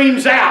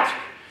screams out,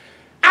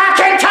 I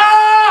can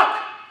talk!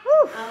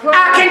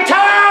 I can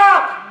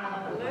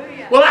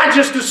talk! Well, I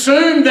just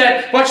assumed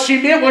that what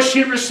she meant was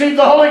she received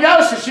the Holy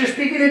Ghost. And she was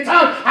speaking in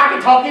tongues. I can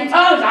talk in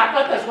tongues. I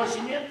thought that's what she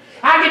meant.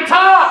 I can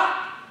talk!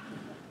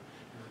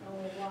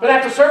 But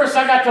after service,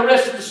 I got the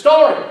rest of the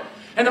story.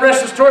 And the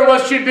rest of the story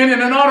was she'd been in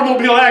an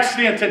automobile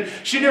accident and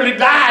she nearly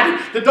died.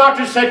 The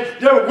doctor said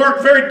they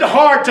worked very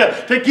hard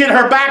to get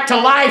her back to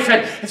life.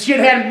 And she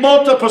had had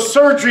multiple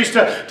surgeries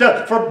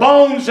for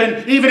bones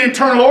and even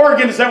internal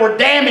organs that were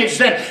damaged.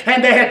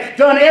 And they had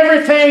done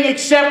everything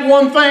except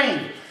one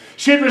thing.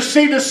 She had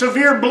received a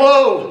severe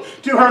blow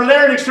to her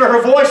larynx, to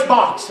her voice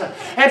box.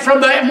 And from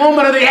the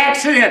moment of the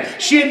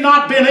accident, she had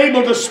not been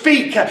able to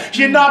speak.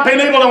 She had not been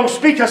able to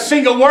speak a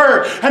single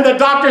word. And the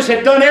doctors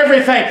had done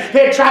everything.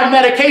 They had tried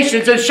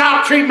medications and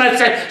shock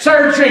treatments and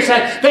surgeries.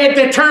 And they had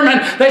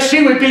determined that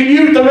she would be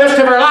mute the rest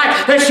of her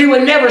life, that she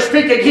would never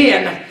speak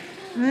again.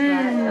 All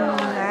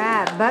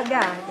right, but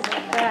God.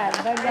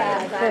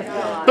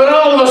 But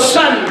all of a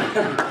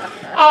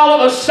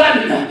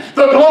sudden,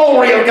 the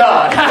glory of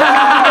God.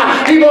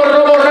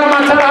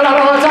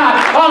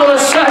 All of a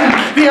sudden,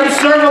 the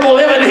observable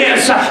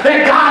evidence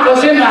that God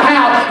was in the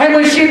house. And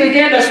when she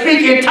began to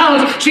speak in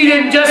tongues, she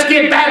didn't just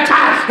get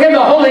baptized in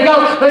the Holy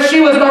Ghost, but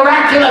she was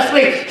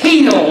miraculously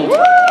healed. Woo!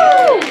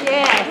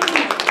 Yes.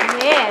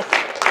 Yes.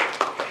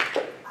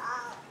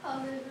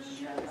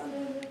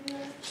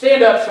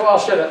 Stand up so I'll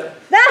shut up.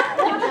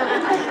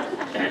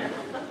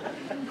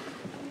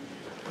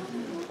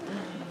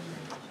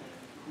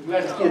 I'm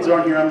glad the kids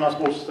aren't here. I'm not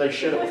supposed to say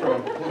shut up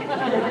from them.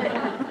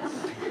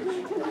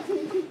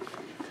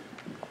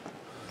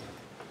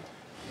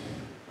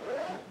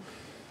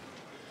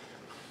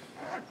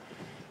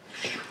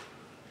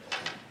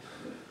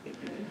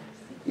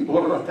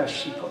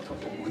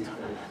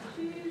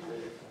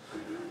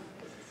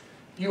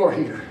 You are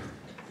here.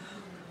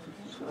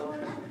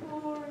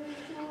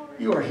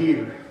 You are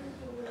here.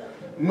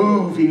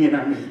 Moving in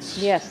our midst.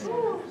 Yes.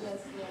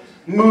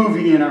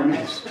 Moving in our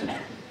midst.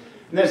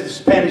 And as the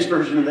Spanish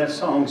version of that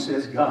song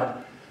says,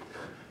 God,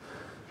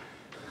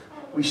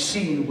 we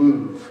see you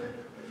move.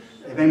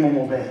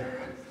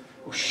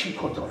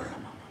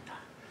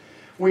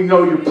 We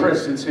know your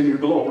presence and your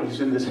glory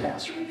is in this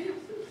house right now.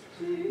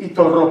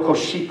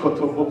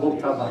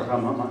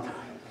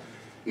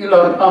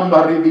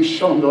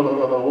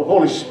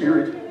 Holy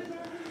Spirit,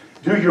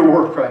 do your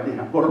work right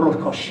now. I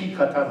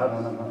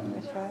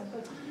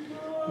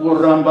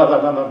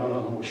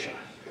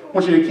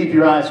want you to keep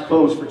your eyes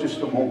closed for just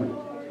a moment.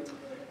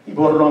 I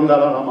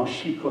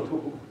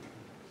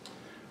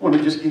want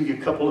to just give you a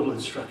couple little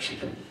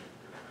instructions.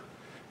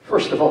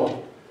 First of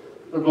all,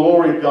 the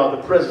glory of God,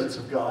 the presence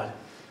of God,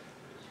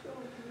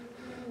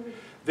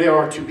 they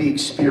are to be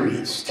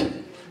experienced.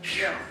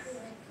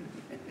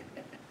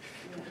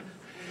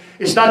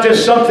 It's not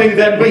just something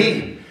that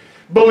we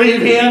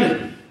believe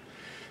in.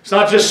 It's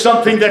not just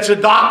something that's a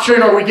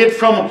doctrine or we get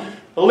from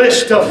a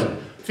list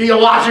of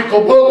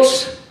theological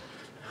books.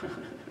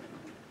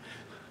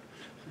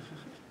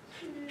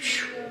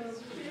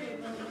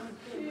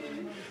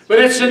 But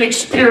it's an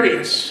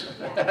experience.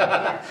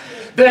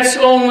 That's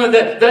only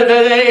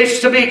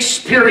it's to be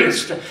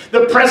experienced.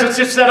 The presence,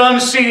 it's that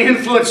unseen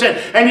influence,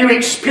 and you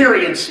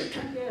experience it.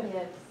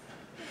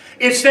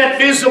 It's that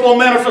visible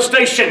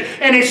manifestation,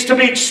 and it's to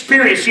be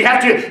experienced. You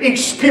have to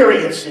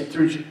experience it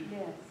through you.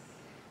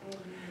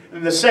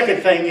 And the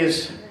second thing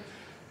is,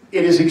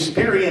 it is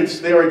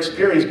experienced. They are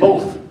experienced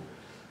both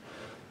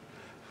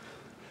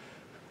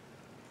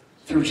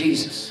through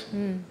Jesus.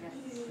 The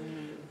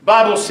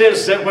Bible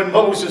says that when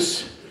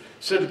Moses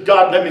said,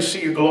 God, let me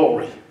see your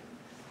glory.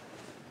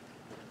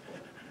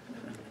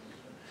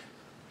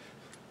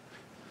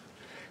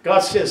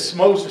 God says,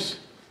 Moses,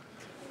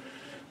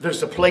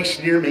 there's a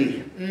place near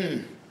me.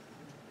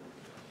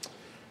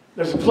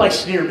 There's a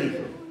place near me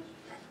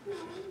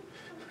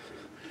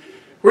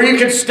where you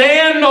can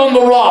stand on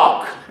the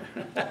rock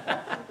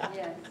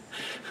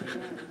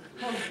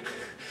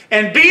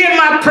and be in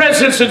my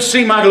presence and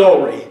see my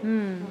glory.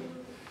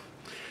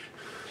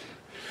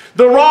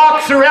 The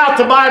rock throughout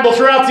the Bible,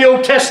 throughout the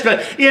Old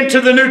Testament, into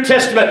the New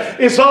Testament,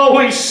 is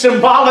always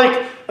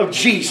symbolic of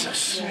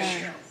Jesus.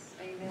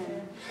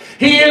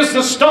 He is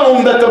the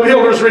stone that the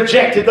builders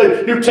rejected,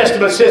 the New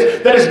Testament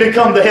says, that has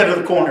become the head of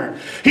the corner.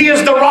 He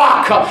is the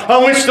rock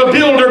on which the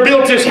builder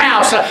built his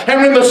house,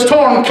 and when the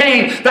storm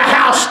came, the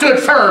house stood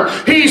firm.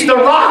 He's the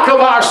rock of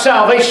our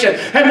salvation.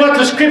 And what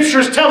the Scripture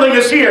is telling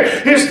us here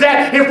is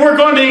that if we're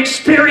going to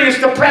experience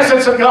the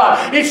presence of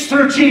God, it's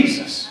through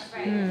Jesus.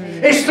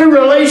 It's through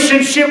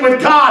relationship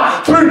with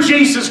God through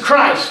Jesus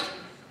Christ.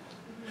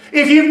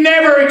 If you've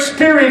never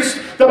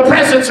experienced the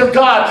presence of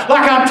God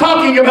like I'm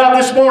talking about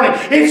this morning,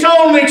 it's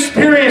only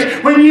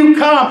experienced when you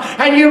come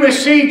and you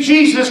receive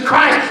Jesus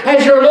Christ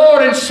as your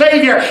Lord and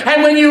Savior.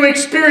 And when you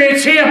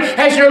experience Him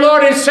as your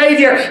Lord and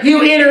Savior,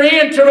 you enter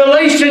into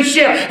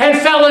relationship and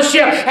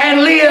fellowship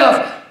and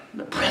live in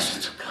the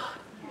presence of God.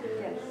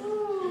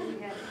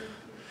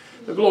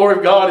 The glory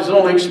of God is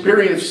only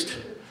experienced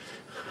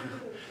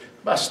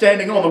by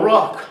standing on the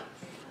rock.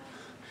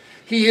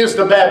 He is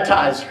the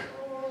baptizer.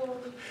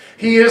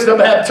 He is the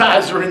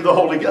baptizer in the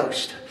Holy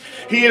Ghost.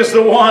 He is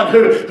the one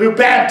who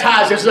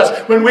baptizes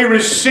us when we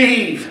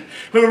receive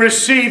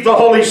the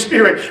Holy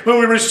Spirit, when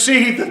we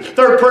receive the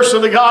third person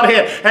of the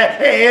Godhead,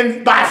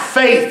 and by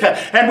faith,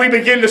 and we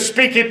begin to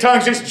speak in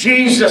tongues. It's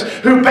Jesus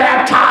who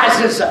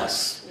baptizes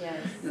us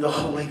in the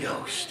Holy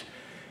Ghost,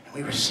 and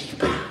we receive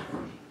power.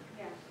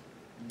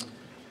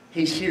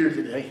 He's here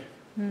today.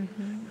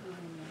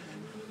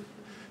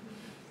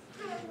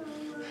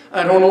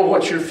 I don't know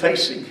what you're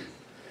facing.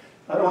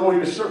 I don't know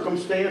your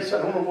circumstance.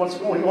 I don't know what's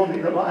going on in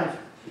your life.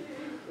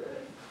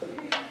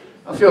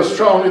 I feel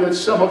strongly that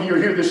some of you are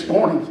here this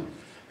morning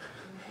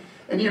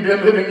and you've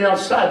been living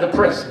outside the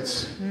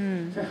presence.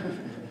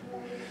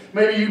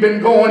 Maybe you've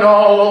been going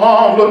all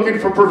along looking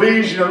for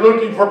provision or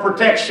looking for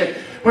protection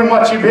when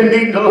what you've been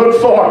needing to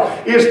look for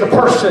is the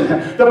person,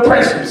 the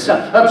presence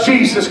of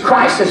Jesus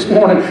Christ this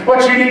morning.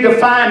 What you need to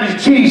find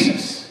is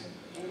Jesus.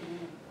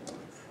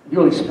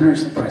 You'll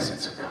experience the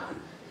presence of God.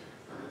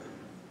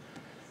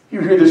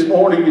 You're here this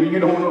morning and you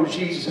don't know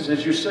Jesus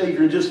as your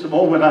Savior. In just a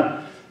moment,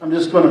 I'm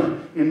just going to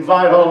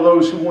invite all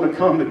those who want to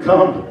come.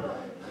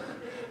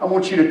 I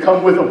want you to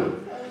come with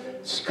them.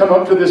 Just come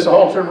up to this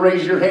altar and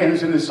raise your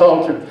hands in this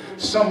altar.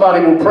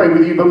 Somebody will pray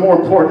with you, but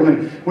more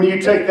importantly, when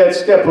you take that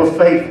step of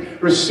faith,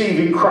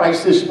 receiving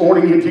Christ this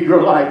morning into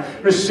your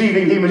life,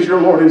 receiving Him as your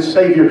Lord and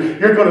Savior,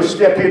 you're going to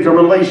step into a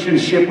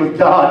relationship with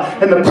God,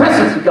 and the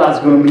presence of God's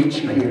going to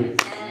meet you here.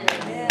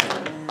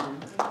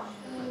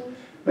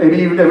 Maybe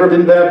you've never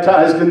been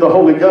baptized in the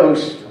Holy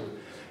Ghost.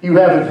 You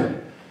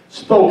haven't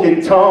spoken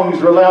in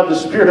tongues or allowed the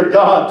Spirit of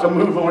God to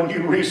move on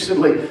you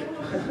recently.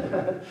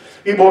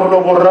 I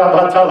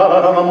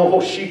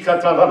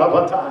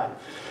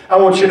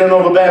want you to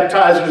know the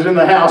baptizer's in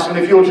the house, and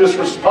if you'll just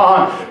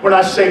respond when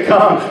I say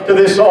come to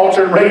this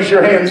altar and raise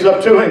your hands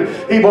up to Him,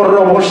 He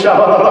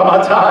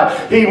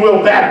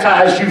will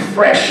baptize you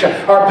fresh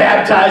or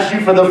baptize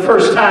you for the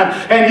first time,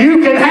 and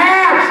you can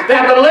have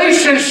that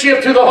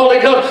relationship to the Holy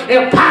Ghost,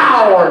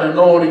 empowered,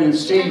 anointing, and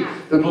see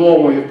the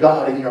glory of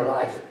God in your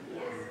life.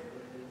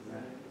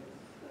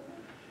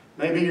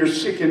 Maybe you're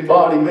sick in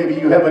body. Maybe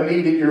you have a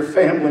need in your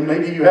family.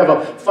 Maybe you have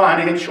a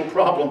financial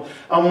problem.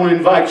 I want to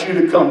invite you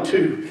to come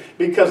too,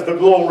 because the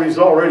glory is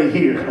already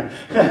here.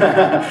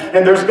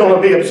 And there's going to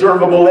be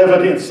observable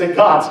evidence that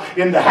God's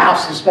in the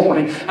house this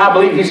morning. I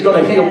believe He's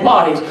going to heal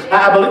bodies.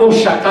 I believe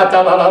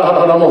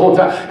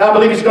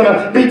He's going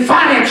to meet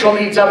financial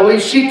needs. I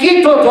believe He's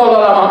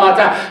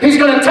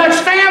going to touch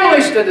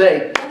families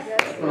today.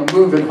 He's going to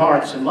move in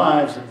hearts and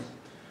lives and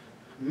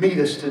meet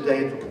us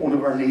today at the point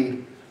of our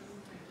need.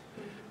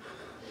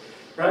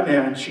 Right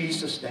now, in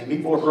Jesus' name.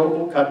 I'm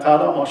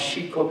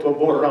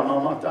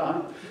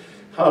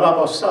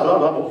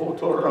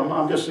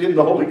just in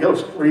the Holy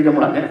Ghost freedom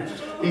right now.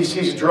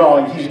 He's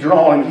drawing.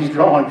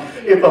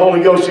 If the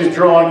Holy Ghost is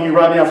drawing you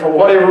right now for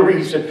whatever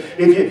reason,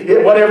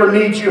 whatever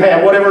needs you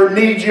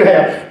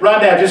have,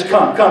 right now, just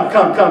come down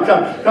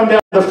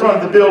to the front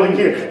of the building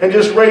here and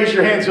just raise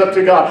your hands up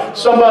to God.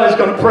 Somebody's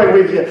going to pray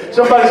with you.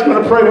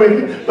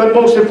 But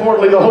most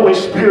importantly, the Holy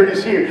Spirit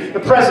is here. The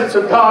presence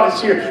of God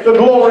is here. The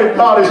glory of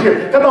God is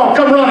here. Come on,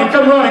 come running.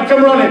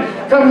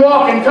 Come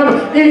walking. Come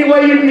any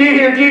way you can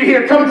get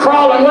here. Come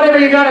crawling. Whatever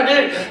you got to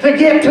do to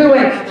get to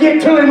Him.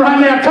 Get to Him right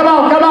now. Come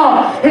on.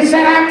 It's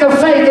that act of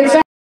faith. It's